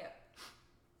more. yeah,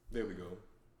 There we go.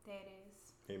 there it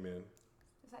is. Amen.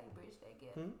 That's how you bridge that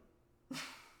gap.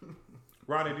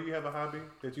 Ronnie, do you have a hobby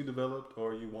that you developed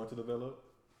or you want to develop?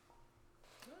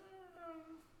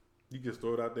 You just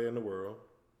throw it out there in the world.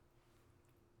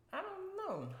 I don't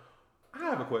know. I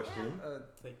have a question.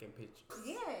 Taking pictures.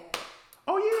 Yeah.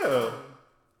 Oh yeah,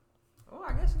 Oh,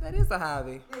 I guess that is a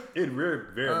hobby. it very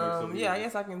much. So Yeah, I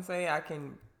guess I can say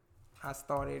I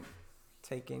started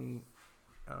taking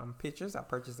pictures. I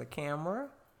purchased a camera.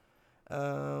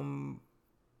 And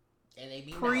they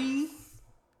be nice.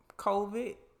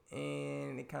 Pre-COVID,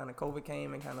 and COVID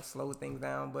came and kind of slowed things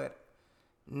down. But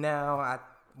now I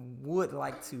would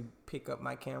like to pick up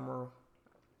my camera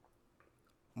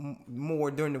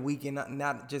more during the weekend,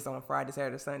 not just on Friday,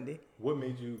 Saturday, Sunday. What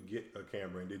made you get a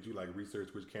camera, and did you like research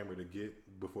which camera to get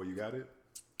before you got it?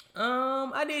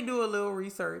 I did do a little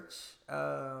research.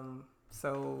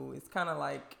 So it's kind of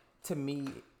like, to me,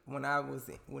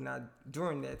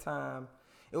 during that time,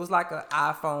 it was like an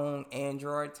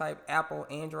iPhone, Apple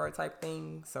Android type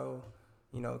thing. So,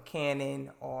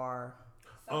 Canon or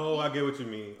Oh, I get what you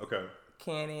mean. Okay,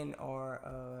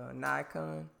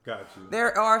 Nikon. got you.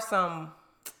 There are some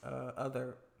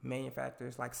other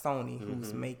manufacturers like Sony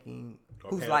who's making,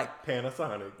 Or who's like,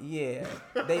 Panasonic, yeah,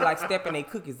 they like stepping their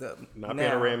cookies up. not now.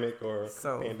 panoramic or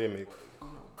So- pandemic.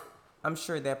 I'm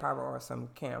sure there probably are some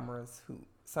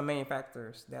some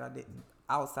manufacturers that I did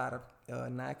outside of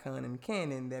Nikon and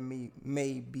Canon that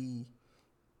may be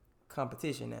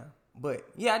competition now. But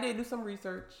yeah, I did do some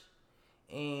research,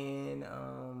 and it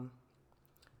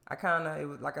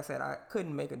was like I said, I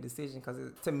couldn't make a decision because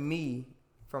to me,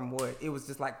 from what it was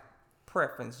just like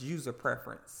user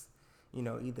preference,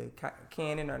 either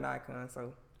Canon or Nikon.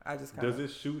 So I just kind of.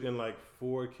 Does it shoot in like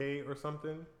 4K or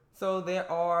something? So there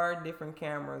are different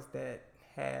cameras that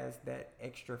has that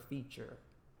extra feature.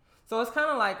 So it's kind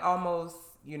of like almost,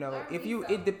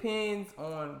 it depends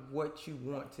on what you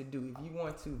want to do. If you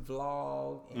want to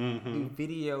vlog and do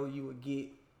video, you would get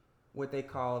what they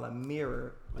call a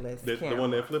mirrorless camera. The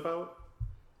one that flip out?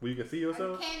 Where you can see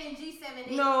yourself? Canon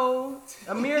G7. No,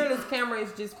 a mirrorless camera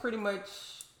is just pretty much,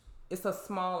 it's a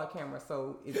smaller camera,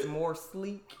 so it's more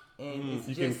sleek and it's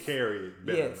You just, can carry it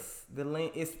better. yes, the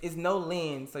lens it's no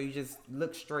lens, so you just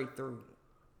look straight through.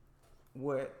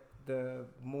 What the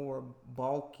more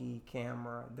bulky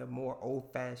camera, the more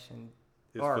old-fashioned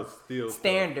It's or for still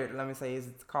standard, let me say,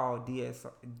 it's called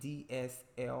DSLR,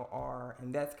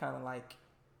 and that's kind of like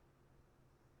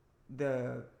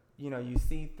you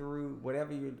see through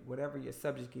whatever your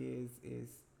subject is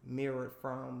mirrored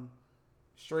from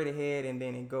straight ahead, and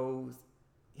then it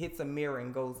hits a mirror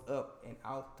and goes up and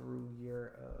out through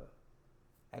your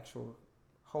actual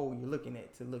hole you're looking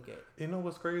at to look at. You know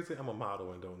what's crazy? I'm a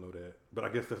model and don't know that. But I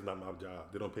guess that's not my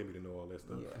job. They don't pay me to know all that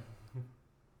stuff. Yeah.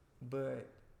 But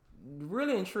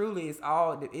really and truly,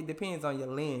 it depends on your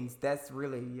lens. That's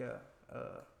really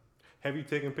Have you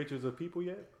taken pictures of people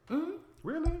yet? Mm-hmm.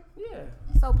 Really? yeah.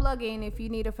 So plug in if you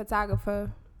need a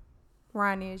photographer.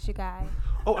 Ronnie is your guy.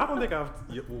 Oh, I don't think I've.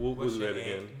 We'll What's do your that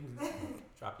again.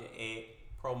 Drop your ad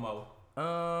promo.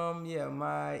 Yeah,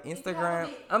 my Instagram.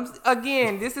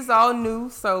 Again, this is all new,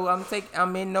 so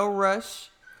I'm in no rush.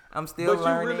 I'm still But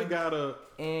learning. you really gotta.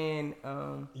 And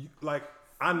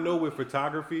I know with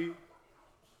photography.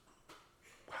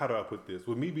 How do I put this?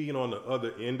 With me being on the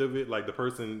other end of it, like the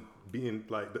person being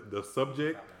like the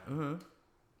subject,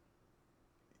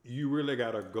 you really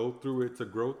gotta go through it to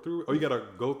grow through it. Or you gotta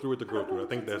go through it to grow through it. I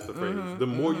think that's the phrase. The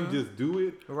more you just do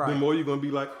it, the Right. more you're gonna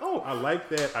be like, oh, I like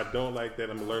that. I don't like that.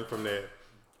 I'm gonna learn from that.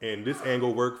 And this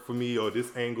angle worked for me, or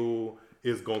this angle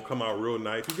is gonna come out real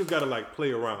nice. You just gotta like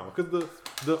play around, cause the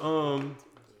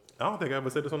I don't think I ever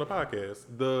said this on the podcast.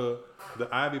 The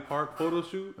Ivy Park photo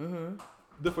shoot.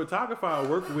 The photographer I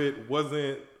worked with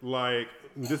wasn't like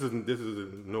this is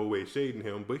in no way shading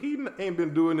him, but he ain't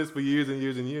been doing this for years and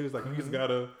years and years. Like you just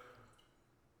gotta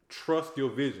trust your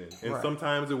vision, and Right.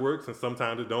 sometimes it works and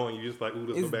sometimes it don't. And you just like, ooh,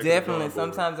 let's go It's back. definitely, to the drawing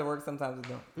board. sometimes it works, sometimes it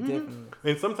don't. Definitely.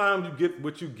 And sometimes you get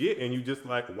what you get, and you just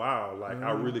like, wow, like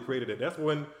I really created it. That's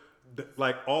when,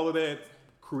 like all of that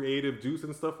creative juice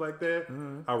and stuff like that,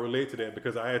 I relate to that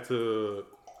because I had to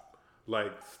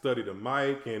like study the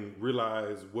mic and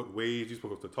realize what ways you're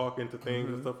supposed to talk into things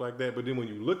and stuff like that. But then when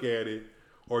you look at it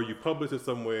or you publish it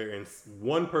somewhere and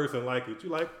one person like it,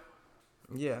 you're like,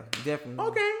 Yeah, definitely.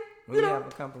 okay, When you you know. have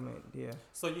a compliment, yeah.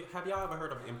 So have y'all ever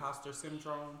heard of imposter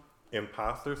syndrome?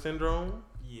 Imposter syndrome.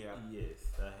 Yeah. Yes,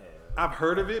 I have. I've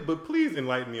heard of it, but please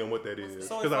enlighten me on what that is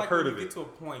So because it's I've like heard when of you it. get to a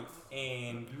point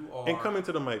and you are And come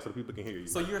into the mic so people can hear you.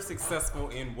 so you're successful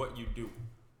in what you do,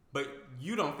 but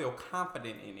you don't feel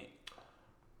confident in it.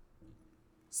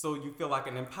 So you feel like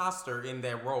an imposter in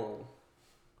that role.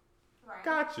 Right.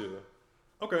 Gotcha.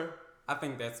 Okay. I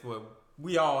think that's what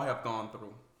we all have gone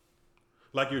through.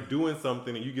 Like you're doing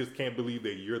something and you just can't believe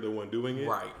that you're the one doing it.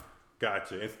 Right.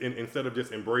 Gotcha. Instead of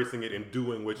just embracing it and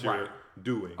doing what you're Right.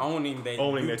 doing. Owning that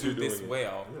Owning you that do you're this doing it.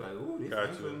 well. You're like, ooh, this Gotcha.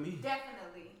 ain't for me.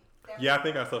 Definitely. Yeah, I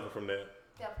think I suffer from that.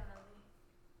 Definitely.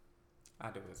 I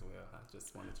do as well. I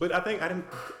just wanted to. But I think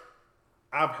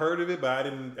I've heard of it, but I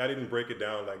didn't break it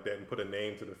down like that and put a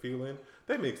name to the feeling.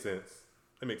 That makes sense.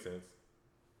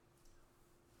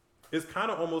 It's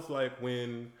kind of almost like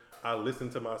when I listen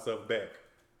to myself back.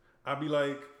 I'll be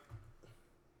like,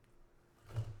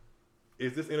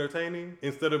 is this entertaining?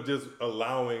 Instead of just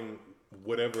allowing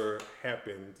whatever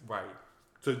happened Right.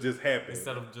 to just happen.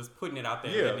 Instead of just putting it out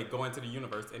there Yeah. and letting it go into the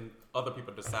universe and other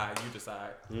people decide, you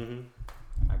decide.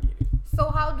 Mm-hmm. I get it. So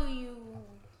how do you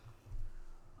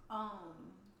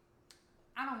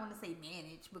I don't want to say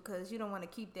manage because you don't want to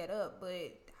keep that up,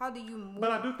 but how do you move,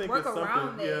 But I do think work it's around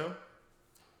something, that? yeah.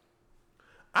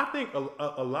 I think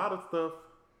a lot of stuff.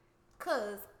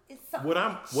 Cause it's suffrage.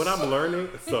 What I'm learning,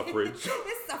 suffrage.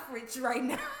 It's suffrage right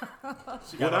now.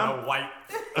 She What got on I'm- a white.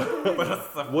 but a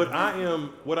suffrage.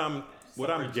 what I'm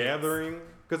Suffragettes. gathering,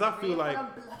 because I feel like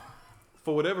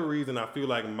for whatever reason, I feel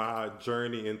like my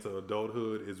journey into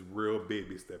adulthood is real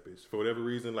baby steppish. For whatever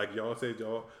reason, like y'all said,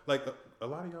 like a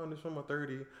lot of y'all in this room are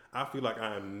 30. I feel like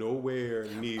I am nowhere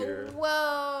near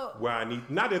Well, where I need.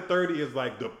 Not that 30 is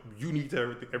like you need to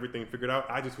have everything figured out.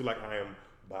 I just feel like I am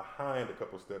behind a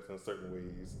couple steps in certain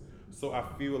ways. So I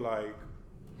feel like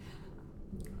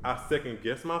I second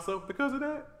guess myself because of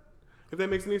that. If that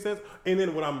makes any sense. And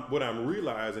then what I'm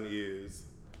realizing is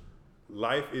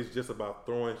life is just about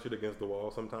throwing shit against the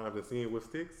wall sometimes and seeing what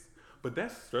sticks. But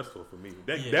that's stressful for me.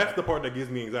 That's the part that gives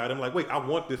me anxiety. I'm like, wait, I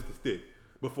want this to stick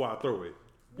before I throw it.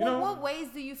 You know? what ways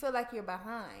do you feel like you're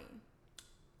behind?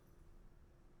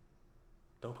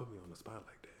 Don't put me on the spot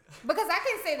like that. Because I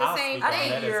can say the I'll same speak on I thing.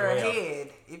 think that as you're well. ahead,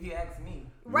 if you ask me.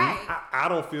 Right. I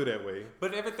don't feel that way.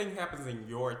 But everything happens in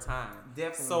your time.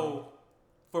 Definitely. So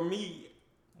for me,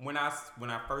 when I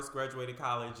first graduated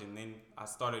college and then I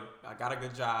got a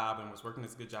good job and was working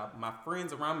this good job, my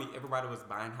friends around me, everybody was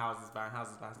buying houses.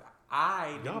 I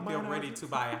Y'all didn't feel buying ready houses? to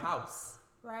buy a house.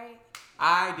 Right.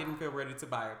 I didn't feel ready to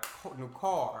buy a new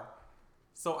car.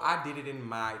 So I did it in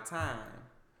my time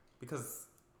because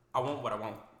I want what I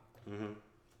want. Mm-hmm.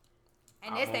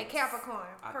 And I that's that won't- Capricorn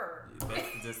I- purr.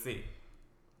 That's just it.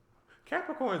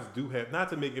 Capricorns do have, not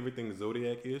to make everything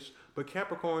zodiac-ish, but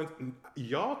Capricorns,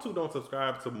 y'all two don't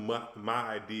subscribe to my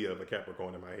idea of a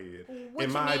Capricorn in my head. What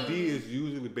and you my mean? idea is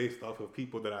usually based off of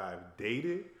people that I've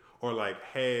dated or like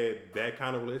had that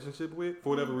kind of relationship with. For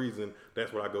whatever reason,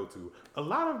 that's what I go to. A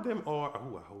lot of them are,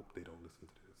 I hope they don't listen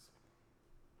to this.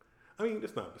 I mean,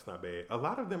 it's not bad. A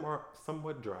lot of them are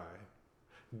somewhat dry.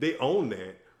 They own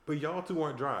that, but y'all two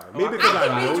aren't dry. Maybe because I I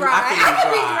can know be you. dry. I can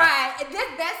be I can be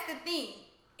dry. That's the thing.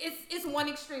 It's one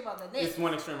extreme or the next. It's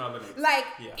one extreme or the next. Like,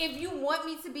 Yeah. if you want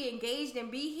me to be engaged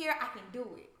and be here, I can do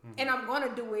it. Mm-hmm. And I'm going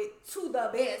to do it to the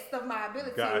best of my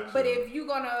ability. Gotcha. But if you're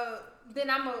going to,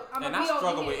 then I'm And going to I be over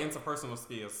struggle with here. interpersonal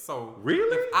skills. So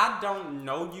Really? if I don't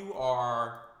know you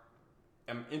or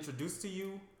am introduced to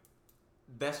you,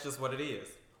 that's just what it is.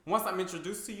 Once I'm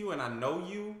introduced to you and I know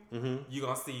you, you're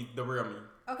going to see the real me.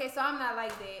 Okay, so I'm not like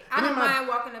that. I And don't then my- mind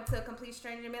walking up to a complete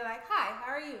stranger and be like, hi,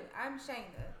 how are you? I'm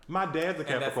Shayna. My dad's a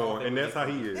And that's all Capricorn, they and that's how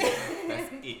he is.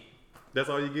 That's it. That's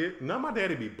all you get? No, my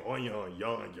daddy be boing,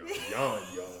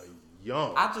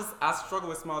 yawn. I struggle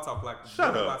with small talk. Like,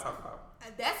 Shut what do up. I talk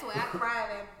about? That's where I cried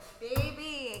at,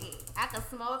 baby. I can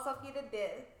small talk you to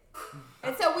death.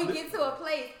 Until we get to a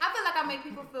place. I feel like I make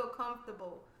people feel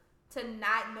comfortable to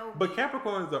not know. But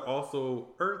Capricorns are also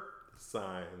Earth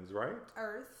signs, right?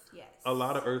 Earth, yes. A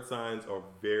lot of Earth signs are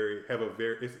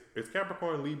it's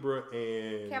Capricorn, Libra,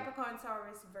 and Capricorn,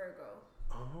 Taurus, Virgo.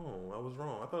 Oh, I was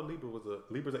wrong. I thought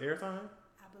Libra's an air sign.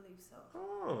 I believe so.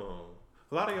 Oh,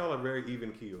 a lot of y'all are very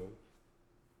even keel.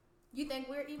 You think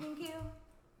we're even keel?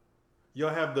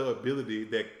 Y'all have the ability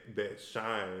that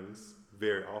shines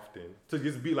very often to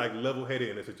just be like level headed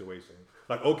in a situation.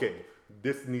 Like, okay,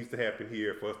 this needs to happen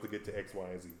here for us to get to X, Y,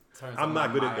 and Z. I'm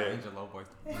not good at that. Angelo voice.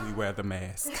 We wear the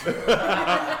mask.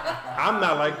 I'm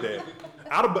not like that.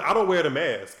 I don't wear the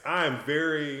mask. I am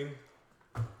very.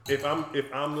 If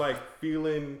I'm like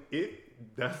feeling it,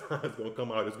 that's how it's gonna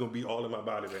come out. It's gonna be all in my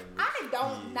body language. I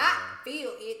don't not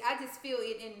feel it. I just feel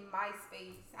it in my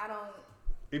space. I don't.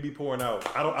 It be pouring out.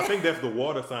 I think that's the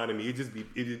water sign in me. It just be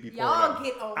pouring Y'all out.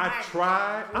 get on I my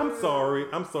try. I'm sorry.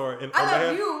 And I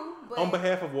love you, but on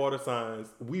behalf of water signs,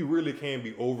 we really can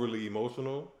be overly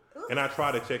emotional, and I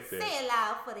try to check that. say it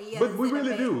loud for the But we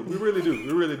really do. We really do.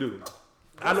 We really do.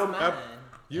 I know. mine?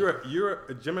 You're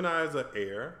a Gemini is an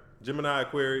air. Gemini,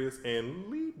 Aquarius, and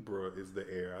Libra is the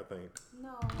air. I think.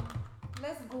 No,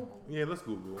 let's Google. Yeah, let's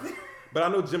Google. But I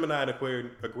know Gemini and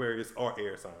Aquarius are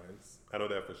air signs. I know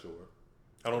that for sure.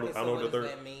 I don't Okay, so know what the does third.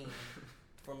 that mean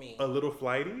for me? A little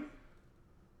flighty.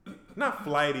 Not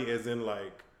flighty as in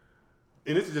like,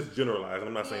 and this is just generalized.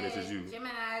 I'm not saying this is you.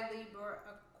 Gemini, Libra,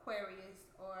 Aquarius,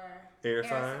 or Air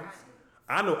signs.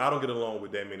 I know I don't get along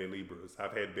with that many Libras.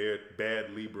 I've had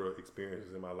bad Libra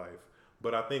experiences in my life.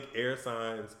 But I think air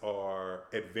signs are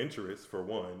adventurous for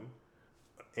one,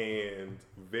 and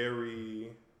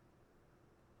very,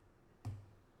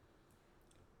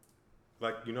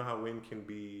 like, you know how wind can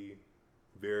be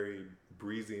very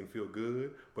breezy and feel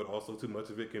good, but also too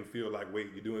much of it can feel like, wait,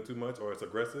 you're doing too much, or it's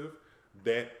aggressive.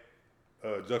 That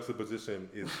juxtaposition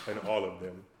is in all of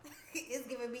them. It's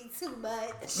giving me too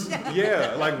much.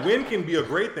 Yeah, like wind can be a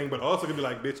great thing, but also can be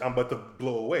like, bitch, I'm about to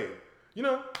blow away. You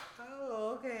know?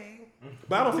 Oh, okay.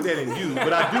 But I don't see that in you.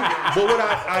 But I do. But what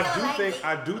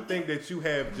I do think that you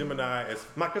have Gemini as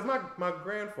because my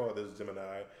grandfather's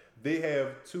Gemini. They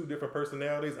have two different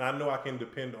personalities. I know I can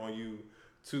depend on you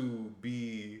to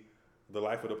be the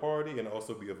life of the party and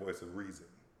also be a voice of reason.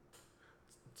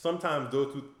 Sometimes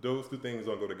those two things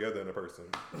don't go together in a person.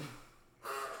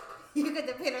 You could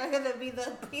depend on him to be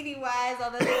the Pennywise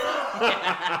on the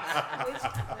side. Which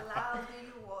loud do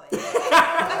you want?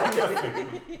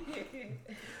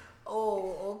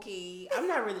 Oh, okay. I'm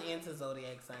not really into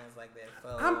zodiac signs like that.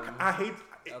 So I hate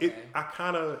it. Okay. I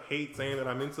kind of hate saying that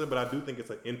I'm into it, but I do think it's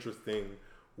an interesting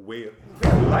way of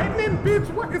lightning, bitch.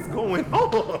 What is going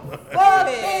on? Fuck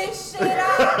this shit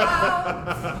out.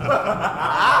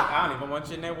 I don't even want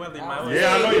you in that weather. Yeah,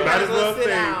 I know you might as well sit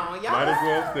stay. down. Y'all Might as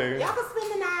well stay. Y'all can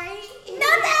spend the night. No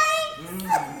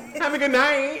thanks. Have a good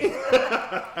night.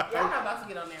 Y'all not about to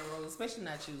get on that road, especially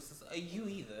not you. You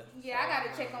either. Yeah, I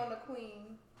gotta check on the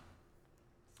queen.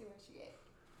 See where she at.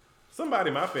 Somebody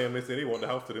in my family said they want the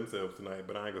house to themselves tonight,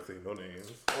 but I ain't gonna say no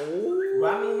names.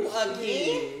 Oh,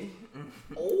 again.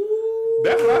 Oh,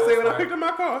 That's what I said when I picked up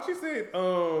my car. She said,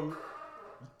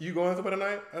 you going somewhere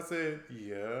tonight? I said,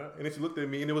 yeah. And then she looked at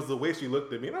me, and it was the way she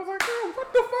looked at me. And I was like, girl,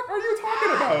 what the fuck are you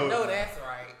talking about? no, that's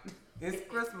right. It's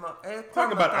Christmas.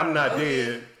 Talking about I'm not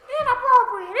dead.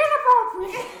 Inappropriate.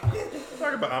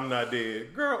 Talking about I'm not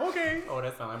dead. Girl, okay. Oh,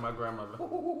 that sounds like my grandmother.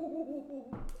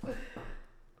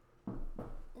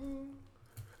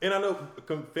 And I know,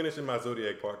 finishing my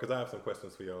zodiac part, because I have some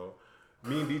questions for y'all.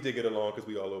 Me and DJ get along because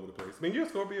we all over the place. I mean, you're a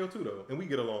Scorpio too, though, and we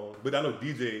get along. But I know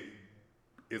DJ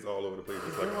is all over the place.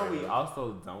 Just like You know, we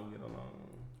also don't get along.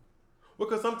 well,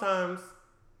 because sometimes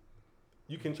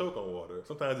you can choke on water.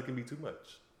 Sometimes it can be too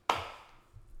much.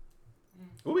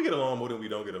 Well, we get along more than we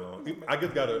don't get along. I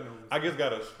just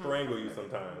gotta strangle you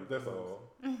sometimes. That's all.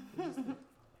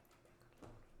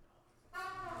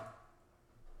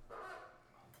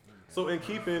 So in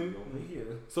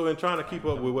trying to keep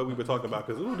up with what we were talking about,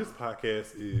 because this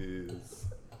podcast is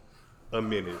a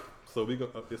minute. So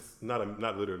it's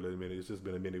not literally a minute. It's just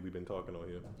been a minute we've been talking on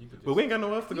here. But we ain't got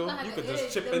nowhere else to go. You could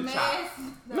just chip and chop.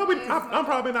 No, I'm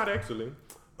probably not actually.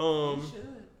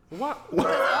 What? All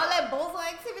that bozo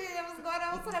activity that was going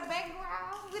on to the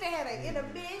background. We done had an inner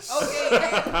bitch.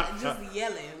 Okay, just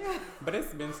yelling. But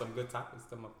it's been some good topics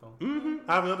come up though.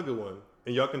 I have another good one,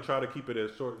 and y'all can try to keep it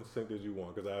as short and succinct as you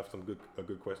want, because I have some a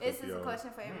good question This for is y'all. a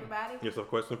question for everybody. It's a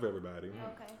question for everybody.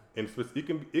 Okay. And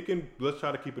it can. Let's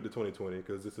try to keep it to 2020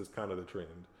 because this is kind of the trend.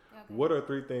 Okay. What are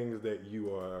 3 things that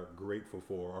you are grateful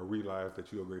for, or realize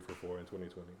that you are grateful for in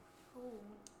 2020? Ooh.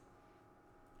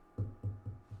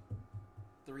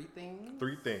 3 things.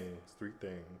 3 things. 3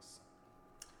 things.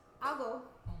 I'll go.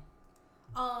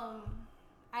 I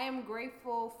am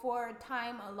grateful for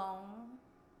time alone.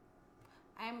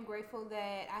 I am grateful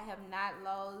that I have not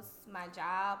lost my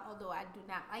job, although I do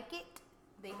not like it.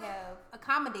 They have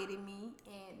accommodated me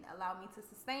and allowed me to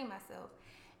sustain myself.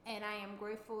 And I am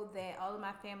grateful that all of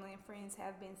my family and friends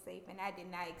have been safe and I did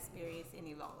not experience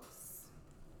any loss.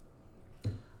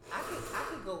 I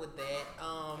could go with that.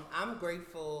 I'm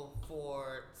grateful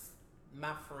for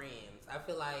my friends. I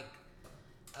feel like,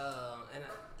 and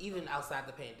even outside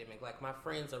the pandemic, like my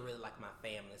friends are really like my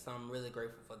family. So I'm really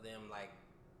grateful for them. Like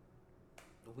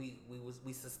we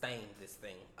sustained this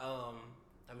thing. I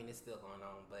mean it's still going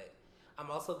on, but I'm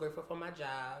also grateful for my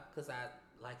job because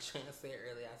like Shanna said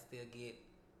earlier, I still get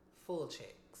full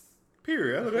checks.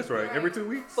 Period. I know that's right. Every 2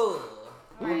 weeks. Full.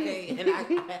 Okay,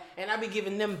 and I be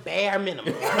giving them bare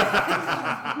minimum.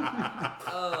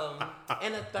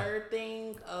 And the third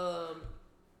thing,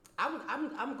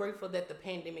 I'm grateful that the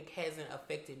pandemic hasn't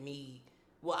affected me.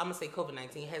 Well, I'm gonna say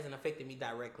COVID-19 hasn't affected me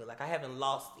directly. Like I haven't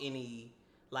lost any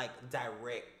like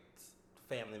direct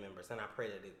family members, and I pray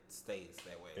that it stays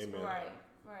that way. Amen. Right.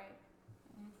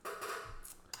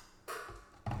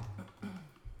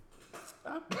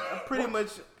 I pretty much,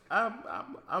 I'm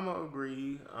gonna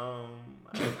agree. I'm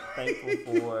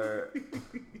thankful for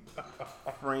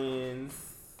friends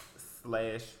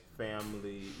 /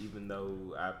 family, even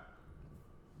though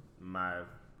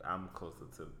I'm closer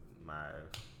to my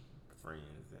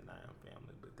friends than I am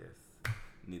family, but that's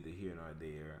neither here nor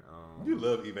there. You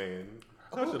love Evan.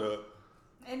 Hush it up.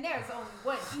 And there's only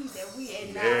one E that we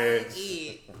Yes.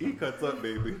 acknowledge. He cuts up,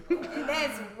 baby. And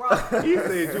that's rough. He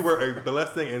said you were a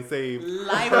blessing and saved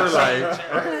Life her changer.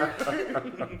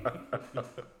 life.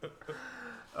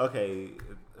 Okay,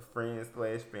 friends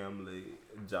 / family,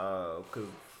 job, cause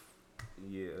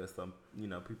some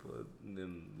people are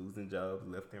them losing jobs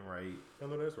left and right. I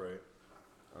know that's right.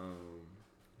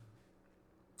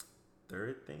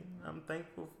 Third thing I'm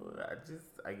thankful for,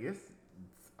 I guess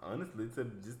honestly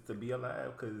to be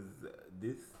alive, cause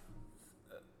this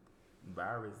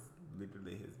virus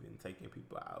literally has been taking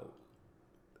people out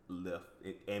left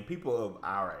and people of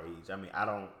our age. I mean, I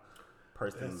don't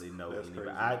personally know that's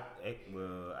anybody. crazy.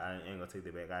 I ain't gonna take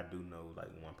that back. I do know like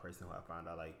one person who I found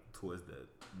out like towards the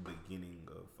beginning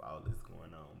of all this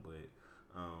going on, but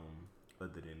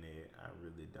other than that, I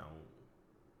really don't.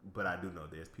 But I do know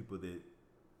there's people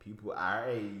our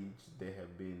age that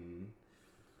have been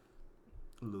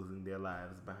losing their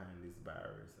lives behind this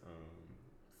virus.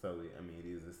 So I mean, it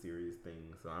is a serious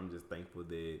thing. So I'm just thankful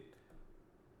that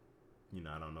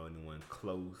I don't know anyone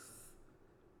close.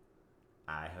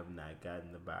 I have not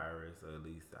gotten the virus, or at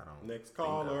least I don't. Next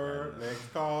caller.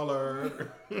 Next caller.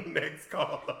 Next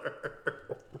caller.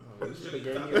 You should have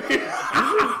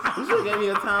gave me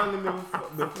a time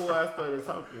limit before I started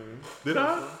talking. Did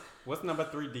I? What's number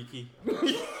 3, Diki?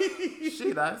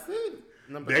 Shit, I said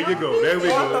number. There you go. There we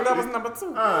Oh, I thought go. that was number 2. See,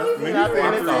 When I you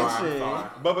paying said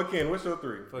attention. Bubba Ken, what's your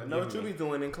 3? I know what you be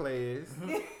doing in class.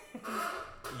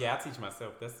 Yeah, I teach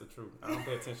myself. That's the truth. I don't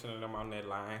pay attention to them on that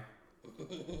line.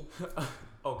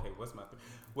 Okay, what's my 3?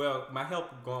 Well, my health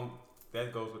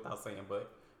that goes without saying,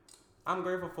 but I'm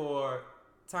grateful for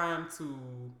time to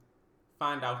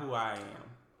find out who I am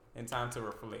and time to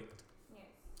reflect. Yes.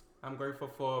 I'm grateful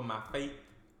for my faith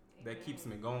that keeps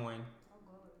me going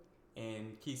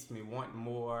and keeps me wanting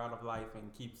more out of life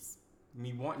and keeps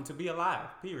me wanting to be alive,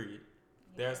 period.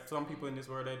 There's some people in this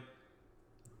world that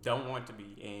don't want to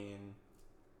be, and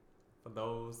for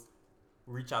those,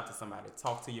 reach out to somebody,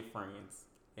 talk to your friends.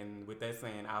 And with that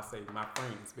saying, I'll say my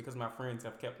friends, because my friends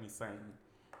have kept me sane.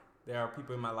 There are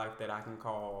people in my life that I can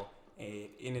call at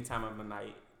any time of the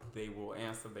night. They will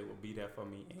answer, they will be there for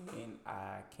me, and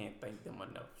I can't thank them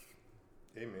enough.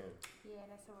 Amen. Yeah,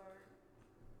 that's a word.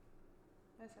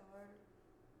 That's a word.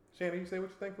 Shannon, you say what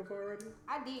you're thankful for already?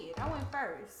 I did. I went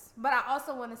first. But I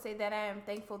also want to say that I am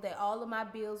thankful that all of my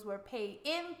bills were paid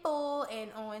in full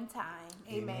and on time.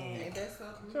 Amen. Ain't that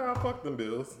something? Sure, fuck them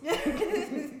bills.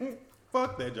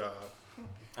 Fuck that job.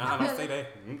 I don't say that.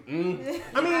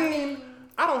 I mean,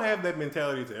 I don't have that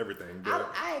mentality to everything, but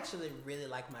I actually really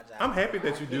like my job. I'm happy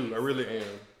that you do. I really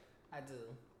am. I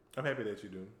do. I'm happy that you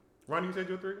do. Ronnie, you said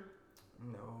your 3?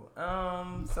 No.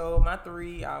 So my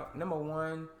 3, number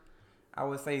 1, I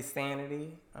would say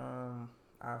sanity.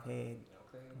 I've had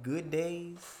good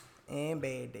days and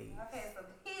bad days. I've had some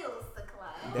hills to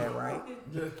climb. That right?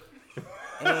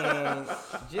 And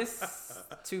just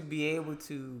to be able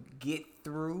to get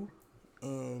through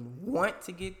and want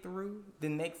to get through the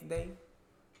next day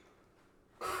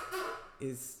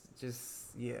is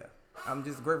just, I'm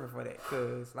just grateful for that.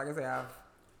 Because, like I said,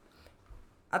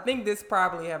 I think this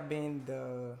probably have been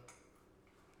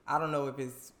I don't know if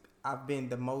it's I've been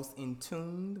the most in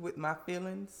tune with my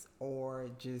feelings, or I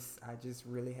just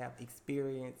really have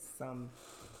experienced some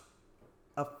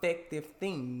effective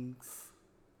things.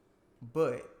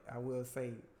 But I will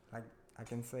say, like, I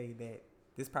can say that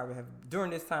this probably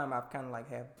during this time I've kind of like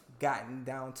have gotten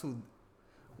down to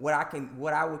what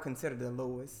I would consider the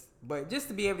lowest. But just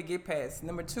to be able to get past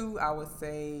number 2, I would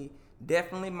say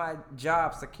definitely my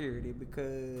job security,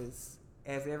 because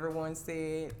as everyone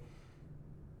said,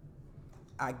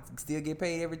 I still get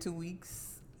paid every 2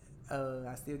 weeks.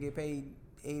 I still get paid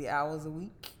 80 hours a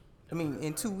week. I mean,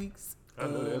 in 2 weeks.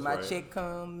 And my check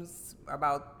comes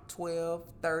about 12,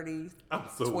 30,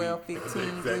 12,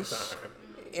 15-ish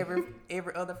every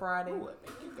other Friday.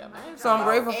 So I'm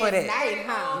grateful for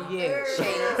that. Yes.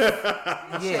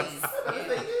 Yes.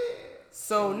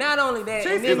 So not only that,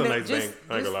 Chase and then is a nice just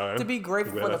to be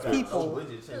grateful for the people.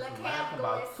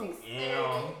 About 2 M.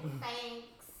 Thanks.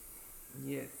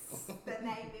 Yes. The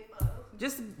name before.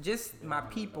 Just my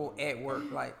people at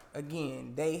work. Like,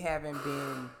 again, they've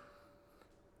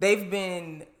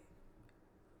been,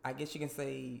 I guess you can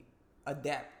say,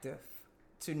 adaptive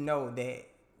to know that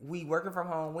we working from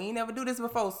home. We ain't never do this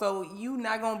before, so you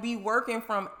not gonna be working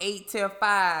from 8 till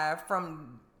 5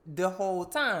 from the whole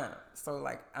time. So,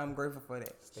 like, I'm grateful for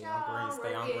that. Stay on green,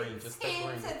 stay on green, just stay 10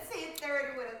 green. to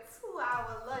 10:30 with a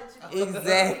 2-hour lunch.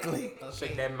 Exactly.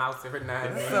 Shake that mouse every now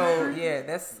and then. So yeah,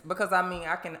 that's because I mean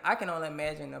I can only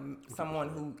imagine someone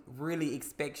who really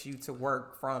expects you to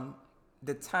work from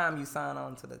the time you sign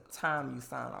on to the time you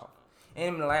sign off.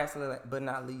 And last but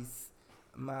not least,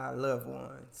 my loved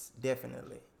ones,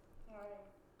 definitely.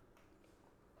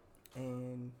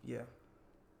 And yeah,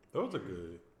 Those are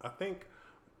good. I think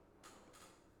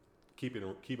keeping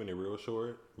it real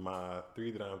short, my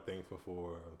 3 that I'm thankful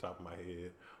for on top of my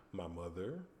head, my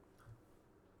mother.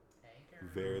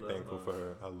 Very thankful for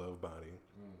her. I love Bonnie.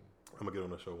 I'm gonna get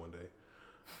on the show one day.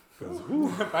 Cause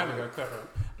Finally gonna cut her.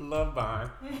 Love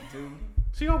Bond. Dude.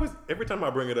 she always, every time I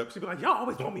bring it up, she be like, "Y'all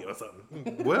always want me on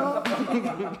something." Well, I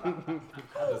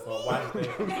just want to watch that.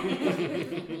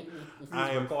 I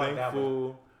am record that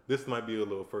thankful. This might be a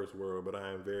little first world, but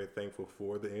I am very thankful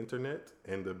for the internet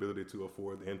and the ability to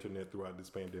afford the internet throughout this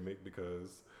pandemic,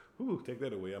 because, take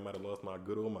that away, I might have lost my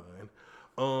good old mind.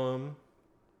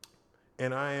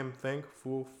 And I am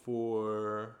thankful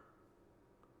for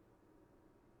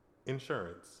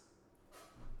insurance.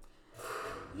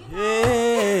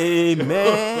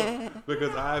 Amen.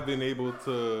 Because I've been able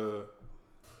to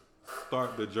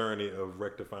start the journey of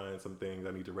rectifying some things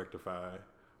I need to rectify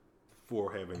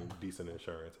for having decent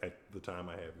insurance at the time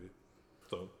I have it.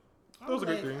 So, those are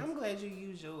good things. I'm glad you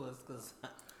use yours, because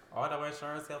Auto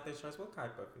insurance, health insurance, what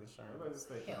type of insurance?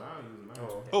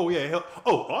 Oh yeah,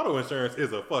 auto insurance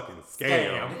is a fucking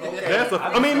scam. Okay. That's A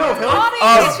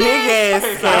big ass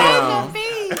scam.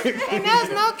 And there's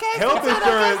no case Health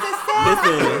insurance.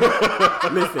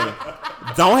 Listen.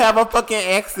 Don't have a fucking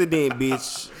accident,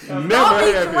 bitch. Never Don't be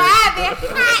have it. driving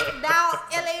hot down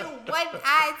LA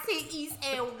 1I-10 East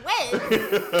and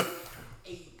West.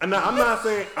 And now, I'm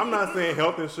not saying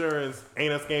health insurance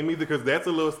ain't a scam either, because that's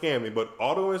a little scammy. But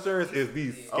auto insurance is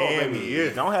the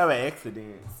scammiest. Don't have an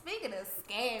accident. Speaking of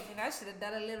scamming, I should have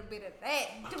done a little bit of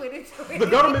that in 2020. The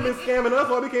government been scamming us,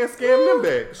 why we can't scam them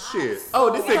back? Shit.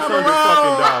 Oh, this $600 time fucking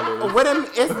around, dollars. where them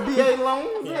SBA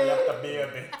loans He at? left the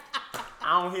building.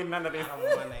 I don't hear none of this. I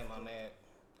want my name on that.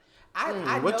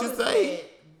 I what you noticed say? that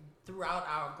throughout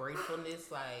our gratefulness,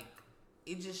 like,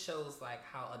 it just shows like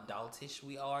how adultish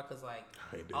we are, because like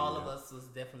all of us was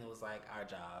like our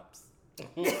jobs.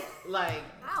 Like,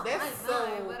 I don't that's like so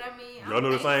mine, but I mean, Y'all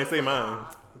notice I ain't say mine.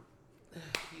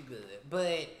 you good,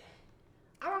 but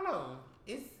I don't know.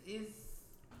 It's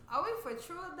Are we for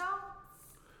true adults?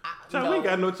 Child, we ain't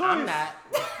got no choice. I'm not.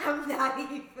 I'm not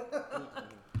even.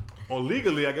 Well,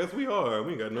 legally, I guess we are.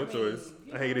 We ain't got no I mean, choice.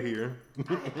 I hate it here.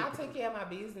 I take care of my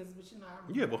business, but you know,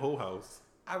 You have a whole house.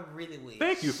 I really wish.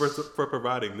 Thank you for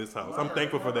providing this house. I'm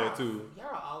thankful for that too. Y'all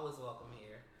are always welcome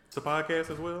here. It's a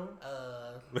podcast as well.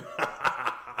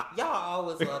 Y'all are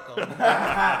always welcome.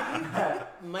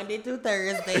 Monday through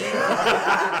Thursday,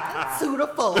 2 to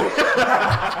 4.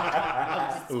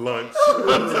 Lunch.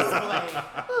 I'm just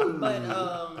playing. But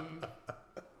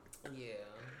yeah,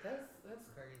 that's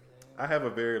crazy. I have a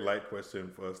very light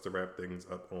question for us to wrap things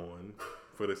up on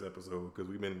for this episode, because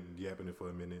we've been yapping it for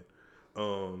a minute.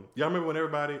 Y'all remember when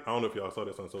everybody, I don't know if y'all saw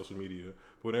this on social media,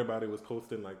 but when everybody was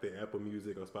posting like their Apple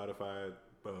Music or Spotify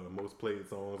most played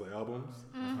songs or albums,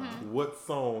 what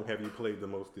song have you played the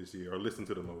most this year or listened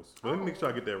to the most? Let me make sure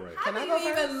I get that right. How do you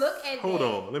even look at Hold that?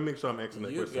 on, let me make sure I'm asking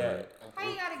that question right. How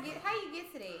you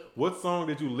get to that? What song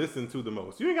did you listen to the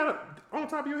most? You ain't got it on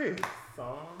top of your head.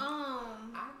 Song?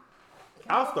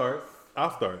 I'll start. I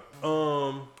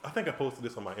think I posted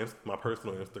this on my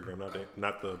personal Instagram,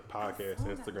 not the podcast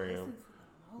Instagram.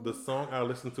 The song I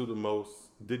listened to the most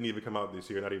didn't even come out this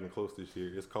year, not even close this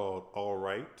year. It's called "All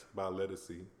Right" by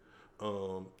Lettucey.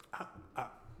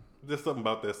 There's something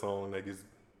about that song that is,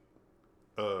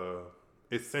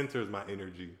 it centers my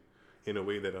energy in a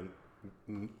way that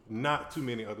not too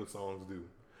many other songs do.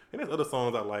 And there's other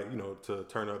songs I like, to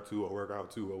turn up to or work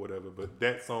out to or whatever. But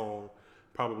that song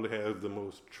probably has the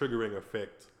most triggering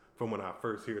effect from when I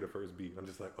first hear the first beat. I'm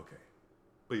just like, okay.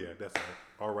 But yeah, that's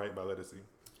All Right by Lettucey.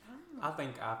 I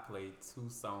think I played 2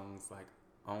 songs like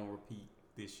on repeat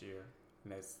this year.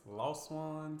 And that's Lost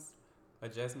Ones by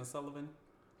Jasmine Sullivan.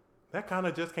 That kind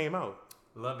of just came out.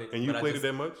 Love it. And you played it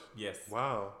that much? Yes.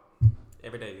 Wow.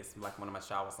 Every day. It's like one of my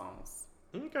shower songs.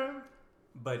 Okay.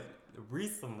 But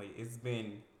recently it's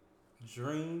been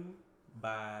Dream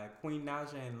by Queen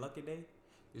Naja and Lucky Day.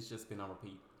 It's just been on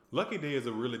repeat. Lucky Day is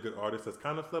a really good artist that's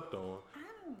kind of slept on. I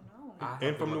don't know. I have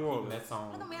And from been New repeating Orleans. that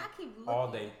song Look at me, I keep looking.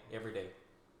 all day, every day.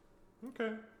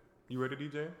 Okay. You ready,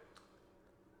 DJ?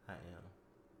 I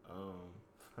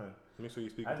am. Make sure you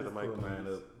speak I to the just mic, pulled mine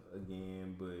please. up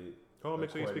again, but Oh,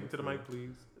 make sure you speak according to the mic,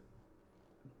 please.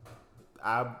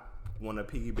 I want to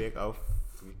piggyback off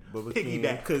Bubba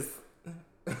Piggyback. because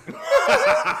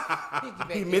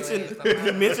Piggyback he your mentioned ass up.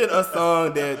 he mentioned a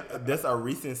song that's a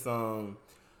recent song.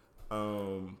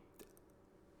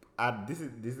 This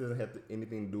doesn't have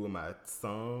anything to do with my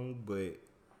song, but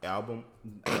album.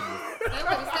 Stay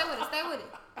with it.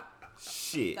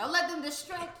 Shit. Don't let them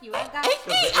distract you. I got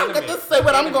I'm going to say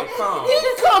what I'm going to.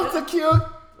 He come to kill,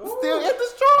 still and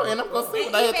destroy, and I'm going to say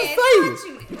what I have to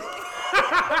say.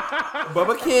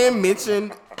 Bubba Ken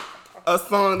mentioned a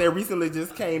song that recently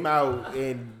just came out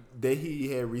and that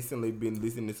he had recently been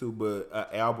listening to, but an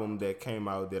album that came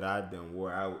out that I done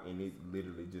wore out, and it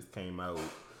literally just came out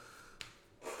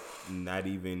not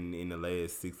even in the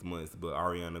last 6 months. But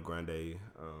Ariana Grande,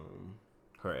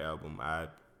 her album, I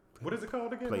What is it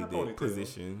called again? played My the Ponytail.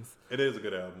 Positions. It is a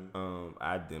good album.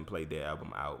 I didn't play that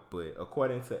album out, but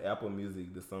according to Apple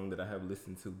Music, the song that I have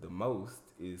listened to the most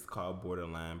is called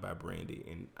 "Borderline" by Brandy,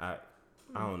 and I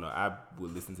don't know, I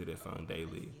would listen to that song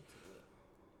daily,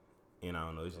 and I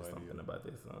don't know, it's just something about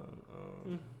that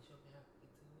song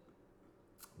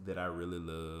that I really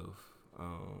love.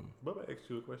 Bubba asked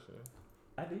you a question.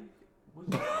 I did.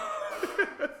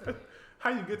 How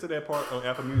you get to that part on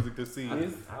Apple Music to see? So I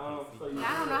don't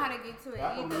know how to get to it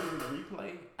Apple either. Music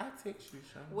replay. I text you,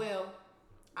 Sean. Well,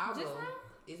 I'll Just go. now?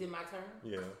 Is it my turn?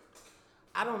 Yeah.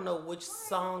 I don't know which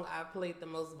song I played the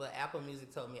most, but Apple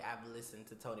Music told me I've listened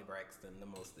to Tony Braxton the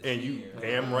most this And you year.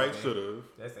 damn right should have.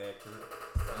 That's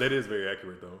accurate. That is very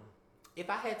accurate though. If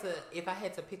I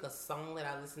had to pick a song that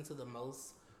I listened to the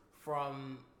most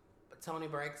from Tony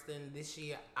Braxton this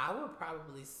year, I would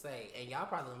probably say, and y'all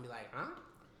probably gonna be like, huh?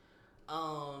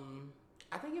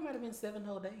 I think it might have been 7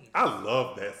 Whole Days. I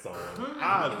love that song. It might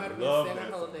I have been love 7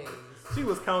 that Whole song. Days. She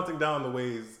was counting down the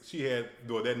ways that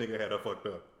nigga had her fucked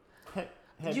up.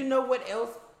 You know what else?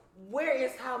 Where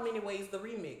is How Many Ways the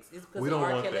remix? It's because We of don't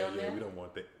R. want Kelly that. on Yeah, there. we don't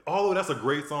want that. Although that's a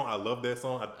great song. I love that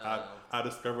song. I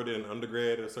discovered it in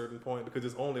undergrad at a certain point because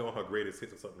it's only on her greatest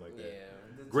hits or something like that.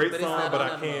 Yeah, Great it's song, not but on I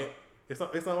that can't.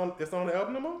 no It's on the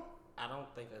album no more. I don't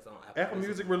think it's on Apple, Apple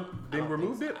Music I they don't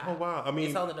removed think it. so. Oh wow. I mean,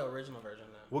 it's only the original version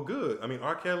now. well, good. I mean,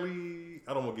 R. Kelly.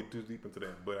 I don't want to get too deep into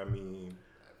that, but I mean,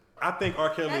 I think R.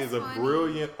 Kelly That's is a funny.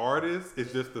 brilliant artist.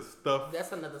 It's just the stuff.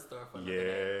 That's another story for another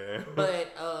day. Yeah.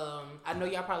 But I know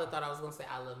y'all probably thought I was gonna say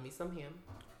I love me some him.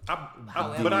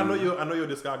 However- But I know your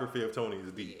discography of Tony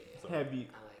is deep. Yeah. So.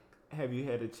 Have you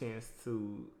had a chance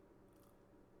to?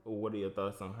 What are your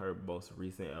thoughts on her most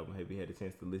recent album? Have you had a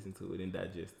chance to listen to it and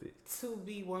digest it? To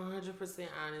be 100%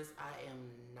 honest, I am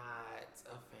not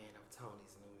a fan of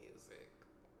Tony's new music.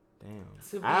 Damn.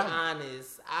 To be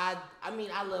honest, I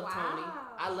mean I love Tony. Wow,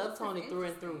 I love this is Tony through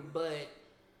and through, interesting.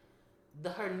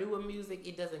 but her newer music,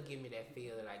 it doesn't give me that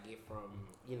feel that I get from,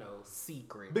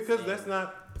 Secrets. Because and that's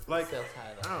not like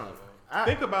self-titled I album.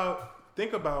 don't-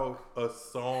 think about a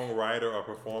songwriter or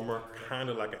performer kind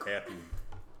of like an athlete.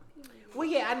 Well,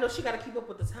 yeah, I know she got to keep up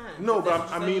with the times. No, Is but that what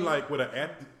I you're mean saying? like with an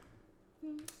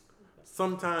athlete.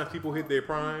 Sometimes people hit their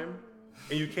prime,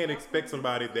 and you can't expect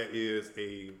somebody that is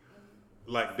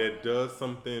that does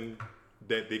something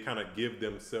that they kind of give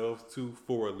themselves to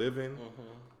for a living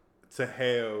to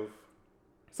have.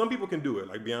 Some people can do it.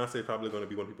 Like Beyonce probably going to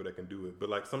be one of the people that can do it. But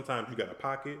like sometimes you got a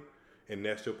pocket, and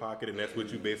that's your pocket, and that's what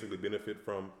you basically benefit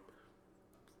from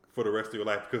for the rest of your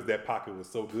life because that pocket was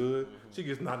so good. She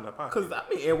gets not in her pocket. Because I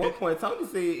mean, at one point Tony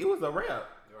said it was a rap.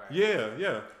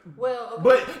 Yeah. Well, okay.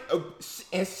 But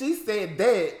and she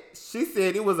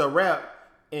said it was a rap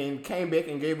and came back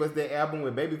and gave us that album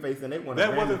with Babyface and they won a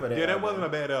That Grammy wasn't for that. that album. wasn't a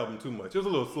bad album too much. It was a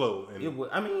little slow. And It was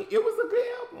a good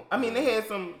album. I mean, they had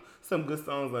some good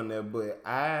songs on there, but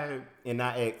I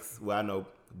know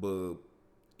Bub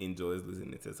enjoys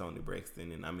listening to Toni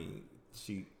Braxton, and I mean,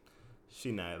 she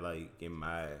not like in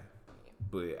my,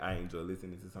 but I enjoy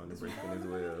listening to Toni Braxton as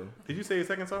well. Did you say your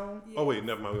second song? Oh wait,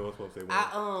 never mind. We weren't supposed to say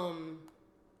one.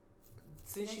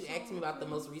 Since you asked me about the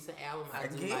most recent album, I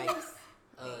do guess.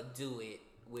 like "Do It"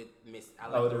 with Miss. I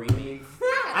Oh, like the remix.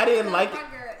 I didn't like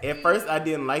it at first. I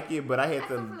didn't like it, but I had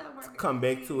to come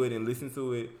back to it and listen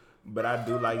to it. But I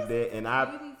do like that, and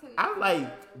I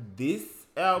like this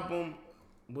album.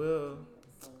 Well,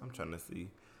 I'm trying to see.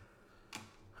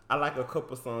 I like a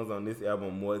couple songs on this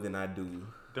album more than I do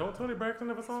Don't Toni Braxton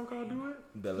have a song called "Do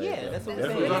It"? the last Yeah, album. that's what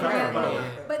That's we're what I'm talking saying. about. Yeah.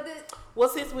 But Well,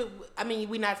 since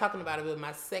we're not talking about it, but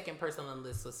my second person on the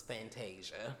list was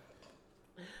Fantasia.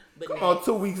 But Come now, on,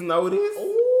 2 weeks notice. Who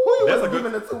you That's was a good-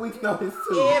 giving a 2 weeks notice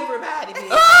to? everybody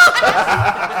did.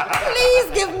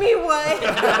 please give me one.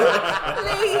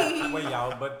 Please. Wait,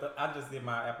 y'all, but I just did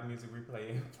my Apple Music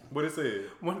replay. What it said?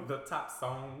 One of the top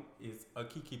song is a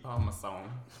Keke Palmer song.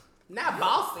 Not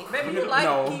bossy. Maybe you like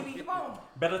No. Keke Palmer.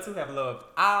 Better to Have Loved.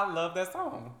 I love that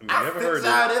song. Never heard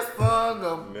y'all it. this song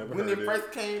of Never when heard it it.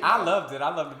 first came I out. loved it. I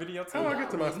love the video too. How do I get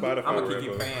to my Spotify? I'm a info?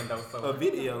 Keke fan though, A so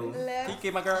video.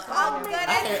 Keke, my girl. I'm good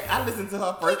at I listened to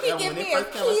her first Kiki album. give When it me a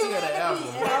first came out, she had an key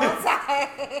album.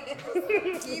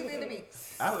 Keys in the beat.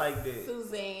 I like that.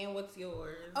 Suzanne, what's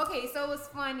yours? Okay, so it's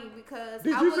funny because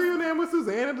Did I you was, say your name was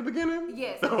Suzanne at the beginning?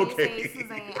 Yes, I Okay. did say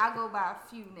Suzanne. I go by a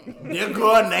few names. Your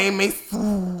girl name is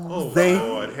Oh Suzanne.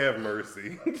 Lord, have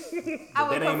mercy. I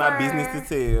would That ain't my business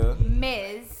to tell.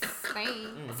 Ms.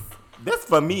 Thanks. That's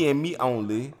for me and me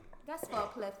only. That's for a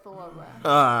plethora.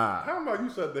 How about you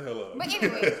shut the hell up? But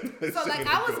anyway, so like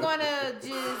I was Go. gonna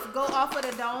just go off of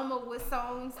the dome of what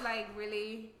songs like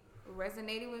really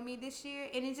resonated with me this year,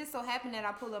 and it just so happened that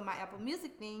I pulled up my Apple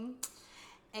Music thing,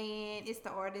 and it's the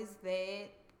artist that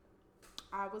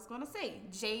I was gonna say,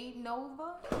 Jade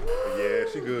Nova. Yeah,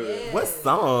 she good. What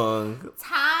song?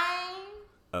 Time,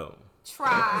 Oh.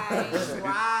 Try,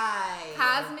 Right.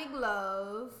 Cosmic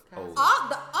Love. Oh.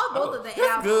 All both of the That's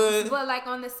albums, good. but like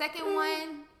on the second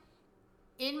one,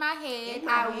 in my head, In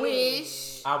my I head.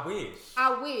 wish. I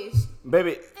wish.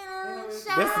 Baby,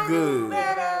 That's good.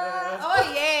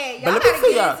 Oh yeah, y'all but let gotta me tell get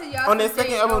into y'all, y'all on that some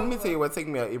second Jade album, let me Nova. tell you what take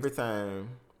me out every time.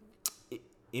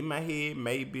 In my head,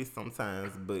 maybe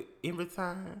sometimes, but every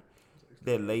time,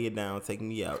 that Lay It Down take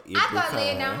me out every I thought time. Lay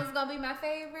It Down was gonna be my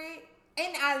favorite,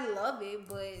 and I love it,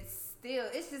 but still,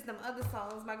 it's just them other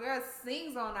songs. My girl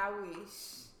sings on I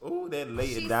Wish. Ooh, that Lay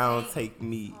She It Down sang take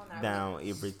me on I down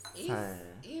every time.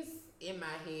 It's in my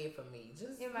head for me.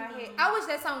 Just In my head, I wish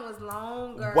that song was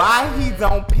longer. Why he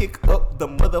don't pick up the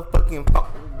motherfucking phone?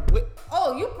 What?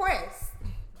 Oh, you pressed.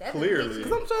 That's a Clearly. bitch.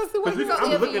 Cause I'm trying to see what Because he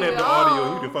I'm if looking at the y'all audio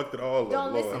and you done fucked it all up.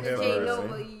 Don't Lord, listen have to Jade mercy.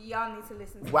 Nova. Y'all need to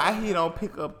listen to Why it, he don't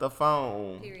pick up the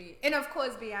phone? period. And of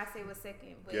course, Beyonce was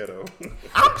second. But, Ghetto.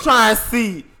 I'm trying to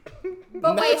see. but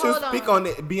Not wait, you hold speak on. on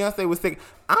it. Beyonce was second.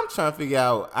 I'm trying to figure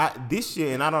out this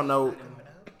year, and I don't know,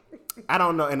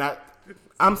 and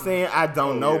I'm saying I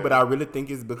don't know, yeah. but I really think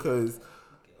it's because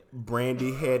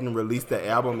Brandy hadn't released the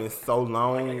album in so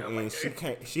long, and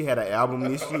she had an album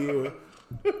this year.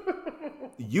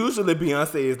 Usually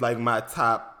Beyonce is like my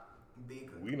top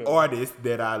We know. artist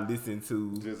that I listen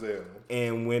to, Giselle.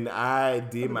 and when I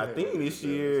did my thing this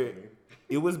year,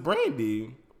 it was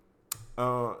Brandy.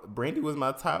 Brandy was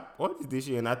my top artist this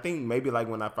year, and I think maybe like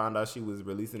when I found out she was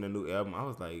releasing a new album, I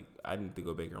was like, I need to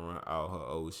go back and run all her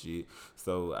old shit.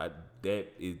 So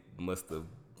it must have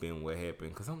been what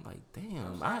happened, because I'm like,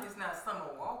 damn, It's not Summer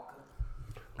Walker.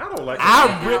 I don't like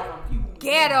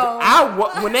Ghetto.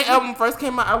 when that album first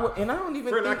came out, I don't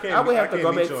even Friend, I think can't- I would I have to can't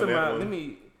go meet back you to on that my. one. Let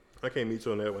me. I can't meet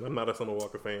you on that one. I'm not a Summer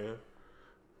Walker fan.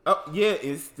 Oh yeah,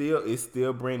 it's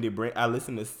still Brandy. I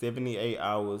listened to 78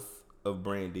 hours of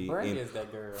Brandy. Brandy and is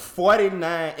that girl.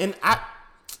 49, and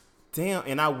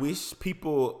I wish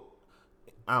people,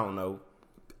 I don't know,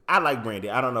 I like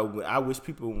Brandy. I don't know. I wish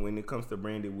people, when it comes to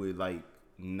Brandy, would like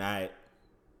not.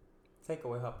 Take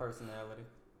away her personality.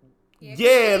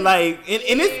 Yeah, like and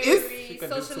it's She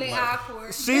could do socially too much.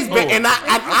 awkward. she's been, and I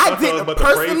thought it was didn't about the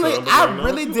praise personally. her, but I like, no,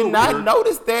 really she did was not weird.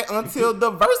 notice that until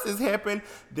the verses happened.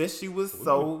 That she was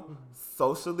so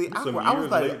socially Some awkward. I was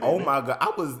years like, later, oh man. my god.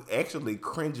 I was actually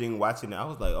cringing watching it. I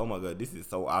was like, oh my god, this is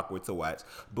so awkward to watch.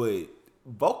 But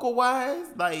vocal wise,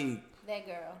 like That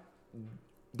girl.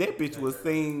 that bitch was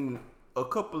singing a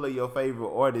couple of your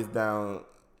favorite artists down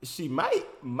she might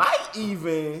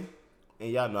even,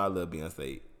 and y'all know I love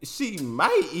Beyonce. She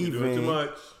might You doing too even.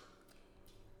 much.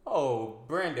 Oh,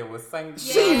 Brandon was saying.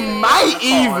 She might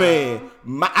even.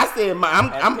 I said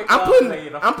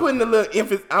I'm putting a little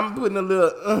emphasis. I'm putting a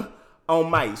little on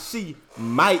might. She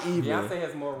might even. Beyonce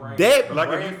has more range. That Like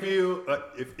if you feel like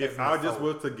if I just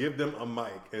was to give them a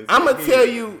mic and I'ma say, tell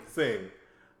 "Hey, you- sing,"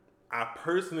 I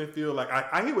personally feel like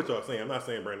I hear what y'all saying. I'm not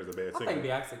saying Brandon's a bad I singer. think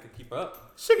Beyonce could keep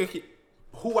up. she could keep.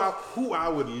 Who I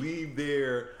would leave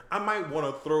there. I might want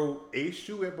to throw a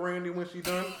shoe at Brandy when she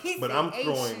done, He but said I'm a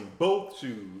throwing shoe. both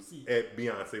shoes at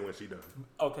Beyonce when she done.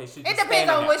 Okay, she. It just depends standing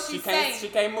on there. what she's can't, saying. She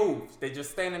can't move. They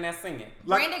just standing there singing.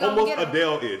 Like Brandy gonna almost get 'em.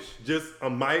 Adele-ish, just a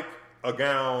mic, a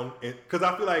gown, because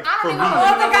I feel like I for don't me, even know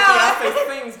what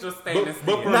Beyonce sings just standing But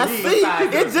still. for Now me- see,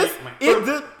 it depends. say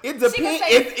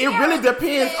It really Sarah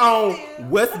depends said on still.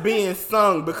 what's being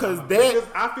sung because because that.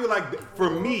 I feel like for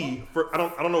me, I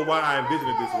don't know why I envision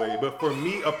it this way, but for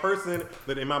me, a person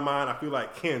that in my mind I feel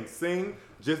like can sing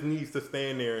just needs to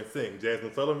stand there and sing.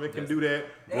 Jasmine Sullivan can do that.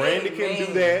 Brandy can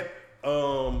do that.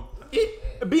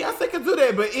 Beyonce can do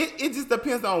that, but it just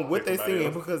depends on what they Everybody singing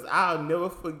else. because I'll never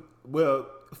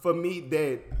for me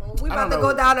that We I about don't to know.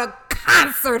 go down a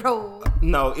concert hole.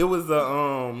 No, it was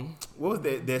a what was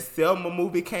that? That Selma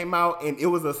movie came out and it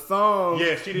was a song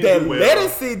Yeah, she didn't that do well.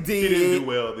 Ledisi did. She didn't do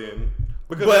well then.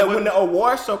 Because But that when the wasn't-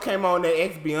 award show came on, that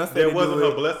ex Beyonce that to wasn't do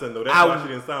her it, blessing though. That's I- why she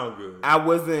didn't sound good. I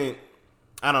wasn't.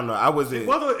 I don't know. I wasn't.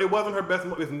 It wasn't her best.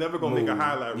 It's never gonna make a moved.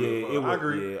 highlight reel. Yeah, for her. it was. I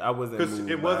agree. Yeah, I wasn't Because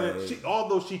moved it by wasn't. it. She,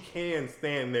 although she can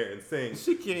stand there and sing,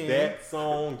 She can. That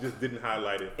song just didn't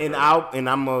highlight it. for And her.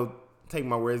 I'm gonna take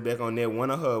my words back on that. One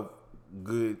of her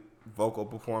good vocal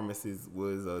performances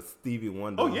was Stevie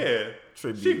Wonder. Oh yeah,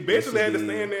 tribute she that basically she had to did.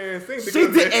 stand there and sing. She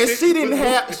because did, that and shit she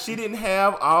didn't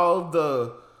have all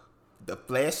the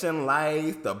flashing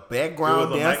lights, the background There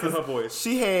was a mic in dancers. her voice.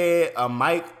 She had a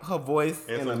mic, her voice,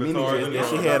 And and a some mini guitars dress in that there.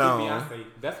 she She had gonna be on. Beyonce.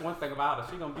 That's one thing about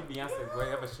her. She gonna be Beyonce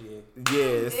wherever she is.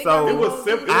 Yeah, got so It was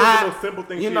simple. It was I- the most simple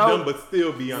thing you she know- done, but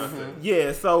still Beyonce.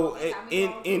 Yeah, so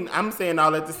in I'm saying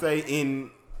all that to say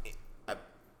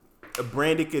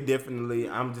Brandy could definitely.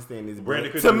 I'm just saying this. Brandy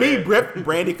could to do me, that.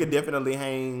 Brandy could definitely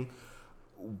hang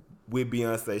with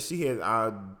Beyonce. She has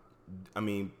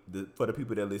for the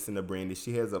people that listen to Brandy,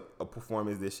 she has a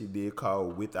performance that she did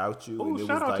called "Without You." Oh, and it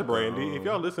shout was out like to Brandy. If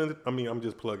y'all listen, I'm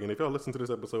just plugging. If y'all listen to this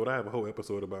episode, I have a whole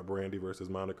episode about Brandy versus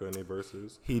Monica and their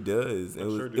verses. he does. It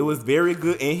was sure do. it was very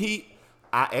good, and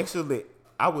I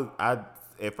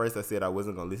at first I said I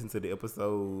wasn't gonna listen to the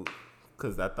episode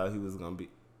because I thought he was gonna be.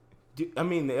 I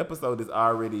mean, the episode is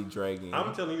already dragging.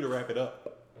 I'm telling you to wrap it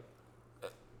up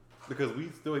because we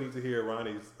still need to hear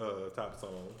Ronnie's top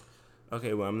song.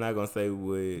 Okay, well, I'm not gonna say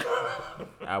what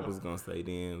I was gonna say.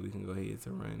 Then we can go ahead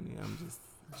to Randy. I'm just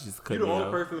You're cutting the you only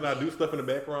off. person that I do stuff in the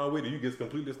background with, and you just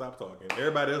completely stop talking.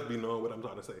 Everybody else be knowing what I'm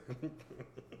trying to say.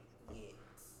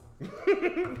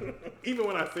 Even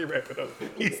when I say wrap it up,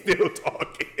 he's still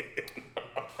talking.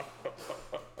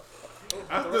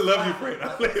 I still love you, friend. I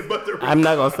play it, but the I'm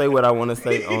not gonna say what I want to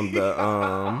say on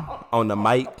the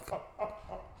mic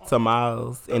to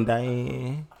Miles and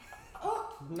Diane.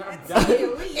 That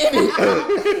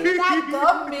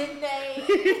government name.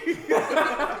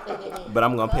 But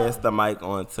I'm gonna pass the mic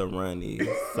on to Ronnie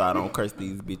so I don't curse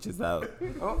these bitches out.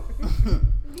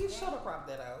 You should have cropped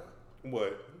that out.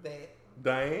 what? That.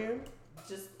 Diane?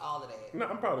 Just all of that. No,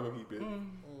 I'm probably gonna keep it.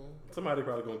 Somebody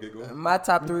probably gonna giggle. My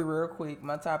top three, real quick.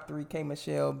 My top three: K.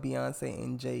 Michelle, Beyonce,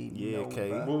 and Jade. Yeah, Nova.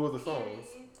 K. What was the songs?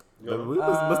 But we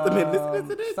must have been listening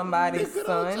to this. Somebody's That good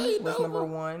old Son Jade was Nova. number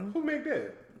one. Who make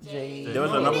that? Jade. There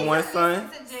was a number one song.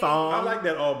 I like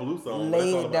that all blue song. but that's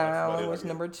Lay all It about Down somebody was else.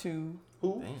 number two.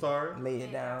 Who? Sorry. Lay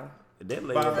It Down. That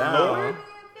laid By it down. Lord?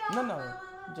 No.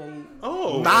 Jade.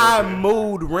 Oh. My okay.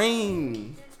 mood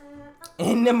ring.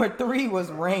 And number three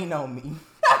was Rain on Me.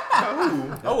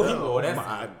 Oh, he Lord, that's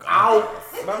My out.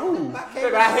 By who?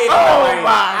 Nigga, I hate Oh that.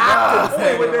 my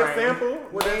God. With that sample?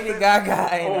 With that Lady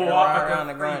Gaga and Oh, I Ariana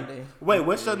got Grande. Wait,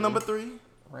 what's your number three?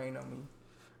 Rain on Me.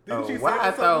 Didn't she Why I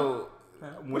sample something?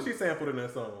 thought What she sampled in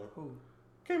that song? Who?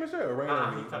 K. Michelle, Rain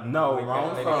on Me. no wrong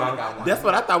Lady song. Gaga one. That's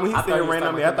what I thought when he I thought said he was Rain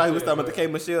on talking Me. I about thought he was K. talking about the K.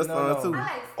 Michelle No, song no. too.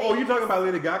 Oh, you talking about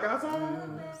Lady Gaga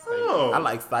song? Oh. I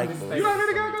like Cypher. You like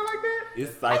Lady Gaga like that?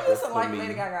 It's I Cypher used to for like me.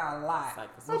 Lady Gaga a lot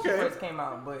when Okay. she first came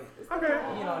out, but Okay.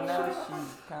 you know now she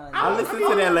kind of. I listened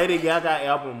to that Lady Gaga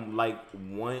album like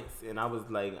once, and I was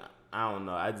like, I don't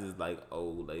know. I just like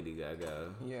old Lady Gaga.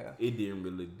 Yeah. It didn't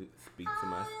really speak to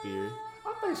my spirit.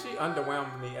 I think she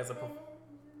underwhelmed me as a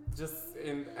just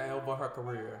over her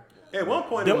career. At one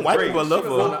point, Them it was white great. people She love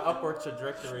was on her. an upward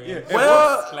trajectory. Yeah. and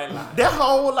Well, flatline. that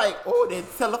whole that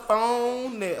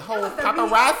telephone, that whole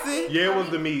paparazzi. Yeah, it was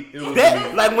the meat. It was the That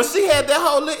meat. like when she had that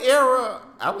whole little era,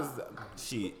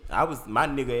 my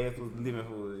nigga ass was living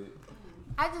for it.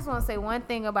 I just want to say one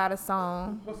thing about a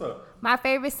song. What's up? My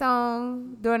favorite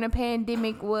song during the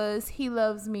pandemic was "He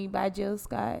Loves Me" by Jill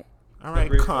Scott. All right,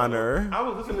 Great Connor. I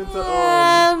was listening to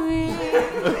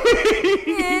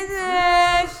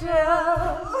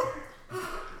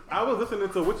I was listening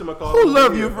to whatchamacallit. Who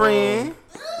love you, friend?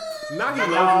 Not He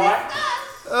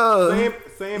Loves Me.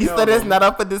 Same You said that's album. not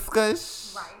up for discussion.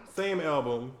 Same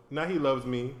album. Now He Loves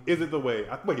Me. Is It the Way?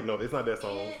 Wait, no, it's not that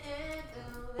song.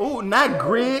 Ooh, not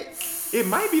grits. It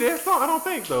might be that song. I don't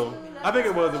think so. I think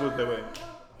it was the way.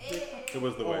 It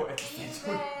was the way.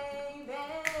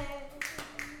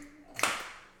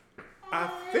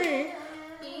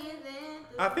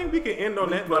 I think we can end on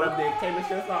that. Brought up that K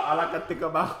Michelle song. All I could think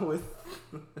about was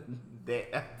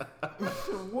that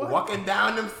walking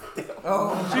down them steps.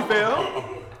 She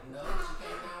fell.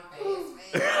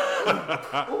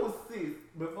 Oh, sis,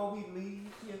 before we leave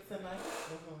here tonight,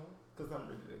 because I'm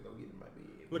ready to go get in my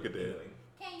bed. Look at that.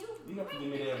 Can You have to give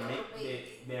me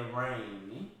that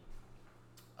rain.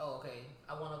 Oh, okay.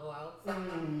 I want to go out.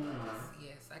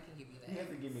 Yes, I can give you You that. have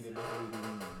to give me that before we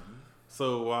leave.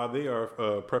 So while they are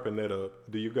prepping that up,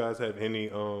 do you guys have any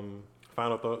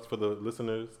final thoughts for the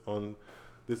listeners on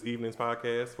this evening's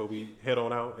podcast before we head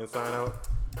on out and sign out?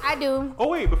 I do. Oh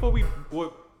wait,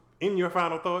 in your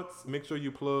final thoughts, make sure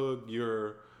you plug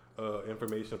your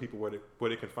information, people where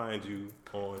they can find you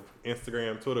on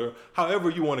Instagram, Twitter, however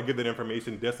you want to give that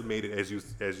information, decimated as you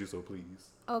so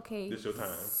please. Okay. This your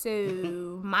time.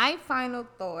 So my final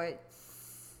thoughts.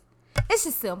 It's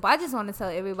just simple. I just want to tell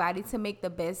everybody to make the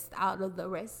best out of the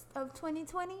rest of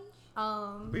 2020.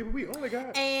 We only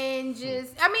got And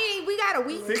just, I mean, we got a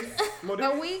week. 6 more days,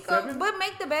 A week. 7? But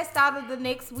make the best out of the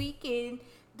next week and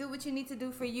do what you need to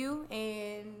do for you.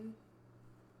 And,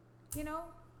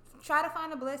 try to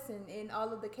find a blessing in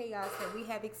all of the chaos that we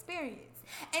have experienced.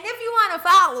 And if you want to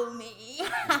follow me,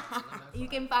 you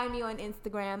can find me on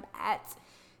Instagram at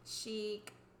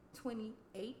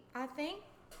Chic28, I think.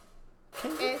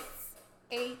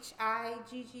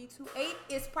 SHIGG28.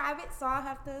 It's private, so I'll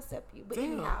have to accept you. But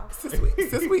anyhow.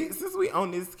 Since we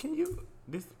on this, can you?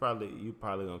 You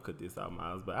probably gonna cut this out,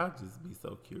 Miles, but I'll just be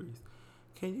so curious.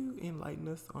 Can you enlighten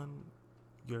us on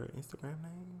your Instagram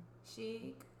name?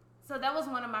 Chic. So that was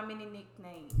one of my many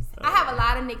nicknames. I have a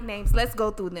lot of nicknames. Let's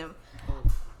go through them.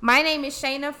 My name is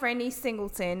Shayna Franny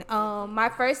Singleton. My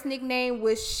first nickname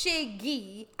was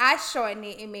Shiggy. I shortened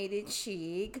it and made it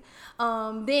Shig.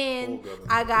 Then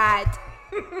I got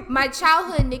my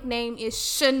childhood nickname is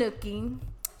Shanookie.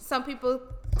 Some people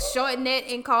shorten it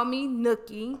and call me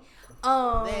Nookie.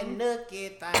 And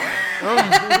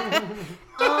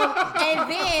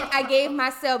then I gave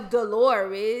myself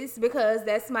Dolores because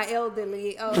that's my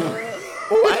elderly. I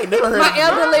ain't never heard My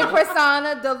elderly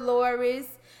persona, Dolores.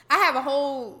 I have a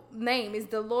whole name. It's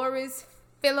Dolores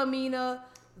Philomena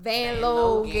Van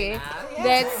Logan.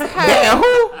 That's her. Van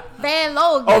who? Van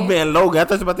Logan. Oh, Van Logan. I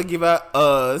thought you were about to give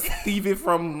out Stevie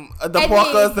from the And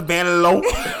Parkers, the then- Van Logan.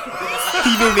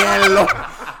 Stevie Van Logan.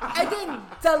 And then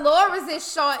Dolores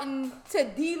is shortened to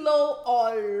D-Lo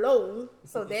or Lo.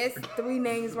 So that's 3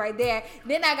 names right there.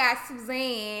 Then I got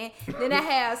Suzanne. Then I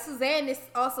have Suzanne is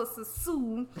also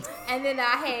Sasu. And then I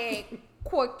had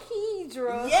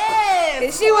Quakedra. Yes.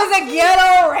 And she was a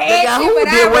ghetto rat. Nigga, who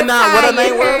did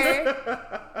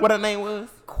what her name was?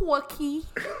 Quaky.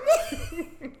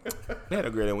 They had a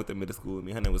girl that went to middle school with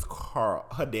me. Her name was Carl.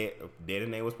 Her dad's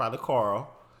name was probably Carl.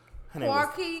 Her name was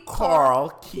Carl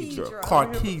Kedra. Carl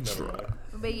Kedra.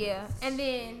 But yeah, and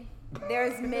then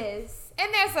there's Miss,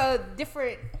 and there's a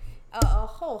different, a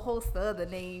whole host of other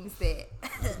names that.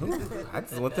 I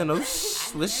just want to know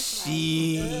what's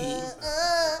she.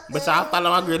 But y'all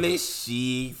follow my girl is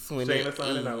she. Shayna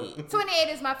signing out. 28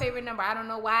 is my favorite number. I don't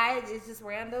know why. It's just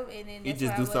random, and then It that's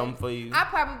just why do I was. something for you. I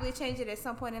probably change it at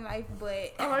some point in life,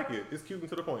 but I like it. It's cute and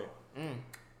to the point.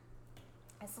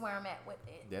 that's where I'm at with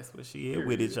it. That's what she is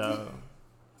with it, y'all.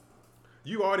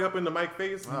 You already up in the mic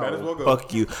face. You might as well go.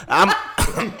 Fuck you. I'm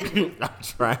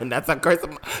trying not to curse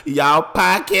y'all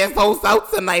podcast hosts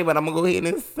out tonight, but I'm gonna go ahead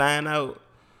and sign out.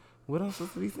 What else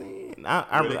supposed to be saying?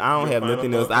 I don't have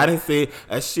nothing else. I didn't say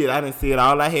shit. I didn't say it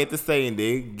all I had to say, and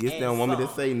they guess they don't want me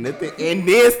to say nothing. And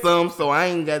then some, so I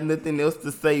ain't got nothing else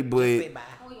to say. But Oh,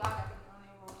 y'all got to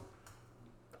be on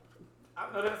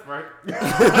I know that's right.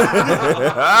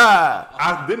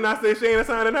 I did not say Shayna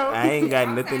signing out. I ain't got that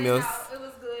room. nothing I'm else. signing out. It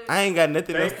was good. I ain't got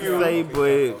nothing else Thank to you. say,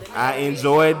 but I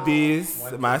enjoyed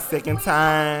this. My second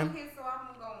time. So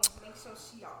I'm gonna make sure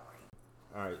she alright.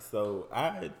 All right, so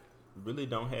I really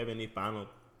don't have any final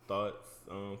thoughts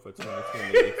for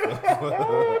 2020. except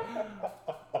for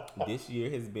this year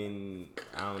has been,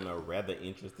 I don't know, rather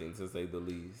interesting to say the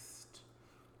least.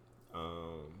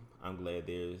 I'm glad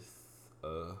there's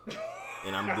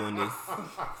and I'm doing this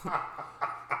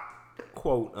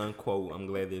quote unquote. I'm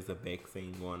glad there's a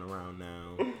vaccine going around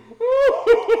now. I'm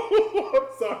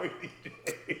sorry, DJ.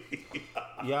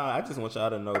 Y'all, I just want y'all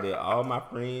to know that all my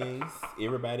friends,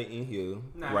 everybody in here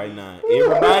Nah, right me. now,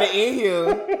 everybody in here.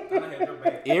 I had your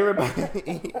back. Everybody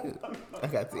in here. I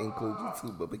got to include you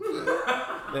too, but because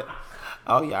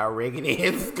all y'all ragged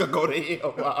asses can go to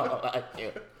hell. I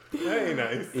can't. That ain't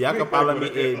nice. Y'all can follow me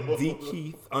at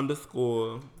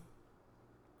dkeith_.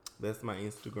 That's my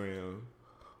Instagram.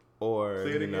 Or, Say it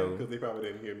you again, know, because they probably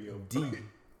didn't hear me on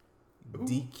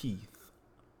D Keith.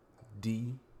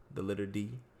 D, the letter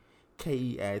D.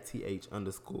 KEITH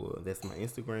 _. That's my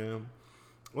Instagram.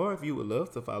 Or if you would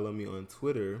love to follow me on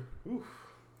Twitter.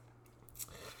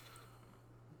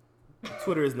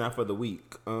 Twitter is not for the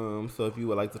weak. So if you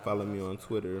would like to follow me on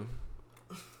Twitter,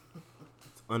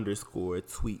 it's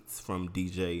 _tweets from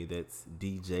DJ. That's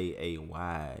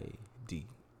DJAYDJ.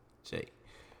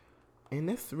 And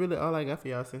that's really all I got for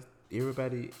y'all since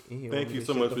everybody in here. Thank want me you to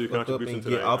so shut much the for your fuck up contribution and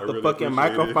tonight. Get off I the really fucking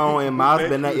appreciate microphone, it. and Miles Thank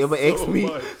better not you ever so ask me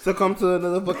much. to come to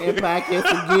another fucking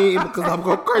podcast again because I'm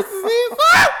gonna curse his ass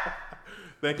out.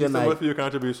 Thank you Good so night. much for your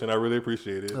contribution. I really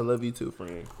appreciate it. I love you too,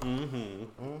 friend.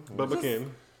 Bubba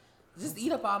Ken. Just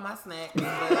eat up all my snacks.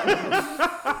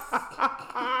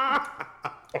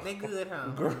 They good, huh?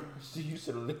 Girl, you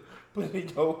should have put it in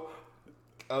your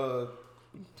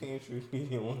pantry. You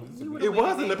didn't want it to be. It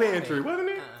was in the pantry, wasn't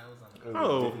it? It was on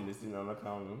Oh. Definitely sitting on the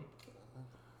counter.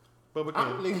 Bubba I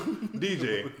Ken. believe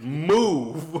DJ,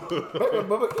 move.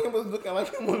 Bubba King was looking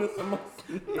like he wanted some more.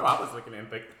 No, I was looking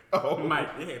at it. Oh. Mike,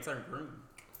 it had turned green.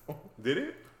 Did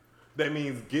it? That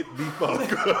means get the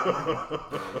fuck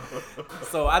up.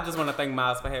 So I just want to thank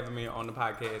Miles for having me on the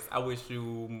podcast. I wish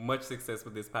you much success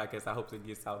with this podcast. I hope it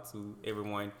gets out to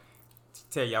everyone.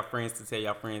 Tell your friends to tell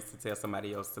your friends to tell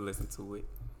somebody else to listen to it.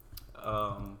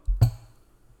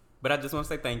 But I just want to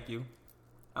say thank you.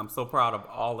 I'm so proud of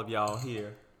all of y'all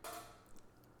here.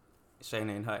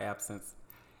 Shayna in her absence.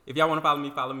 If y'all want to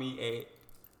follow me at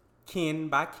Ken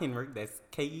by Kenrick. That's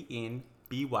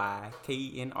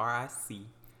KenbyKenric.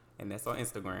 And that's on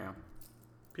Instagram.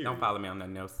 Don't follow me on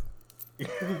nothing else.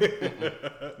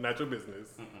 Not your business.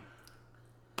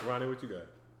 Ronnie, what you got?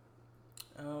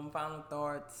 Final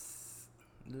thoughts: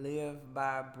 live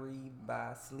by, breathe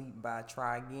by, sleep by,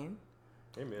 try again.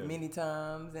 Amen. Many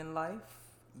times in life,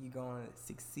 you're gonna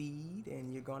succeed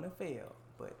and you're gonna fail.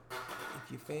 But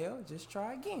if you fail, just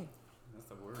try again. That's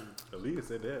a word. Aaliyah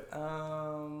said that.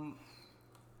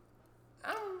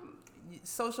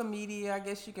 Social media, I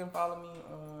guess you can follow me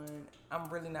on. I'm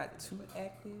really not too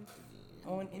active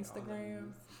on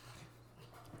Instagram,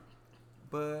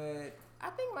 but I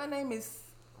think my name is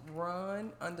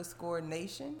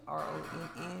Ron_Nation,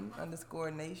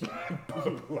 RONN_Nation.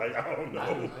 Like, I don't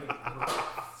know.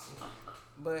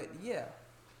 But yeah,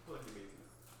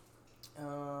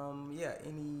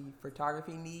 any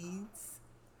photography needs,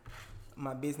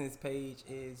 my business page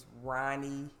is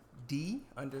Ronnie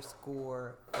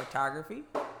D_photography.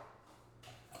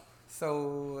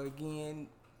 So again,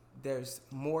 there's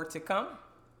more to come,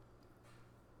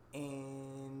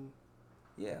 and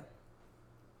yeah.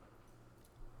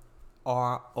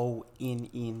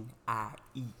 RONNIED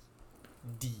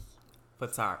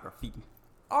photography.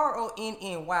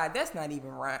 RONNY. That's not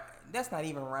even right. That's not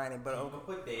even rhyming. But People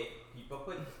put that.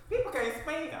 People can't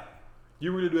spell.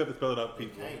 You really do have to spell it out,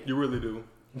 people. You really do.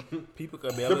 People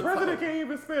could be The president can't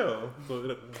even spell.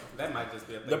 So That might just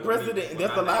be a thing. The with me. president.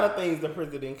 There's a lot of things the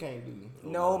president can't do.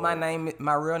 no, my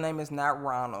real name is not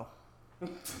Ronald. No,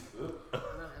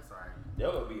 that's right.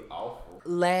 That would be awful.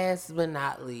 Last but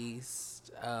not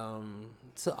least,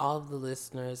 to all of the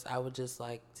listeners, I would just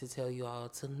like to tell you all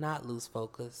to not lose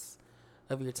focus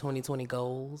of your 2020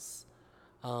 goals.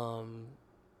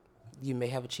 You may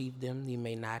have achieved them, you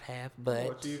may not have,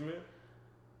 but achievement.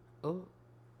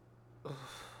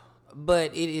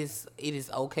 but it is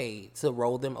okay to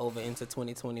roll them over into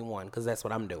 2021 because that's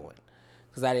what I'm doing,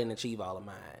 because I didn't achieve all of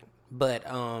mine. But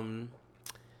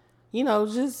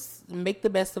just make the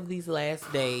best of these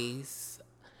last days.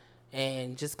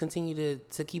 And just continue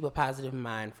to keep a positive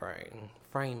mind frame.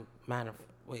 It's mind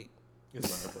frame. You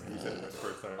said it right the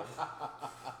first time.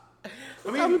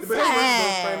 I mean, but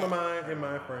tired. frame of mind and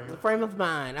mind frame. Frame of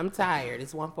mind. I'm tired.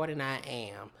 It's 1:49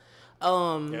 a.m.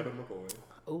 Kevin McCoy.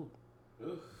 Ooh.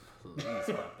 Please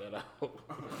fuck that out.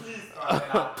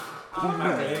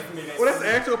 Well, that's the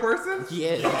actual person?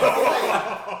 Yes.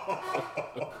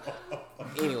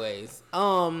 Anyways,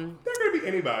 That could be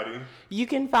anybody. you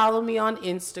can follow me on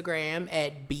Instagram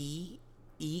at BEE_Mitch.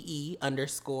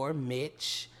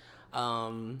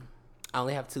 I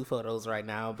only have 2 photos right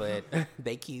now, but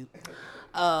they cute.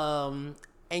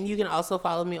 And you can also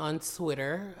follow me on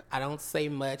Twitter. I don't say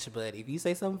much, but if you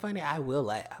say something funny, I will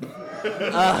laugh.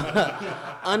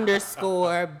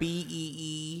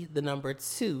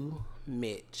 _BEE2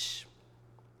 Mitch.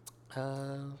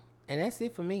 And that's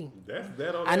it for me. That's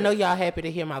that on I that. know y'all happy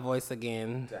to hear my voice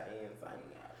again.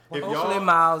 If Hopefully, y'all,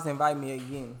 Miles invite me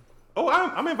again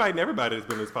I'm inviting everybody that's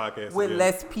been in this podcast. with again.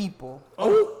 less people.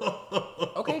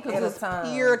 Okay, At because a it's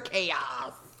time. pure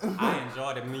chaos. I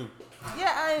enjoyed it, me.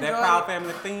 Yeah, I enjoyed That Proud it.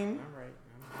 Family theme.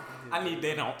 I need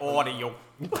that on audio.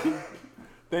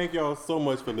 Thank y'all so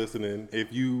much for listening.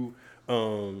 If your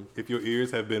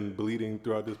ears have been bleeding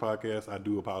throughout this podcast, I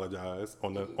do apologize.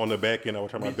 On the back end, I will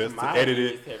try my best to edit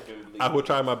it. I will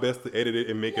try my best to edit it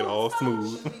and make it all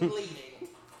smooth.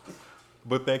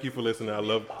 But thank you for listening. I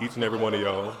love each and every one of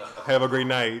y'all. Have a great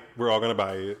night. We're all gonna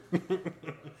buy it.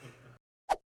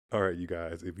 All right, you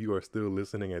guys, if you are still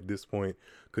listening at this point,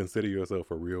 consider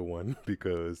yourself a real one,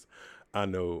 because I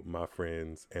know my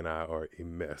friends and I are a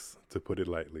mess, to put it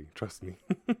lightly. Trust me.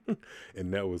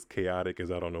 And that was chaotic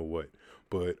as I don't know what.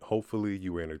 But hopefully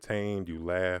you were entertained, you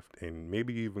laughed, and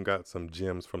maybe you even got some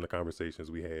gems from the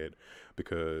conversations we had,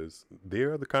 because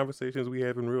they're the conversations we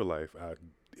have in real life.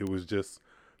 It was just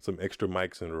some extra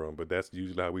mics in the room, but that's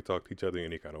usually how we talk to each other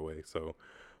any kind of way. So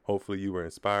hopefully you were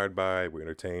inspired by it, were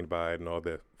entertained by it, and all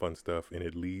that fun stuff, and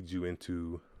it leads you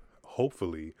into,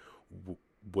 hopefully,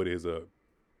 what is a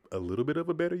little bit of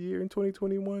a better year in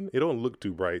 2021. It don't look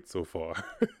too bright so far,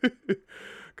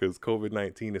 because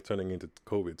COVID-19 is turning into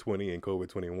COVID-20 and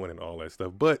COVID-21 and all that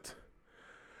stuff. But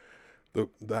the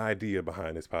idea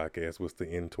behind this podcast was to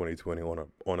end 2020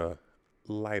 on a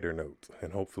lighter note,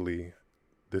 and hopefully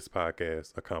this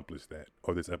podcast accomplished that,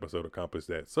 or this episode accomplished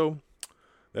that. So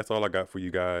that's all I got for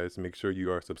you guys. Make sure you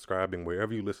are subscribing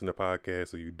wherever you listen to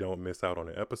podcasts so you don't miss out on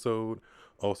an episode.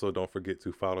 Also, don't forget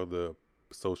to follow the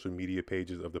social media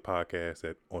pages of the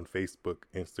podcast on Facebook,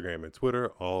 Instagram, and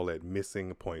Twitter, all at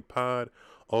Missing Point Pod.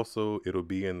 Also, it'll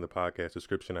be in the podcast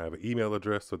description. I have an email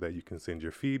address so that you can send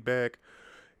your feedback,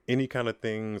 any kind of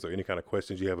things or any kind of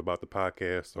questions you have about the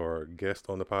podcast or guest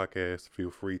on the podcast.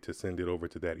 Feel free to send it over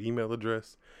to that email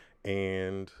address.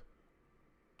 And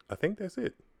I think that's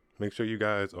it. Make sure you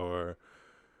guys are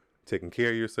taking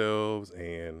care of yourselves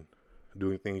and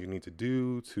doing things you need to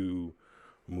do to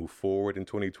move forward in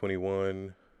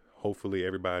 2021. Hopefully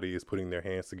everybody is putting their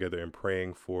hands together and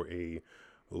praying for a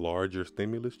larger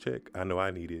stimulus check. I know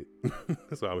I need it.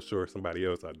 So I'm sure somebody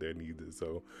else out there needs it.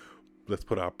 So let's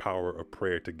put our power of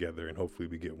prayer together and hopefully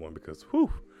we get one, because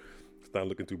it's not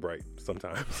looking too bright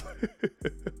sometimes.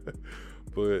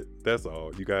 But that's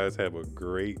all. You guys have a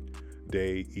great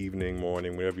day, evening,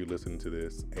 morning, whenever you listen to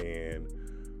this, and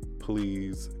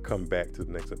please come back to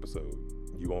the next episode.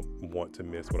 You won't want to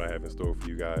miss what I have in store for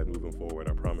you guys moving forward.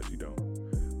 I promise you don't.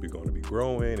 We're going to be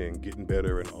growing and getting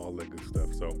better and all that good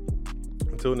stuff. So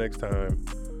until next time,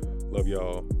 love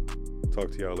y'all.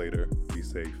 Talk to y'all later. Be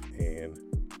safe, and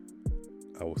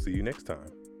I will see you next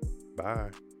time.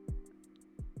 Bye.